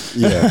pipe.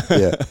 Yeah.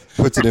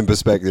 Puts it in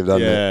perspective,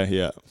 doesn't it?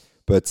 Yeah.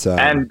 But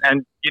and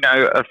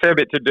a fair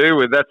bit to do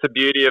with, that's the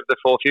beauty of the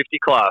 450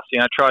 class.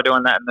 Try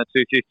doing that in the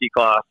 250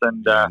 class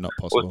and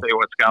we'll see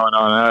what's going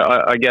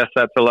on. I guess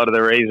that's a lot of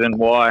the reason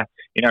why,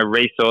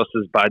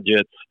 resources,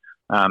 budgets,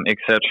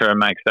 etc.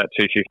 makes that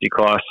 250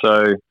 class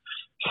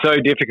so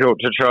difficult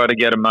to try to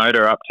get a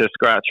motor up to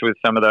scratch with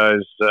some of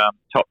those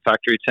top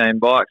factory team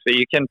bikes. But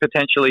you can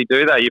potentially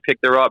do that. You pick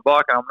the right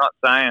bike, and I'm not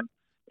saying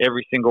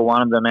every single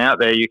one of them out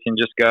there you can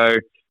just go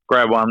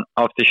grab one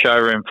off the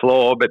showroom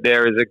floor, but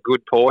there is a good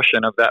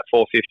portion of that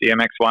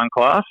 450 MX1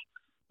 class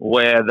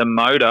where the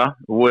motor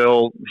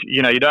will,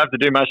 you don't have to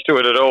do much to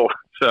it at all.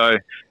 So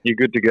you're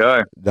good to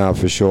go. No,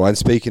 for sure. And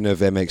speaking of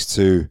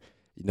MX2,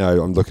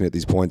 I'm looking at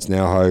these points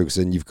now, Hogs,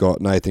 and you've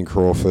got Nathan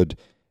Crawford,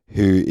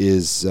 who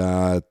is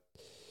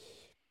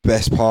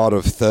best part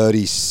of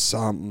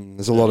 30-something.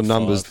 There's a lot of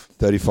numbers.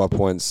 35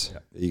 points. Yeah.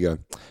 There you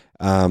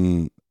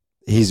go.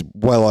 He's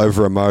well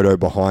over a moto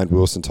behind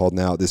Wilson Todd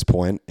now at this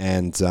point,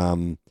 and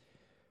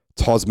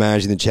Todd's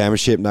managing the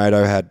championship.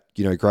 NATO had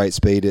great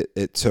speed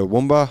at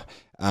Toowoomba.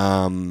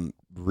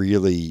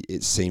 Really,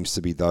 it seems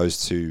to be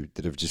those two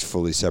that have just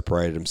fully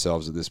separated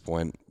themselves at this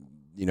point.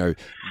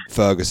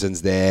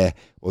 Ferguson's there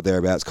or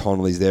thereabouts,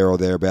 Connolly's there or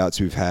thereabouts.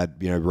 We've had,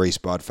 Reese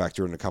Budd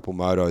factor in a couple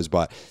motos,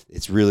 but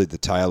it's really the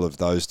tale of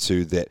those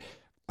two that,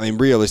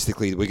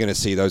 realistically, we're going to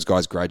see those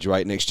guys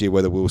graduate next year,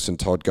 whether Wilson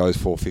Todd goes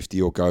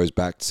 450 or goes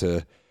back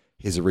to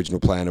his original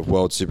plan of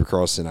World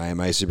Supercross and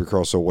AMA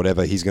Supercross or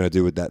whatever he's going to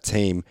do with that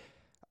team.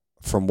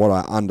 From what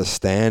I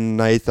understand,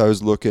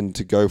 Natho's looking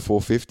to go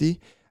 450,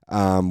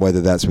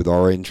 whether that's with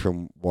Orange,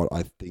 from what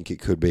I think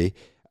it could be.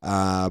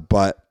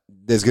 But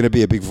there's going to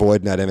be a big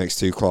void in that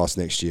MX2 class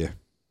next year.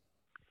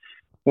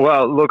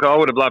 Well, look, I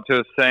would have loved to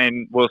have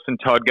seen Wilson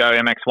Todd go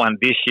MX1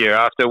 this year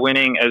after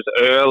winning as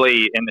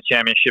early in the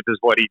championship as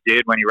what he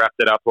did when he wrapped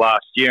it up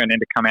last year and then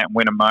to come out and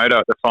win a moto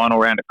at the final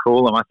round at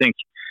Coolum. I think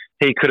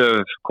he could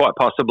have quite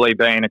possibly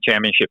been a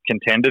championship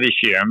contender this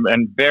year,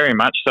 and very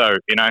much so,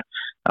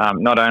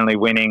 not only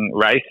winning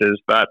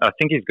races, but I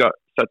think he's got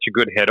such a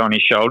good head on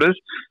his shoulders.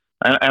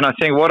 And I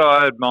think what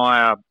I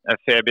admire a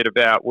fair bit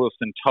about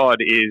Wilson Todd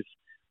is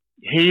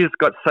he's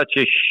got such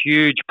a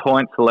huge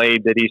points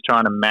lead that he's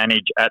trying to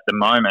manage at the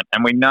moment.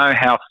 And we know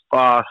how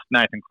fast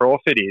Nathan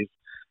Crawford is,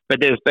 But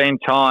there's been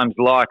times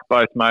like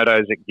both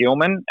motos at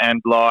Gilman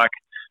and like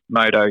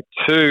Moto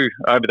 2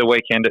 over the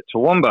weekend at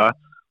Toowoomba,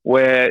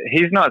 where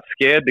he's not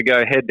scared to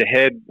go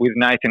head-to-head with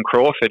Nathan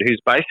Crawford, who's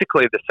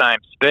basically the same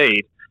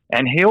speed,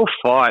 and he'll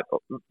fight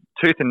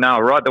tooth and nail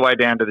right the way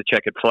down to the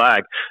checkered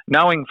flag,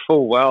 knowing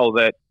full well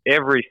that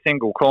every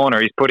single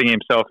corner he's putting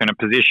himself in a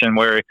position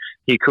where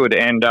he could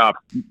end up,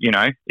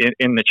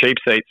 in the cheap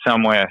seat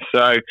somewhere.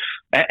 So,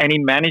 and he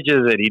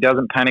manages it. He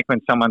doesn't panic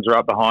when someone's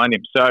right behind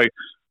him. So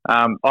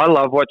I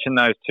love watching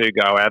those two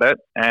go at it,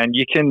 and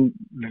you can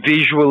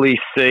visually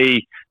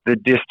see the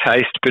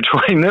distaste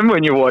between them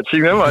when you're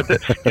watching them. I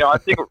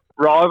think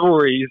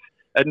rivalries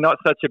are not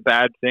such a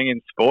bad thing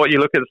in sport. You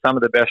look at some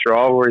of the best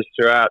rivalries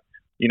throughout,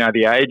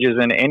 the ages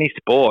in any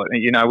sport.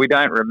 We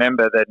don't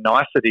remember the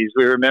niceties.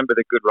 We remember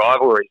the good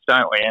rivalries,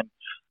 don't we? And,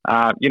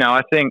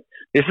 I think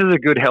this is a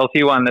good,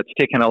 healthy one that's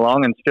ticking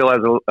along and still has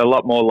a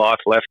lot more life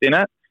left in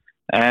it.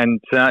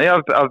 And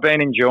I've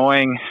been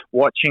enjoying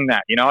watching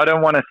that. I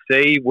don't want to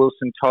see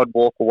Wilson Todd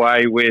walk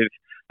away with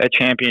a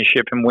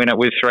championship and win it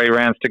with 3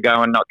 rounds to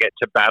go and not get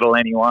to battle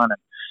anyone. And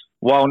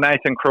while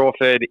Nathan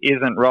Crawford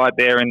isn't right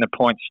there in the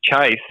points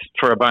chase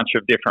for a bunch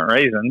of different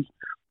reasons,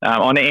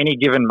 on any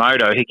given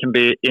moto, he can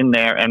be in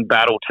there and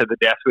battle to the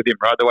death with him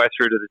right the way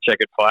through to the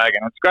checkered flag.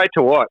 And it's great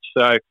to watch.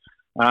 So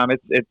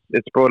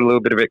it's brought a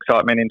little bit of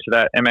excitement into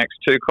that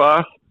MX2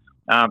 class.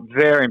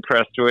 Very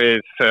impressed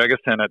with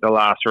Ferguson at the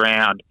last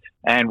round.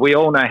 And we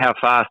all know how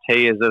fast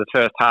he is at the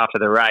first half of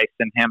the race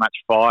and how much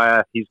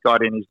fire he's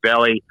got in his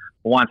belly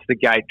once the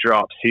gate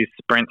drops, his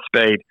sprint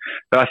speed.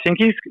 But I think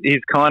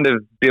he's kind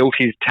of built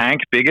his tank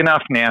big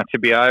enough now to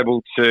be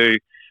able to,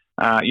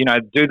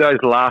 do those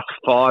last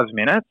 5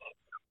 minutes.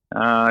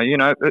 I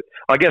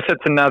guess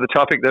that's another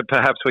topic that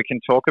perhaps we can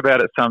talk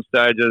about at some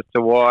stage as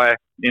to why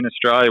in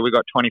Australia we've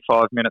got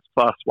 25 minutes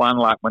plus 1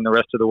 lap when the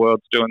rest of the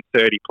world's doing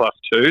 30 plus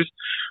 2s.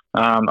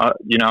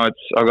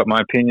 I've got my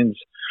opinions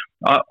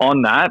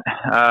on that,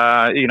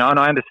 and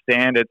I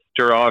understand it's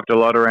derived a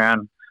lot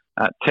around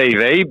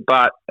TV,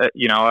 but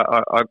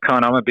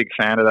I'm a big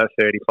fan of that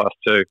 30 plus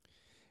 2.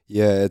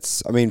 Yeah,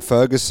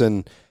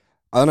 Ferguson,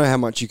 I don't know how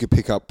much you could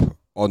pick up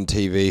on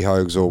TV,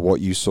 Hogs, or what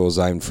you saw,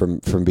 Zane,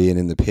 from being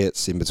in the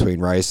pits in between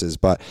races,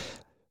 but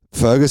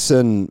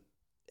Ferguson,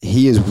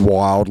 he is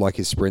wild, like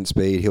his sprint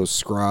speed. He'll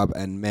scrub,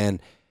 and man,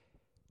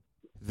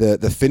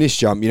 the finish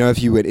jump,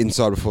 if you went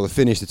inside before the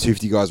finish, the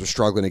 250 guys were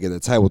struggling to get the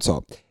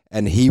tabletop,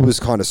 and he was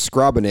kind of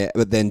scrubbing it,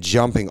 but then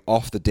jumping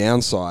off the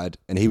downside,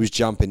 and he was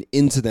jumping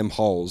into them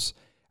holes.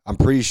 I'm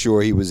pretty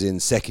sure he was in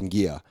second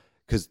gear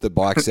because the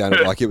bike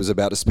sounded like it was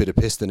about to spit a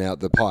piston out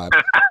the pipe.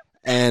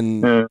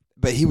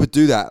 But he would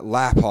do that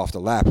lap after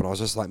lap, and I was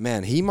just like,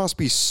 man, he must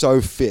be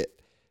so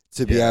fit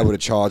to be able to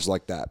charge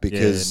like that,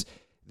 because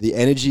the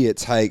energy it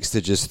takes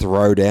to just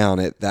throw down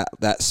at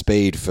that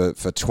speed for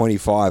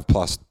 25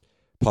 plus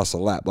a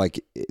lap, but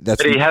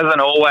he hasn't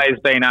always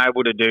been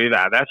able to do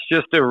that. That's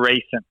just a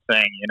recent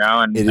thing,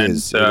 And it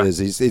is.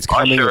 He's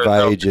coming of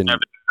age, and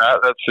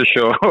that's for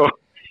sure.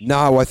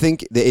 No, I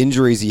think the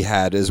injuries he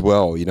had as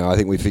well. I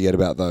think we forget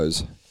about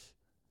those.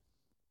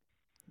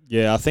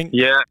 Yeah, I think.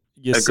 Yeah.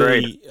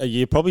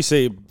 You probably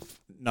see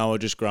Noah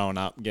just growing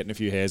up, getting a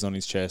few hairs on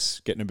his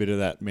chest, getting a bit of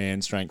that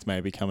man strength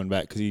maybe coming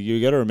back, because you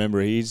got to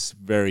remember he's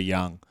very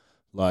young.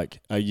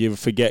 You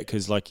forget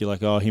because you're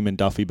like, oh, him and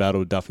Duffy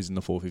battled. Duffy's in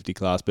the 450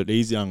 class, but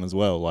he's young as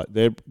well.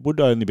 There would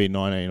only be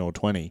 19 or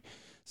 20.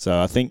 So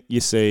I think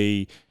you're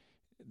seeing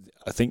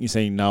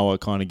Noah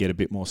kind of get a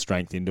bit more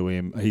strength into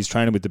him. He's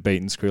training with the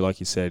Beatons crew, like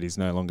you said. He's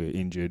no longer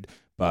injured.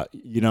 But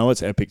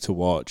what's epic to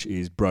watch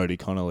is Brodie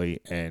Connolly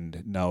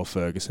and Noah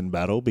Ferguson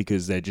battle,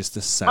 because they're just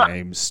the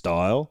same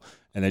style,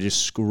 and they're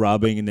just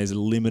scrubbing, and there's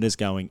limiters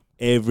going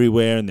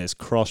everywhere, and there's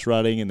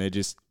cross-rutting, and they're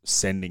just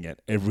sending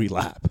it every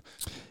lap.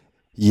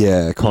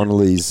 Yeah,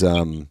 Connolly's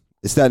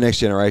it's that next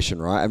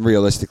generation, right? And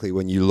realistically,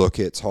 when you look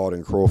at Todd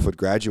and Crawford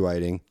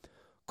graduating,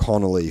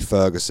 Connolly,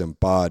 Ferguson,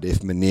 Bud, if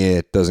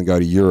Munir doesn't go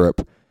to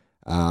Europe,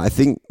 I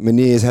think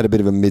Munir's had a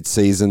bit of a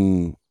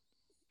mid-season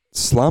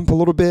slump a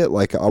little bit.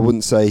 I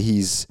wouldn't say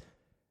he's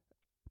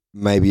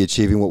maybe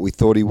achieving what we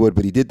thought he would,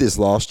 but he did this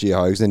last year,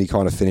 Hogs, and he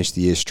kind of finished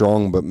the year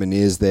strong. But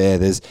Munir's there.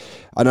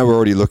 I know we're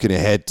already looking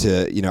ahead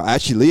to,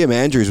 actually Liam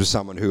Andrews was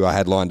someone who I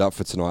had lined up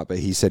for tonight, but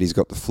he said he's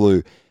got the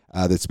flu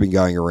that's been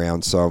going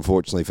around. So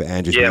unfortunately for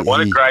Andrews. Yeah,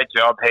 what a great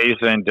job he's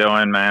been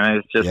doing, man.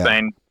 It's just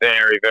been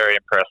very, very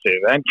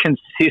impressive and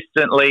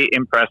consistently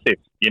impressive,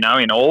 in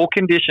all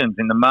conditions,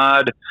 in the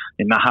mud,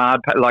 in the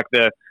hard,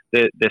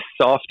 the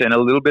soft and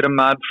a little bit of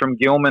mud from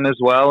Gilman as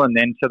well, and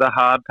then to the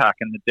hard pack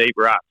and the deep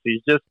ruts.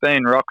 He's just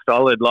been rock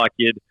solid, like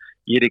you'd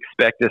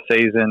expect a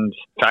seasoned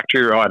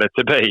factory rider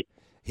to be.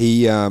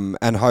 He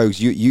and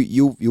Hogs,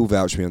 you'll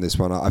vouch me on this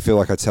one. I feel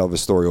like I tell the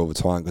story all the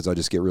time because I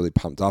just get really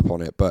pumped up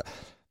on it. But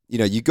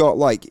you got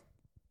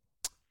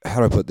how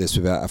do I put this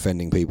without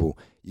offending people?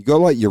 You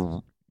got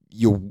your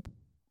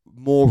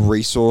more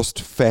resourced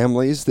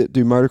families that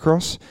do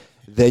motocross.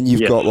 Then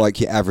you've got like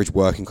your average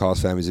working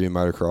class families who do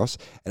motocross.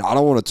 And I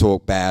don't want to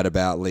talk bad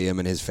about Liam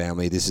and his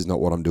family. This is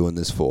not what I'm doing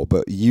this for.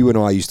 But you and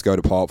I used to go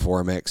to Park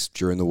 4MX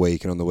during the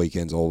week and on the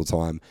weekends all the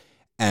time.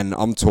 And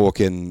I'm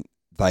talking,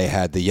 they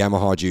had the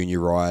Yamaha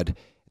Junior ride.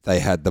 They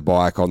had the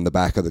bike on the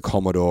back of the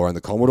Commodore, and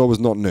the Commodore was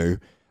not new.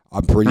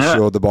 I'm pretty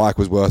sure the bike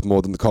was worth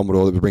more than the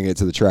Commodore that was bringing it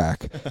to the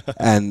track.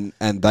 and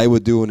they were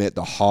doing it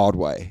the hard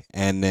way.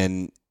 And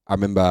then I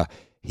remember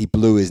he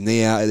blew his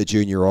knee out at the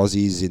Junior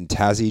Aussies in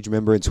Tassie, do you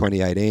remember, in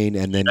 2018?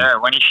 And then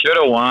when he should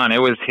have won,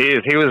 it was his.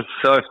 He was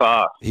so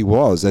fast. He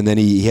was. And then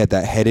he had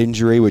that head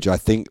injury, which I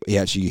think he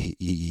actually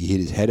he hit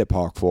his head at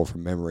Park 4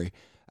 from memory.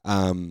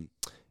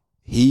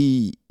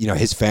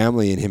 His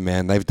family and him,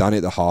 man, they've done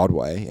it the hard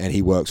way. And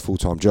he works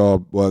full-time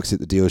job, works at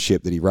the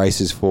dealership that he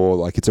races for.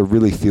 Like, it's a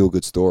really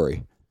feel-good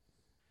story.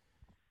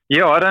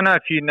 Yeah, I don't know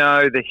if you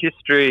know the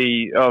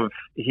history of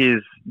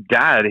his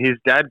dad. His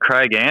dad,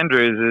 Craig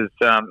Andrews,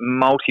 is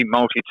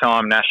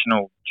multi-time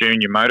national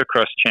junior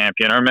motocross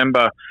champion. I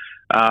remember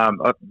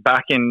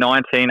back in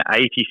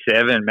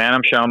 1987, man,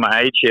 I'm showing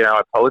my age here. I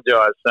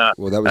apologise.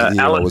 Well, that was the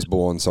year I was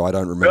born, so I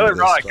don't remember this.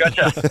 Right,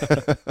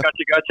 gotcha.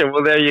 Gotcha.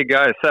 Well, there you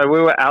go. So we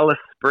were Alice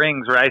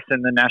Springs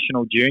racing the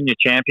national junior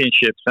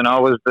championships, and I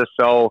was the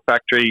sole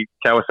factory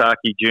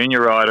Kawasaki junior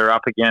rider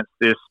up against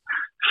this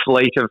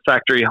fleet of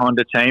factory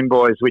Honda team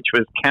boys, which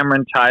was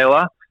Cameron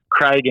Taylor,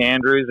 Craig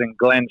Andrews, and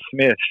Glenn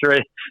Smith,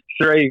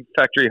 three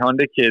factory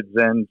Honda kids.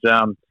 And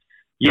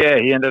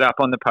he ended up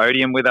on the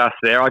podium with us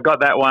there. I got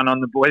that one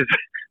on the boys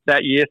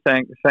that year,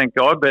 thank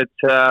God. But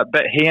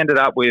he ended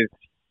up with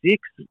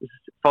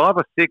 5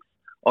 or 6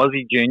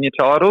 Aussie junior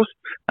titles.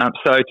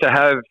 So to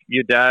have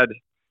your dad,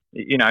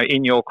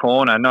 in your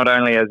corner, not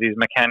only as his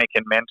mechanic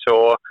and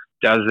mentor,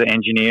 does the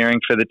engineering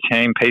for the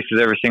team, pieces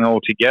everything all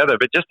together,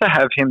 but just to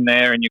have him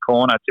there in your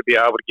corner to be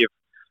able to give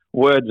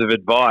words of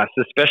advice,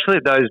 especially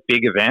at those big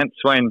events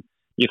when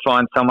you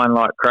find someone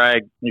like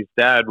Craig, his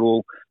dad,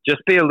 will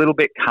just be a little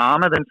bit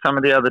calmer than some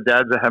of the other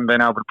dads that haven't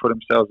been able to put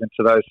themselves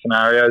into those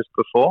scenarios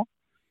before.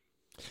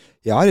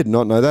 Yeah, I did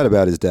not know that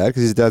about his dad,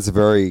 because his dad's a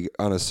very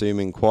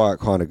unassuming,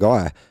 quiet kind of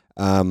guy.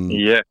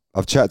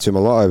 I've chatted to him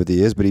a lot over the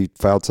years, but he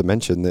failed to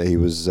mention that he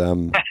was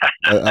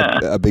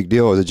a big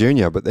deal as a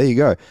junior. But there you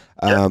go.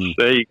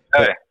 There you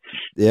go.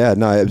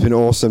 It's been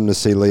awesome to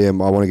see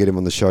Liam. I want to get him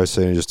on the show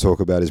soon and just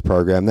talk about his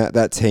program.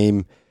 That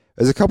team,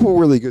 there's a couple of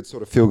really good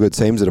sort of feel-good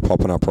teams that are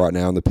popping up right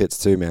now in the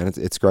pits too, man.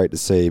 It's great to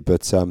see.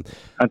 But I'll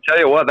tell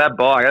you what, that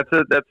bike,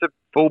 that's a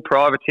full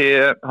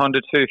privateer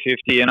Honda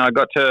 250, and I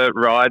got to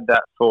ride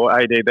that for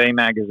ADB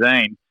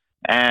magazine.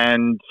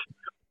 And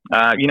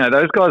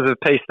those guys have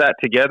pieced that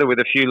together with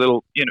a few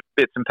little,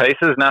 bits and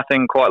pieces,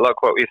 nothing quite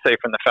like what we see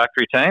from the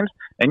factory teams.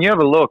 And you have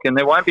a look, and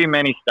there won't be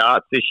many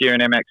starts this year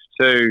in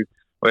MX2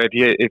 where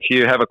if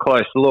you have a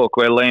close look,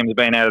 where Liam's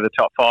been out of the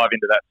top 5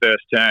 into that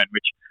first turn,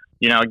 which,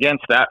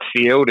 against that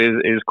field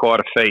is quite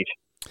a feat.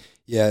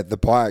 Yeah, the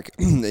bike,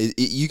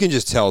 you can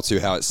just tell too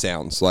how it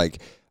sounds.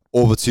 Like,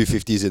 all the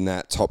 250s in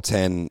that top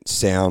 10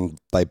 sound,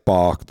 they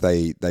bark,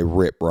 they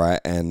rip,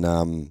 right? And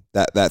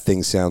that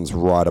thing sounds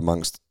right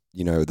amongst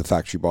the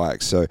factory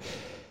bikes. So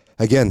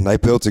again, they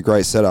built a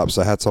great setup,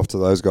 so hats off to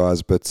those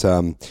guys. But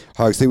Hogs,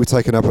 I think we've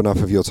taken up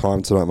enough of your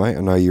time tonight, mate.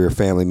 I know you're a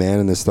family man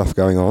and there's stuff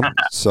going on,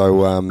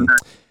 so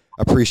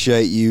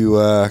appreciate you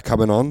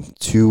coming on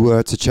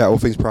to chat all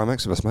things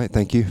ProMX with us, mate.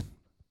 Thank you.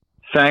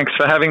 Thanks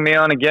for having me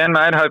on again,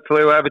 mate.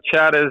 Hopefully we'll have a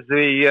chat as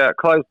we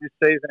close this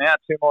season out.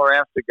 2 more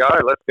rounds to go.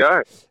 Let's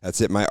go.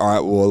 That's it, mate. All right,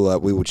 well,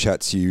 we will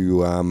chat to you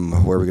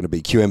where we're going to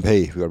be.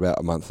 QMP. We've got about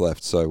a month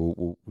left, so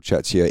we'll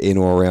chat to you in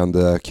or around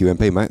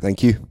QMP, mate.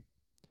 Thank you.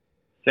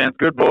 Sounds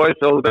good, boys.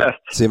 All the best.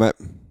 See you, mate.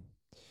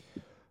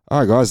 All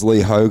right, guys. Lee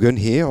Hogan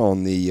here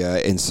on the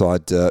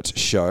Inside Dirt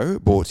show,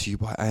 brought to you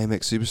by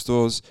AMX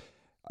Superstores.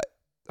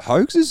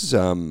 Hogs is,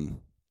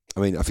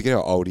 I forget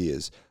how old he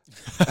is.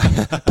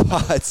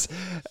 But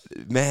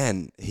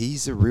man,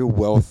 he's a real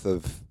wealth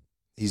of.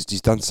 He's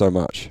done so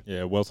much.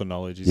 Yeah, wealth of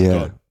knowledge.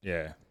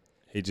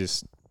 He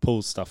just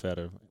pulls stuff out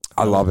of.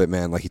 I love it,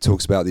 man. Like, he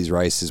talks about these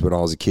races when I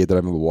was a kid that I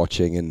remember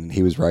watching, and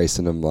he was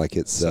racing them. Like,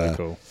 it's so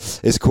cool.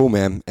 It's cool,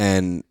 man,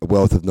 and a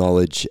wealth of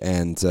knowledge.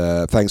 And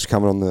thanks for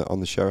coming on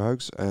the show,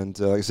 Hogs. And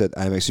like I said,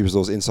 AMX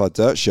Superstores Inside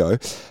Dirt Show.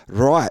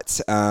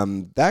 Right,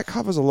 that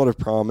covers a lot of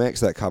ProMX.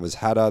 That covers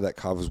Hattah. That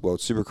covers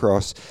World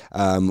Supercross.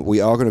 We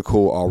are going to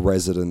call our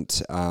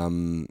resident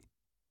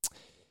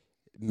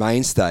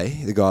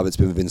mainstay, the guy that's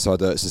been with Inside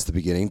Dirt since the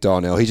beginning,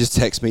 Darnell. He just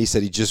texted me. He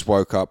said he just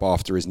woke up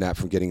after his nap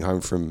from getting home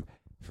from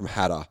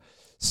Hattah.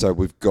 So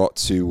we've got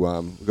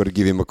to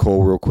give him a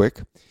call real quick.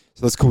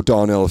 So let's call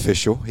Darnell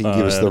official. He can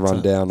give us the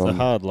rundown on a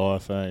hard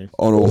life, eh?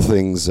 On all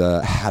things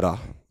Hattah.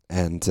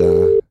 And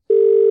it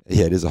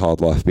is a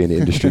hard life being an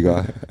industry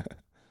guy.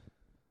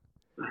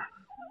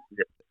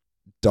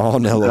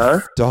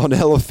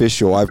 Darnell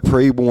official. I've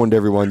pre-warned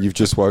everyone you've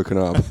just woken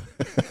up.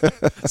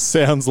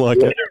 Sounds like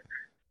it.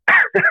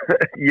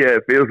 Yeah,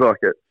 it feels like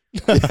it.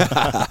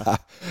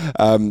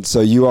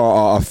 So you are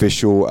our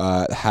official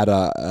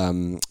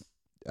Hattah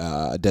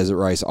desert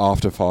race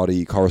after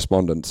party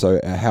correspondent.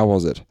 So how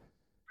was it?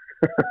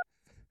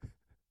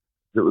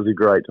 It was a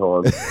great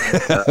time.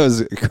 It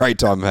was a great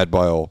time had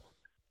by all.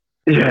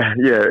 Yeah,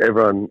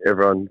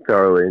 everyone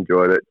thoroughly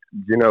enjoyed it. Do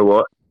you know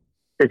what?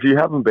 If you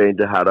haven't been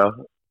to Hattah,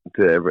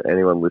 to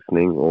anyone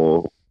listening,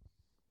 or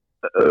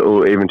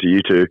even to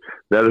you two,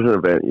 that is an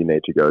event you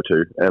need to go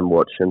to and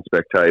watch and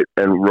spectate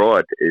and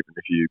ride, even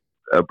if you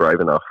are brave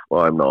enough.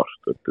 I'm not.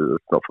 It's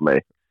not for me.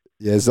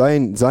 Yeah,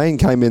 Zane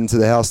came into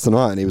the house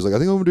tonight and he was like, I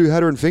think I'm going to do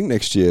Hattah and Fink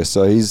next year.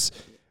 So he's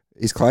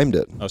claimed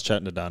it. I was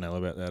chatting to Darnell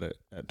about that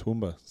at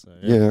Toowoomba. So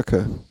Yeah,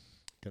 okay.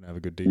 Gonna have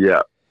a good deal.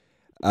 Yeah.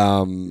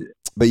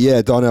 But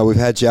yeah, Darnell, we've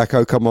had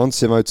Jacko come on.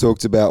 Simo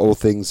talked about all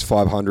things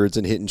 500s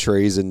and hitting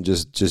trees and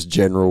just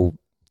general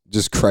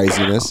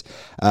craziness.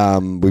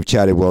 We've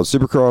chatted World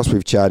Supercross.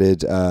 We've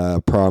chatted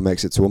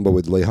ProMX at Toowoomba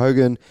with Lee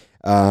Hogan.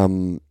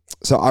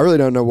 So I really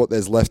don't know what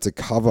there's left to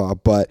cover,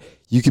 but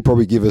you could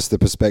probably give us the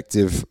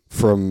perspective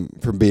from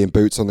being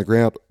boots on the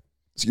ground.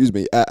 Excuse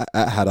me, at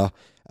Hattah.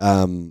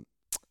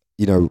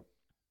 You know,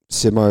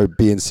 Simo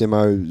being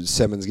Simo,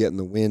 Simmons getting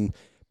the win,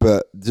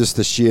 but just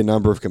the sheer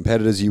number of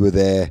competitors. You were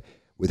there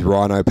with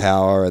Rhino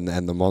Power and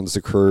the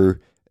Monster crew.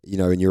 You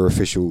know, in your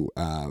official,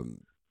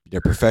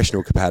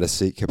 professional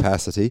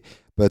capacity.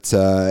 But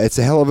it's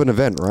a hell of an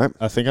event, right?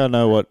 I think I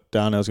know what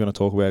Darnell's going to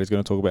talk about. He's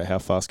going to talk about how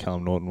fast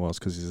Callum Norton was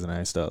because he's an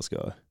A-Stars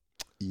guy.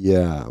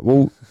 Yeah.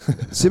 Well,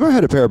 Simo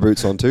had a pair of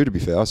boots on too, to be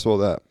fair. I saw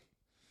that.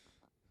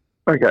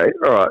 Okay,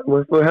 all right.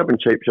 We're having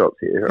cheap shots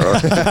here. All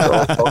right?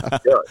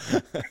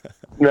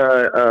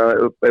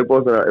 No, it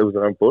wasn't. It was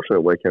an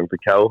unfortunate weekend for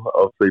Cal.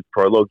 Obviously,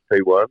 prologue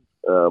P1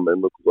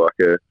 and looked like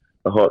a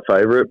hot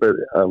favourite, but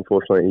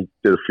unfortunately, he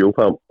did a fuel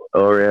pump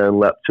around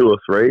lap 2 or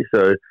 3,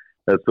 so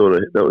that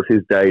was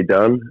his day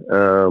done.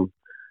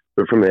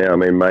 But from there, I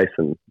mean,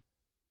 Mason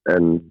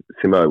and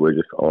Simo were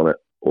just on it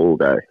all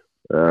day.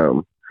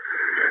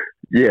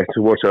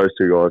 To watch those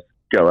two guys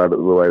go at it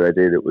the way they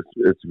did,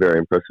 it's very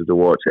impressive to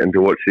watch, and to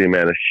watch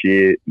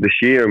the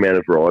sheer amount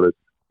of riders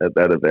at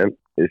that event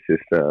is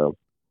just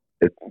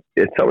it's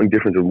something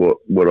different than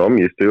what I'm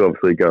used to.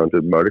 Obviously, going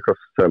to motocross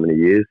for so many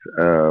years.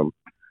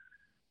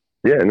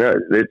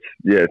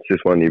 It's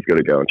just one you've got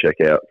to go and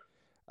check out.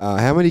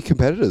 How many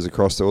competitors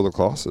across all the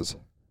classes?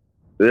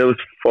 There was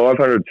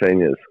 500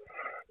 seniors.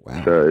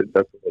 Wow. So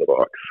that's a lot of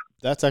bikes.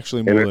 That's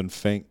actually more than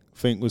Fink.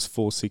 Fink was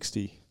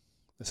 460.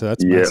 So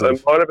that's massive.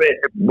 It might have been.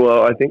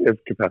 Well, I think the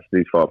capacity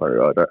is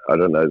 500. I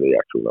don't know the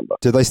actual number.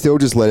 Did they still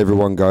just let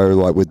everyone go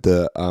like with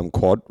the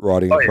quad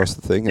riding across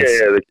the thing?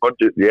 The quad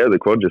just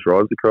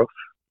rides across,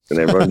 and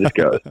everyone just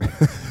goes.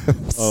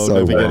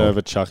 Don't forget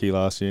over Chucky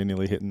last year,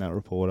 nearly hitting that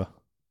reporter.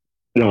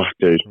 No,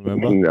 dude.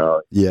 Remember?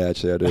 No. Yeah,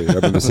 actually, I do. I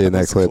remember seeing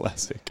that clip.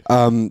 Classic.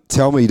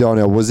 Tell me,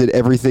 Donnell, was it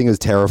everything as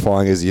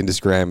terrifying as the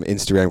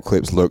Instagram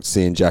clips looked,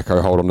 seeing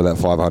Jacko hold on to that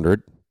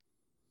 500?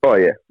 Oh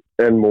yeah,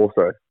 and more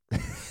so.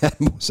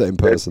 More so in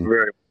person. It's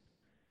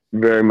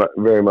very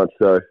much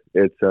so.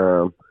 It's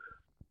I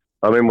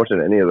mean, watching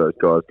any of those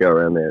guys go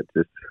around there, it's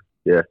just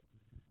it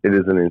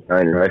is an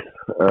insane race.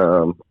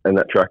 And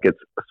that track gets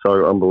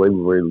so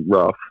unbelievably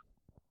rough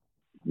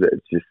that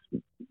it's just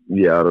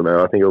I don't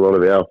know. I think a lot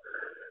of our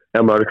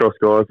motocross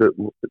guys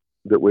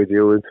that we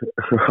deal with,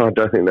 I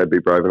don't think they'd be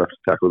brave enough to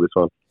tackle this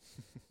one.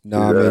 No,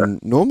 I mean,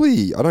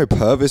 normally, I know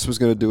Purvis was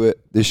going to do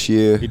it this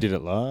year. He did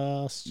it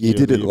last year. He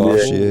did it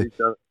last year,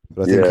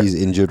 but I think he's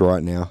injured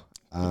right now.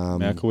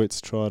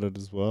 Malkowitz tried it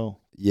as well.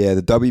 Yeah,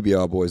 the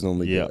WBR boys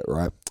normally do it,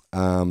 right?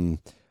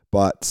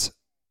 But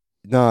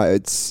no,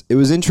 it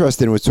was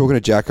interesting. We were talking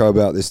to Jacko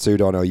about this too,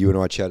 Donnell. You and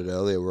I chatted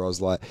earlier where I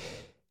was like,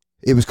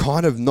 it was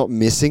kind of not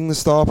missing the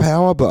star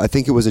power, but I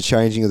think it was a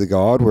changing of the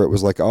guard where it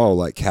was like, oh,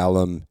 like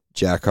Callum,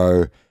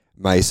 Jacko,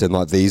 Mason,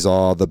 like these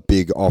are the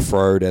big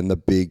off-road and the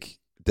big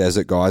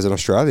desert guys in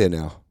Australia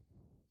now.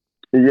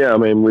 Yeah, I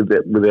mean,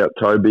 without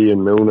Toby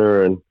and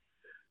Milner and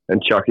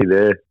Chucky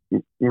there,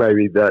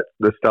 maybe that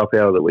the star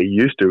power that we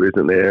used to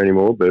isn't there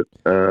anymore. But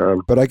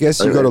I guess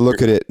you've got to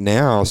look at it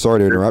now. Sorry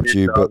to interrupt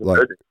you, but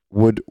like,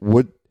 would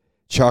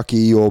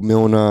Chucky or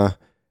Milner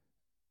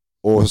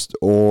or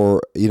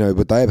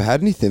would they have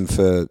had anything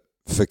for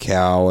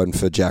Cal and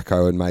for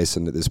Jacko and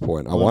Mason at this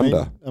point? I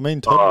wonder. I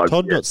mean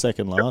Todd got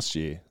second last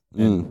year.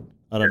 And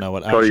I don't know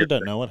what. I actually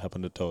don't know what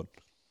happened to Todd.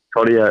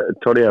 Toddy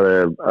had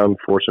an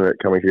unfortunate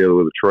coming together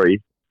with a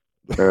tree.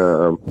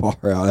 I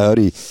heard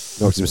he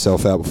knocked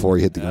himself out before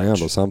he hit the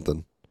ground or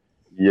something.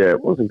 Yeah,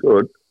 it wasn't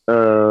good.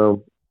 Rough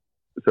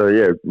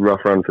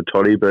run for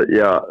Toddy, but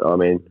I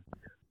mean,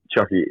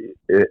 Chucky,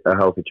 a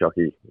healthy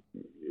Chucky,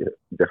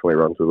 definitely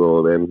runs with all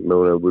of them.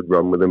 Milner would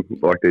run with them.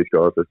 Like, these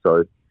guys are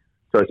so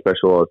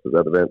specialised at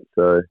that event.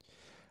 So,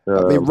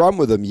 I mean, run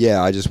with them.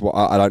 Yeah, I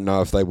don't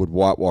know if they would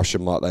whitewash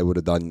them like they would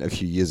have done a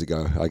few years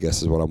ago. I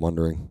guess is what I'm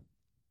wondering.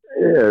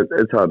 Yeah,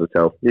 it's hard to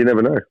tell. You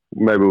never know.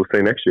 Maybe we'll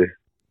see next year.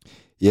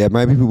 Yeah,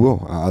 maybe we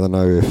will. I don't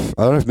know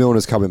if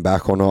Milner's coming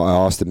back or not.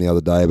 I asked him the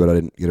other day, but I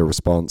didn't get a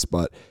response.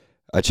 But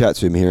I chat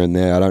to him here and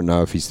there. I don't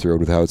know if he's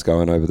thrilled with how it's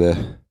going over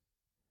there.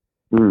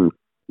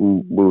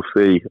 We'll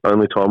see.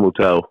 Only time will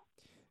tell.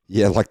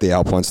 Yeah, like the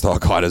Alpine style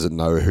guy doesn't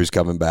know who's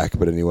coming back.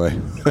 But anyway,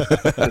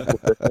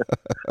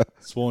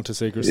 sworn to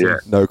secrecy. Yeah.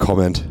 No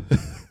comment.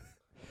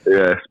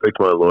 Yeah, speak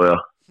to my lawyer.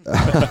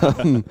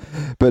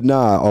 But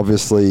nah,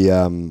 obviously,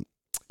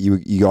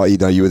 you got,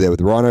 you were there with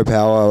the Rhino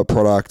Power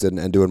product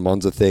and doing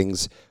Monza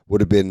things.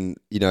 Would have been,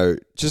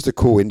 just a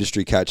cool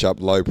industry catch up,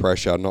 low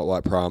pressure, not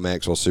like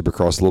ProMX or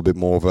Supercross, a little bit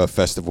more of a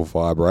festival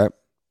vibe, right?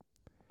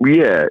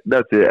 Yeah,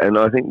 that's it. And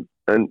I think,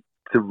 and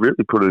to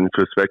really put it into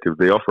perspective,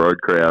 the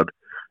off-road crowd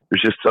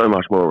was just so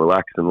much more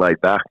relaxed and laid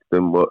back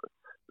than what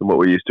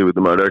we're used to with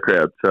the moto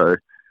crowd. So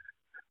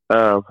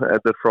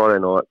at the Friday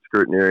night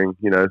scrutineering,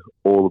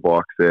 all the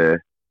bikes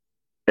there,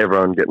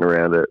 everyone getting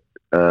around it,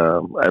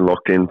 and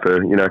locked in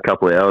for a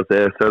couple of hours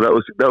there. So that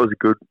was a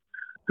good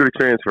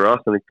experience for us,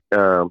 and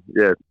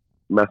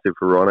massive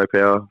for Rhino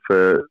Power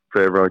for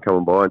everyone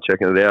coming by and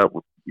checking it out.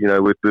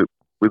 With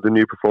the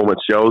new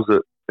performance gels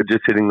that are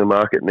just hitting the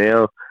market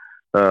now,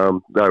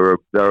 they were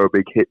a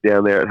big hit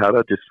down there at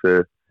Hattah, just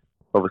for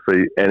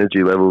obviously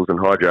energy levels and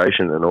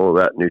hydration and all of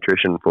that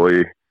nutrition for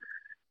you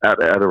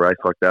at a race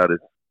like that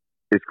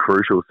is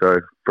crucial. So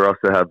for us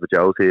to have the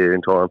gels here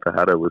in time for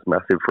Hattah was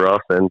massive for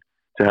us, and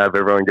to have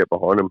everyone get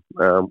behind them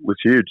was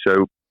huge.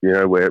 So we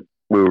were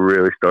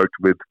really stoked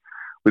with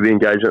the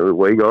engagement that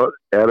we got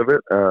out of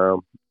it,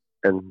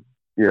 and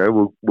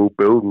we'll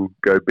build and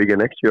go bigger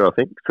next year, I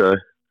think. So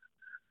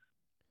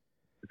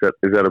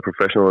is that a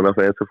professional enough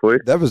answer for you?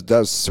 That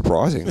was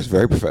surprising. It was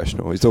very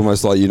professional. It's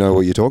almost like you know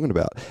what you're talking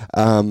about.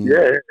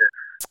 Yeah.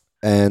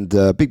 And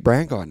big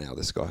brand guy now.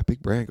 This guy,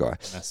 big brand guy,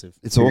 Massive.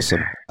 It's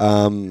awesome.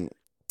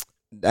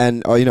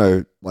 And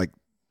like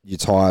you're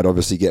tired,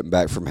 obviously getting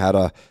back from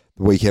Hattah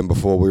the weekend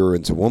before we were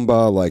in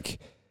Toowoomba. Like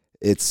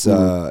it's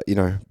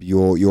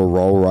your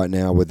role right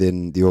now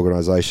within the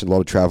organisation. A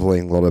lot of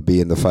travelling, a lot of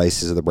being the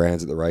faces of the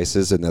brands at the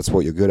races, and that's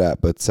what you're good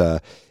at. But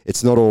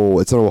it's not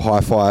all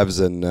high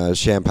fives and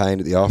champagne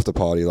at the after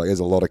party. Like there's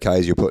a lot of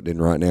K's you're putting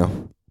in right now.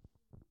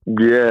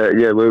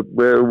 Yeah,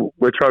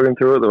 we're trugging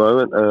through at the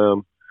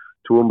moment.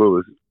 Toowoomba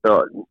was,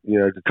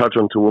 to touch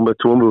on Toowoomba.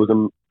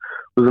 Toowoomba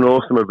was an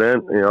awesome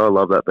event. I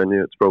love that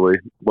venue. It's probably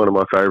one of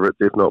my favourites,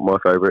 if not my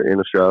favourite in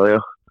Australia.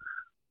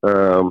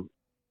 And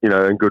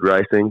good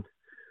racing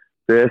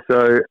there.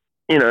 So,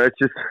 it's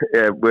just,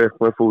 we're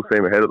full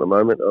steam ahead at the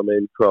moment. I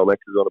mean, ProMX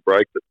is on a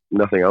break, but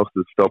nothing else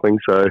is stopping.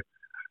 So,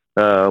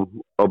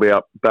 I'll be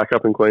back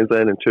up in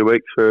Queensland in 2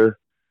 weeks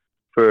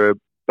for a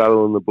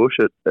battle in the bush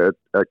at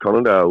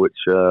Conondale, which,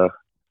 are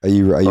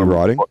you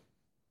riding?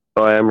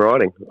 I am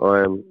riding.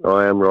 I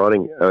am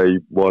riding a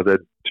YZ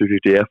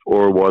 250F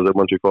or a YZ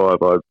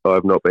 125.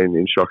 I've not been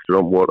instructed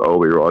on what I'll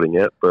be riding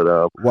yet.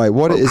 But wait,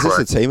 what is this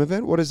a team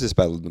event? What is this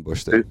Battle in the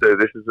Bush thing?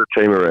 This is a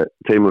team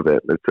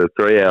event. It's a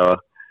 3-hour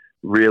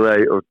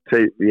relay or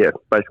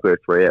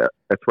basically a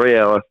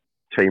 3-hour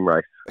team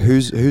race.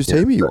 Whose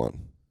team are you on?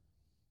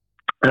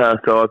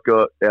 So I've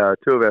got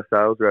 2 of our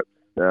sales reps.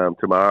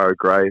 Tamara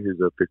Gray, who's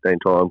a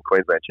 15-time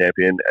Queensland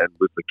champion and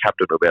was the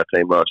captain of our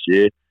team last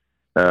year.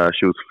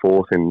 She was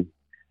 4th in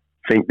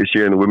Pink this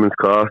year in the women's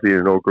class, the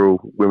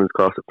inaugural women's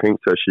class at Pink.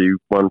 So she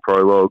won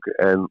prologue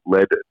and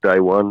led day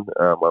one.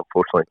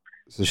 Unfortunately,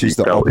 so she's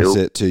the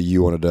opposite to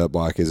you on a dirt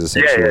bike, is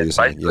essentially what you're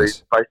saying.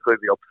 Yes, basically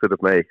the opposite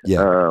of me.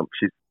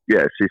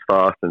 Yeah, she's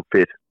fast and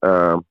fit.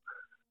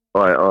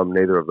 I'm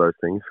neither of those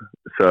things.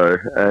 So,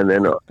 and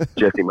then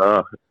Jessie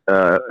Ma,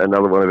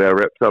 another one of our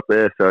reps up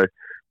there. So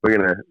we're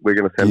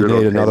gonna send. Do you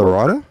need another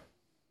rider?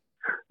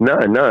 No,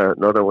 I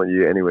don't want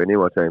you anywhere near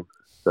my team.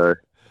 So.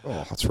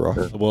 Oh, that's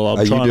right. Well,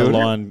 I'm trying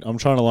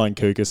to line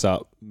Kukas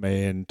up,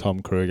 me and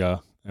Tom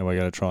Kruger, and we're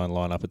going to try and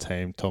line up a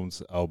team.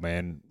 Tom's old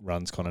man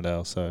runs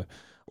Conondale, so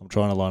I'm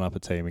trying to line up a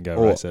team and go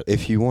race it.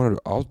 If you wanted,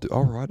 I'll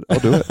ride it. I'll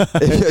do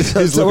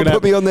it. Someone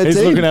put me on their team.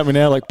 He's looking at me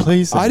now like,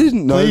 please. I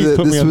didn't know that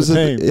put this me on was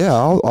the team. Yeah,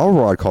 I'll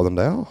ride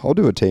Conondale. I'll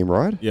do a team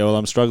ride. Yeah, well,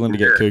 I'm struggling to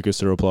get Kukas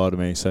to reply to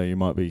me, so you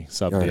might be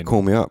subbed in.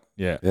 Call me up.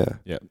 Yeah.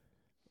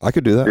 I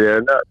could do that. Yeah,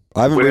 no.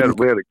 I haven't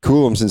ridden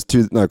Conondale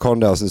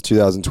since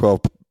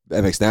 2012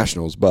 MX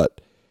Nationals,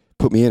 but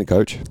put me in,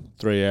 coach.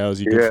 3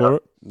 hours, you good for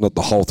it? Not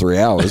the whole 3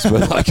 hours,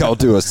 but I'll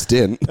do a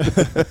stint.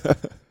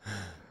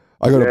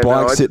 I got a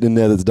bike sitting in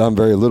there that's done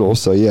very little,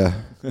 so yeah.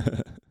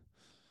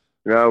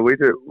 No, we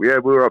do. Yeah,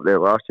 we were up there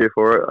last year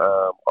for it.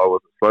 I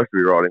wasn't supposed to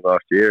be riding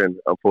last year, and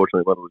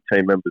unfortunately, one of the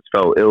team members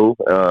fell ill,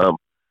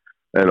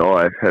 and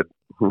I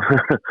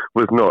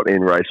was not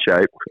in race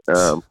shape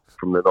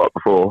from the night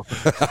before.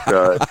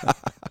 So,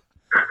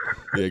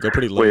 yeah, got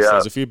pretty loose.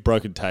 There's a few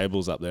broken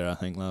tables up there, I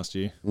think, last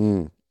year.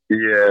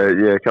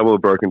 Yeah, a couple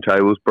of broken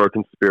tables,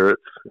 broken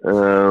spirits,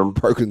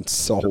 broken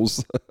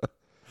souls.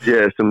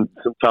 Yeah, some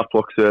tough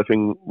block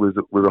surfing was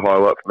a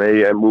highlight for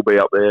me, and we'll be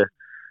up there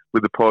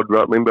with the pod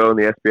right limbo and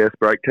the SBS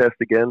brake test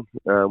again,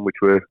 which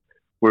were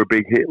a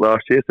big hit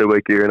last year. So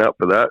we're gearing up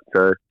for that.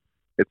 So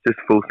it's just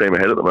full steam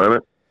ahead at the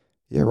moment.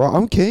 Yeah, right.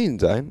 I'm keen,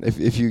 Dane.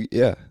 If you,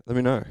 let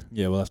me know.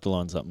 Yeah, we'll have to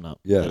line something up.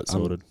 Yeah, get it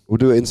sorted. We'll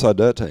do an inside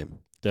dirt team.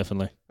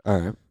 Definitely. All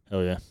right.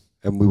 Hell yeah.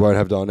 And we won't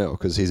have Darnell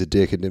because he's a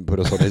dick and didn't put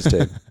us on his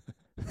team.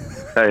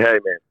 Hey, man.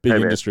 Big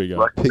industry guy.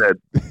 Like I said,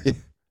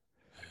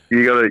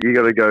 you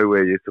gotta go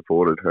where you're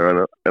supported,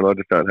 and I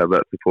just don't have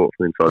that support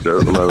from inside dirt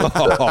at the moment.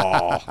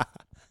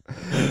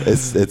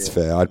 It's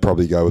fair. I'd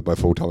probably go with my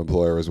full-time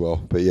employer as well.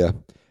 But yeah.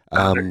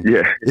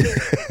 Yeah.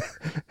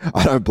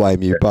 I don't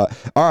blame you. But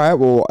all right,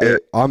 well, Yeah.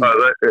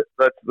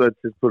 let's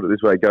just put it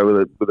this way: go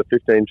with a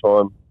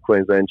 15-time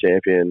Queensland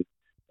champion,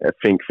 a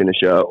Fink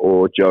finisher,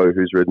 or Joe,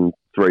 who's ridden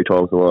 3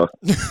 times in the last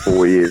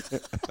 4 years.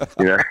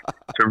 You know,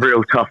 it's a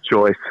real tough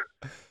choice.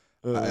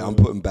 I'm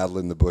putting Battle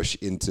in the Bush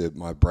into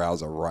my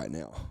browser right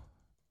now.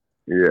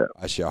 Yeah.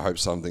 Actually, I hope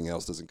something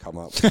else doesn't come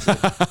up.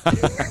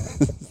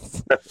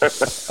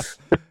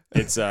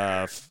 It's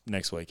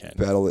next weekend.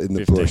 Battle in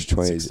the 15th Bush, and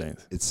 20th.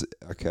 16th. It's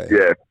okay.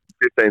 Yeah,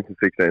 15th and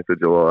 16th of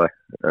July.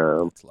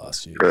 It's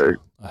last year. So,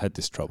 I had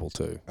this trouble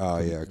too. Oh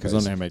yeah, okay. It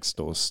was on AMX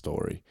Store's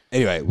story.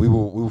 Anyway,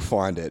 we'll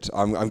find it.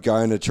 I'm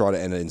going to try to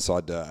enter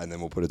Inside Dirt, and then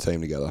we'll put a team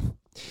together.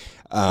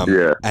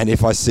 Yeah. And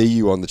if I see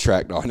you on the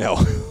track, Darnell,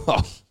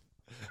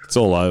 it's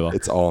all over.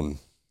 It's on.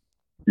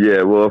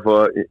 Yeah, well,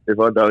 if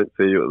I don't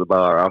see you at the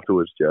bar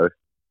afterwards, Joe,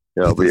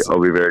 yeah, I'll be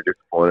very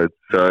disappointed.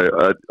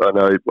 So I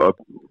know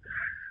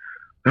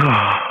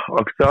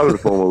I've started to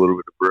form a little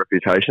bit of a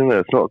reputation that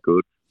it's not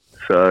good.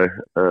 So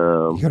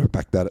you got to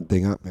back that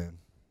thing up, man.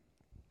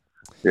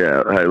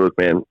 Yeah. Hey, look,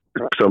 man.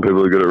 Some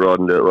people are good at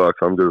riding dirt bikes.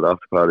 I'm good at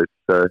after parties.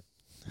 So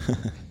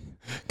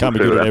can't be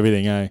good at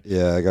everything, eh?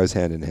 Yeah, it goes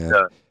hand in hand.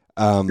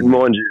 Yeah.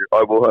 Mind you,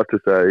 I will have to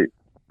say,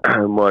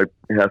 my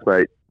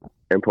housemate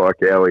Empire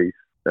Cowies,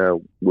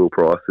 Will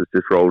Price, has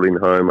just rolled in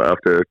home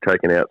after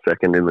taking out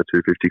second in the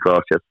 250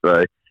 class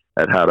yesterday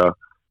at Hattah,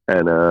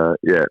 and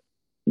yeah,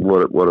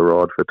 what a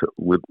ride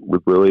with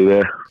Willie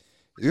there.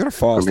 He's got a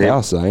fast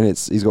house, ain't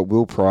it? He's got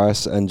Will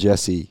Price and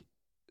Jesse.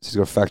 So he's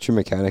got a factory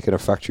mechanic and a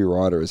factory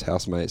rider as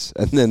housemates,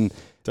 and then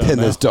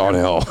there's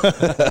Darnell.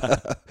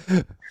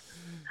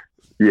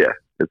 Yeah,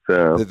 it's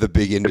the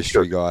big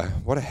industry guy.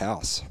 What a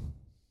house!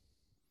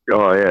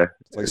 Oh yeah,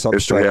 it's like something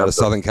straight out of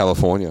Southern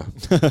California.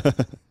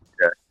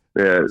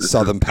 Yeah,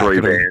 Southern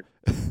Pakenham.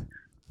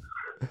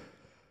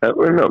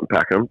 We're not in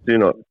Pakenham. Do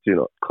not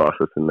class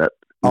us in that.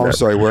 Oh, I'm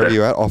sorry. Where are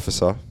you at,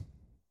 officer?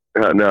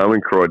 No, I'm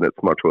in Croydon.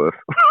 It's much worse.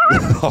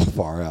 Oh,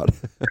 far out.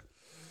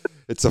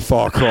 It's a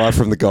far cry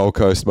from the Gold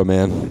Coast, my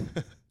man.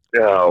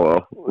 Oh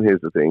well,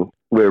 here's the thing: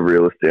 we're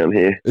realists down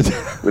here.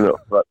 we're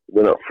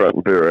not front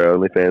and put our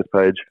OnlyFans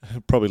page.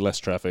 Probably less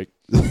traffic.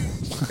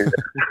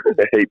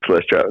 Heaps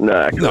less traffic.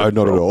 No,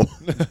 not at all.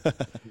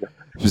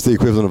 Just the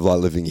equivalent of like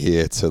living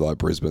here to like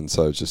Brisbane,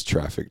 so it's just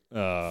traffic,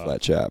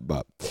 flat chat.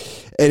 But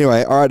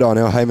anyway, all right,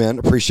 Darnell. Hey man,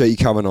 appreciate you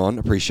coming on.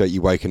 Appreciate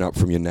you waking up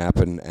from your nap,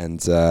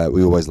 and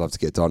we always love to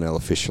get Darnell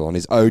official on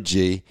his OG.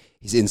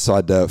 He's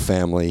inside the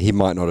family. He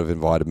might not have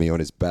invited me on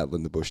his Battle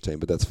in the Bush team,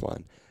 but that's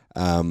fine.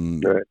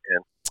 Can't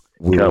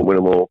win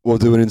them all. We'll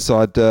do an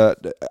inside.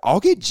 I'll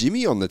get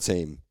Jimmy on the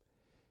team.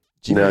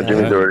 No,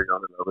 Jimmy's already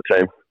on another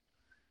team.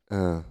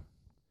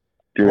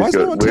 Why is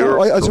no one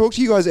I talk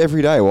to you guys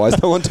every day. Why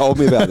has no one told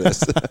me about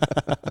this?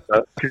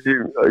 Because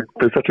you're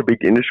such a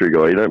big industry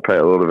guy. You don't pay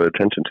a lot of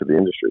attention to the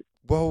industry.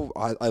 Well,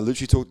 I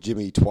literally talked to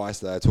Jimmy twice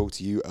today. I talked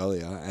to you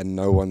earlier, and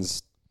no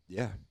one's.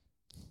 Yeah.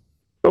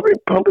 I've been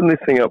pumping this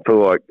thing up for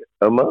like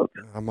a month.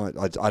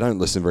 I don't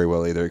listen very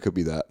well either. It could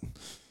be that.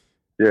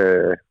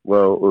 Yeah.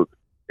 Well, look.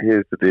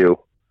 Here's the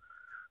deal.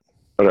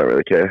 I don't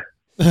really care.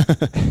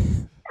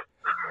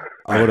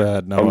 I would have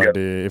had no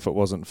idea if it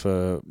wasn't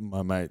for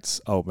my mate's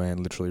old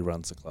man literally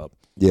runs the club.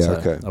 Yeah, so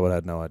okay. I would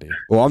have had no idea.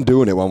 Well, I'm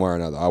doing it one way or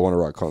another. I want to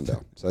write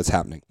Condell, so it's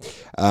happening.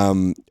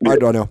 All right,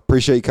 Darnell,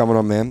 appreciate you coming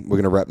on, man. We're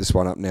going to wrap this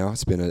one up now.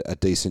 It's been a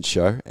decent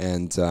show,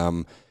 and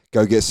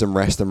go get some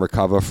rest and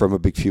recover from a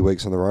big few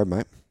weeks on the road,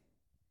 mate.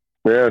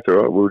 Yeah, it's all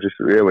right. We're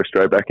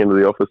straight back into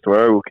the office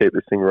tomorrow. We'll keep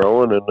this thing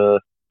rolling, and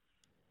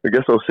I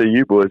guess I'll see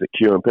you boys at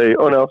QMP.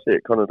 Oh, no, I'll see you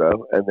at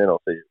Conondale, and then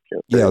I'll see you at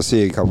QMP. Yeah, I'll see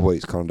you in a couple of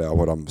weeks, Conondale,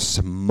 but I'm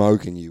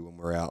smoking you when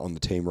we're out on the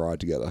team ride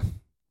together.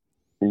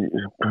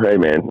 Hey,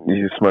 man,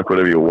 you can smoke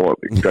whatever you want,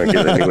 but you don't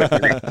get anywhere.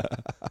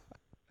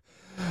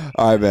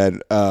 All right,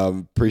 man.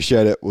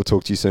 Appreciate it. We'll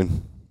talk to you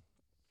soon.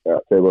 All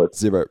right, see you, boys.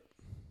 Zero.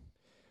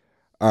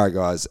 All right,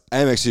 guys.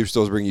 AMX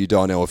Superstores bringing you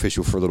Darnell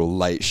official for a little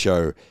late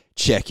show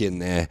check in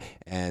there.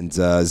 And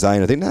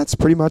Zane, I think that's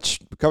pretty much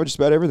covered just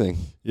about everything.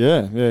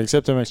 Yeah,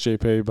 except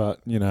MXGP, but,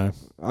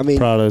 I mean,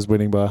 Prado's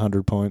winning by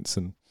 100 points.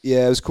 And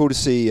yeah, it was cool to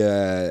see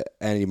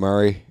Andy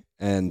Murray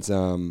and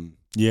Lewis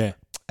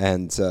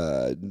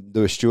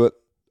Stewart,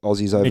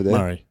 Aussies over Nick there.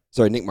 Murray.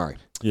 Sorry, Nick Murray.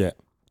 Yeah.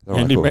 All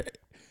right,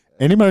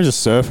 Andy Murray's a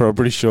surfer, I'm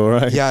pretty sure,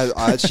 right? Yeah,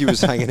 I actually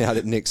was hanging out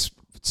at Nick's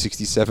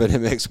 67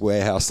 MX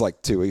warehouse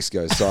like 2 weeks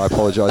ago, so I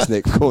apologise,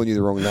 Nick, for calling you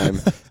the wrong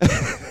name.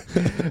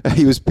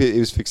 he was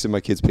fixing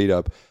my kid's Pete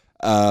up.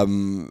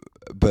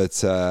 But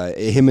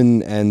him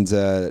and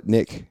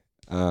Nick,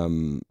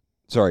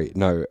 Lewis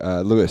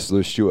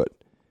Stewart,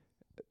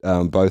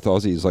 both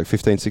Aussies, like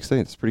 15, 16.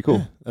 It's pretty cool.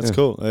 Yeah, that's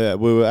cool. Yeah,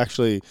 we were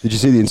actually... Did you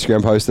see the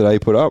Instagram post that he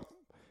put up,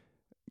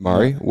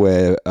 Murray,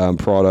 where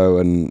Prado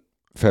and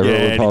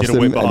Federer were past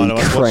him and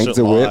he cranked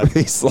a whip?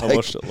 He's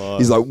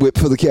like, whip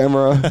for the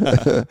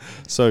camera.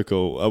 So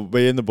cool.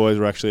 Me and the boys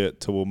were actually at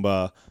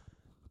Toowoomba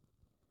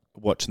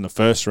watching the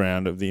first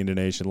round of the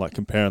Indonesian, like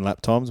comparing lap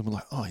times, and we're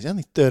like, oh, he's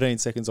only 13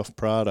 seconds off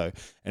Prado,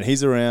 and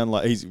he's around,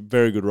 like, he's a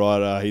very good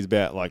rider. He's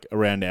about like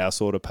around our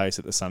sort of pace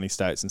at the sunny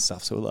states and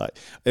stuff. So we're like,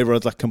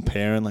 everyone's like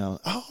comparing, like,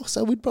 oh,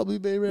 so we'd probably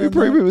be around. We'd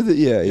probably be with it,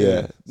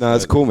 yeah. No,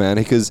 it's cool, man.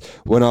 Because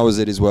when I was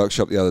at his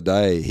workshop the other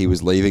day, he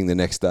was leaving the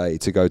next day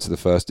to go to the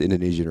first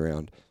Indonesian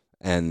round,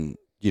 and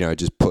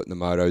just putting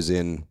the motos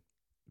in.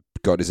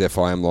 Got his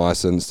FIM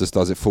license, just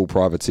does it full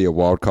privateer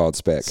wildcard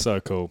spec.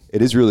 So cool.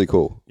 It is really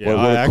cool. Yeah,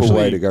 what a cool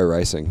way to go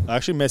racing. I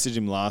actually messaged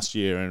him last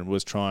year and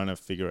was trying to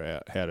figure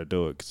out how to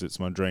do it because it's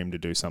my dream to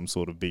do some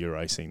sort of bigger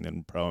racing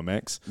than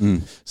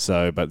ProMX.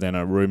 So, but then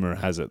a rumour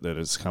has it that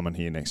it's coming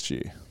here next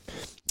year.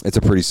 It's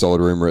a pretty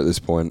solid rumour at this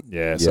point.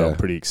 Yeah, so I'm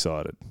pretty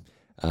excited.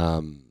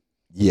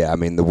 Yeah, I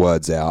mean, the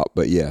word's out,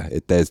 but yeah,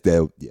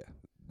 there'll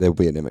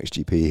be an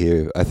MXGP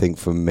here, I think,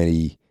 for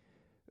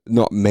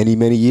not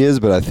many years,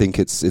 but I think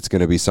it's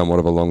going to be somewhat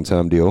of a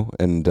long-term deal.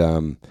 And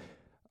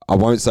I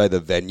won't say the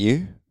venue.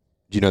 Do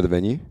you know the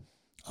venue?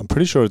 I'm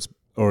pretty sure it's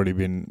already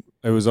been.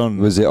 It was on.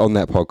 Was it on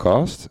that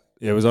podcast?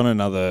 Yeah, it was on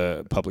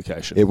another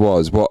publication. It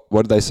was. What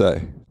did they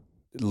say?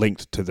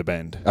 Linked to the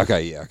bend.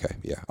 Okay.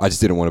 I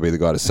just didn't want to be the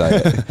guy to say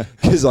it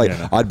because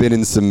I'd been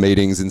in some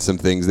meetings and some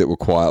things that were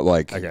quite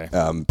like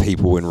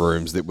people in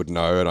rooms that would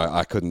know, and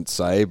I couldn't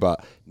say.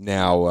 But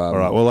now, all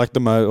right. Well,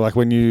 like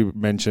when you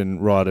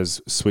mention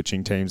riders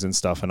switching teams and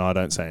stuff, and I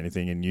don't say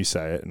anything, and you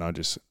say it, and I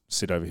just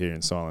sit over here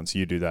in silence.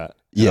 You do that.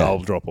 Yeah, I'll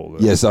drop all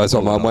the. Yeah, so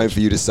I'm waiting for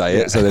you to say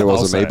it, so that it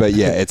wasn't me. But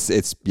yeah, it's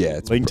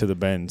linked to the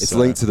bend. It's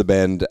linked to the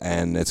bend,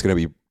 and it's going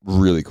to be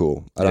really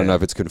cool. I don't know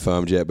if it's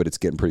confirmed yet, but it's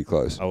getting pretty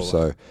close. I will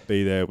so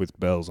be there with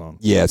bells on.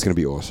 Yeah, it's going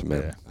to be awesome,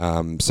 man.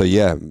 Yeah. So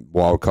yeah,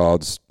 wild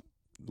cards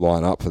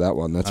line up for that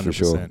one. That's 100%. For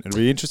sure. It'll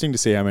be interesting to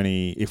see how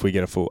many if we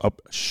get a full.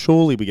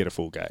 Surely we get a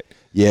full gate.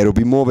 Yeah, it'll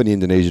be more than the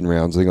Indonesian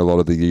rounds. I think a lot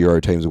of the Euro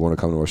teams will want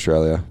to come to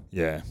Australia.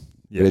 Yeah.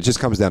 But it just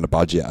comes down to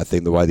budget. I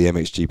think the way the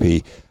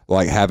MXGP,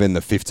 like having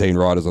the 15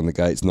 riders on the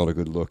gate's not a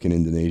good look in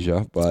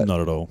Indonesia. But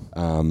not at all.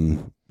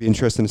 Be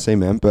interesting to see,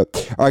 man.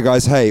 But all right,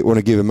 guys. Hey, want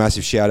to give a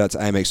massive shout out to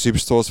AMX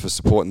Superstores for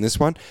supporting this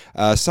one.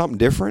 Something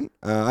different.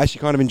 I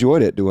actually kind of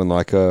enjoyed it, doing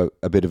like a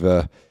bit of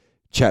a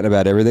chatting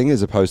about everything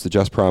as opposed to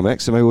just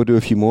ProMX. So maybe we'll do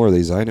a few more of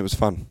these, and it was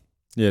fun.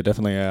 Yeah,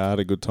 definitely. I had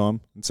a good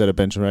time. Instead of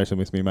bench racing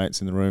with me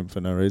mates in the room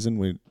for no reason,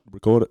 we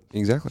record it.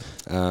 Exactly.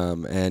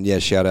 And yeah,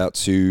 shout out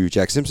to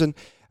Jack Simpson.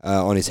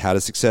 On his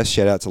Hattah success.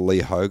 Shout out to Lee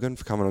Hogan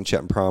for coming on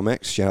Chatting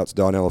ProMX. Shout out to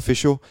Darnell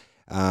Official.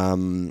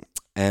 And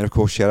of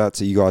course, shout out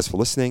to you guys for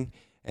listening.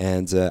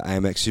 And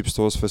AMX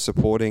Superstores for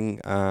supporting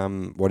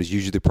what is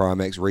usually the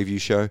ProMX review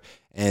show.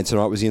 And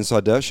tonight was the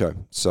Inside Dirt show.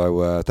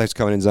 So thanks for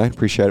coming in, Zane.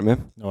 Appreciate it,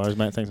 man. No worries,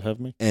 mate. Thanks for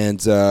having me.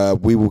 And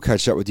we will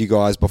catch up with you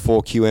guys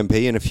before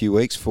QMP in a few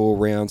weeks for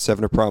round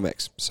 7 of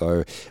ProMX.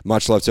 So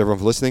much love to everyone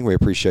for listening. We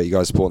appreciate you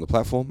guys supporting the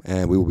platform.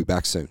 And we will be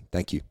back soon.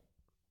 Thank you.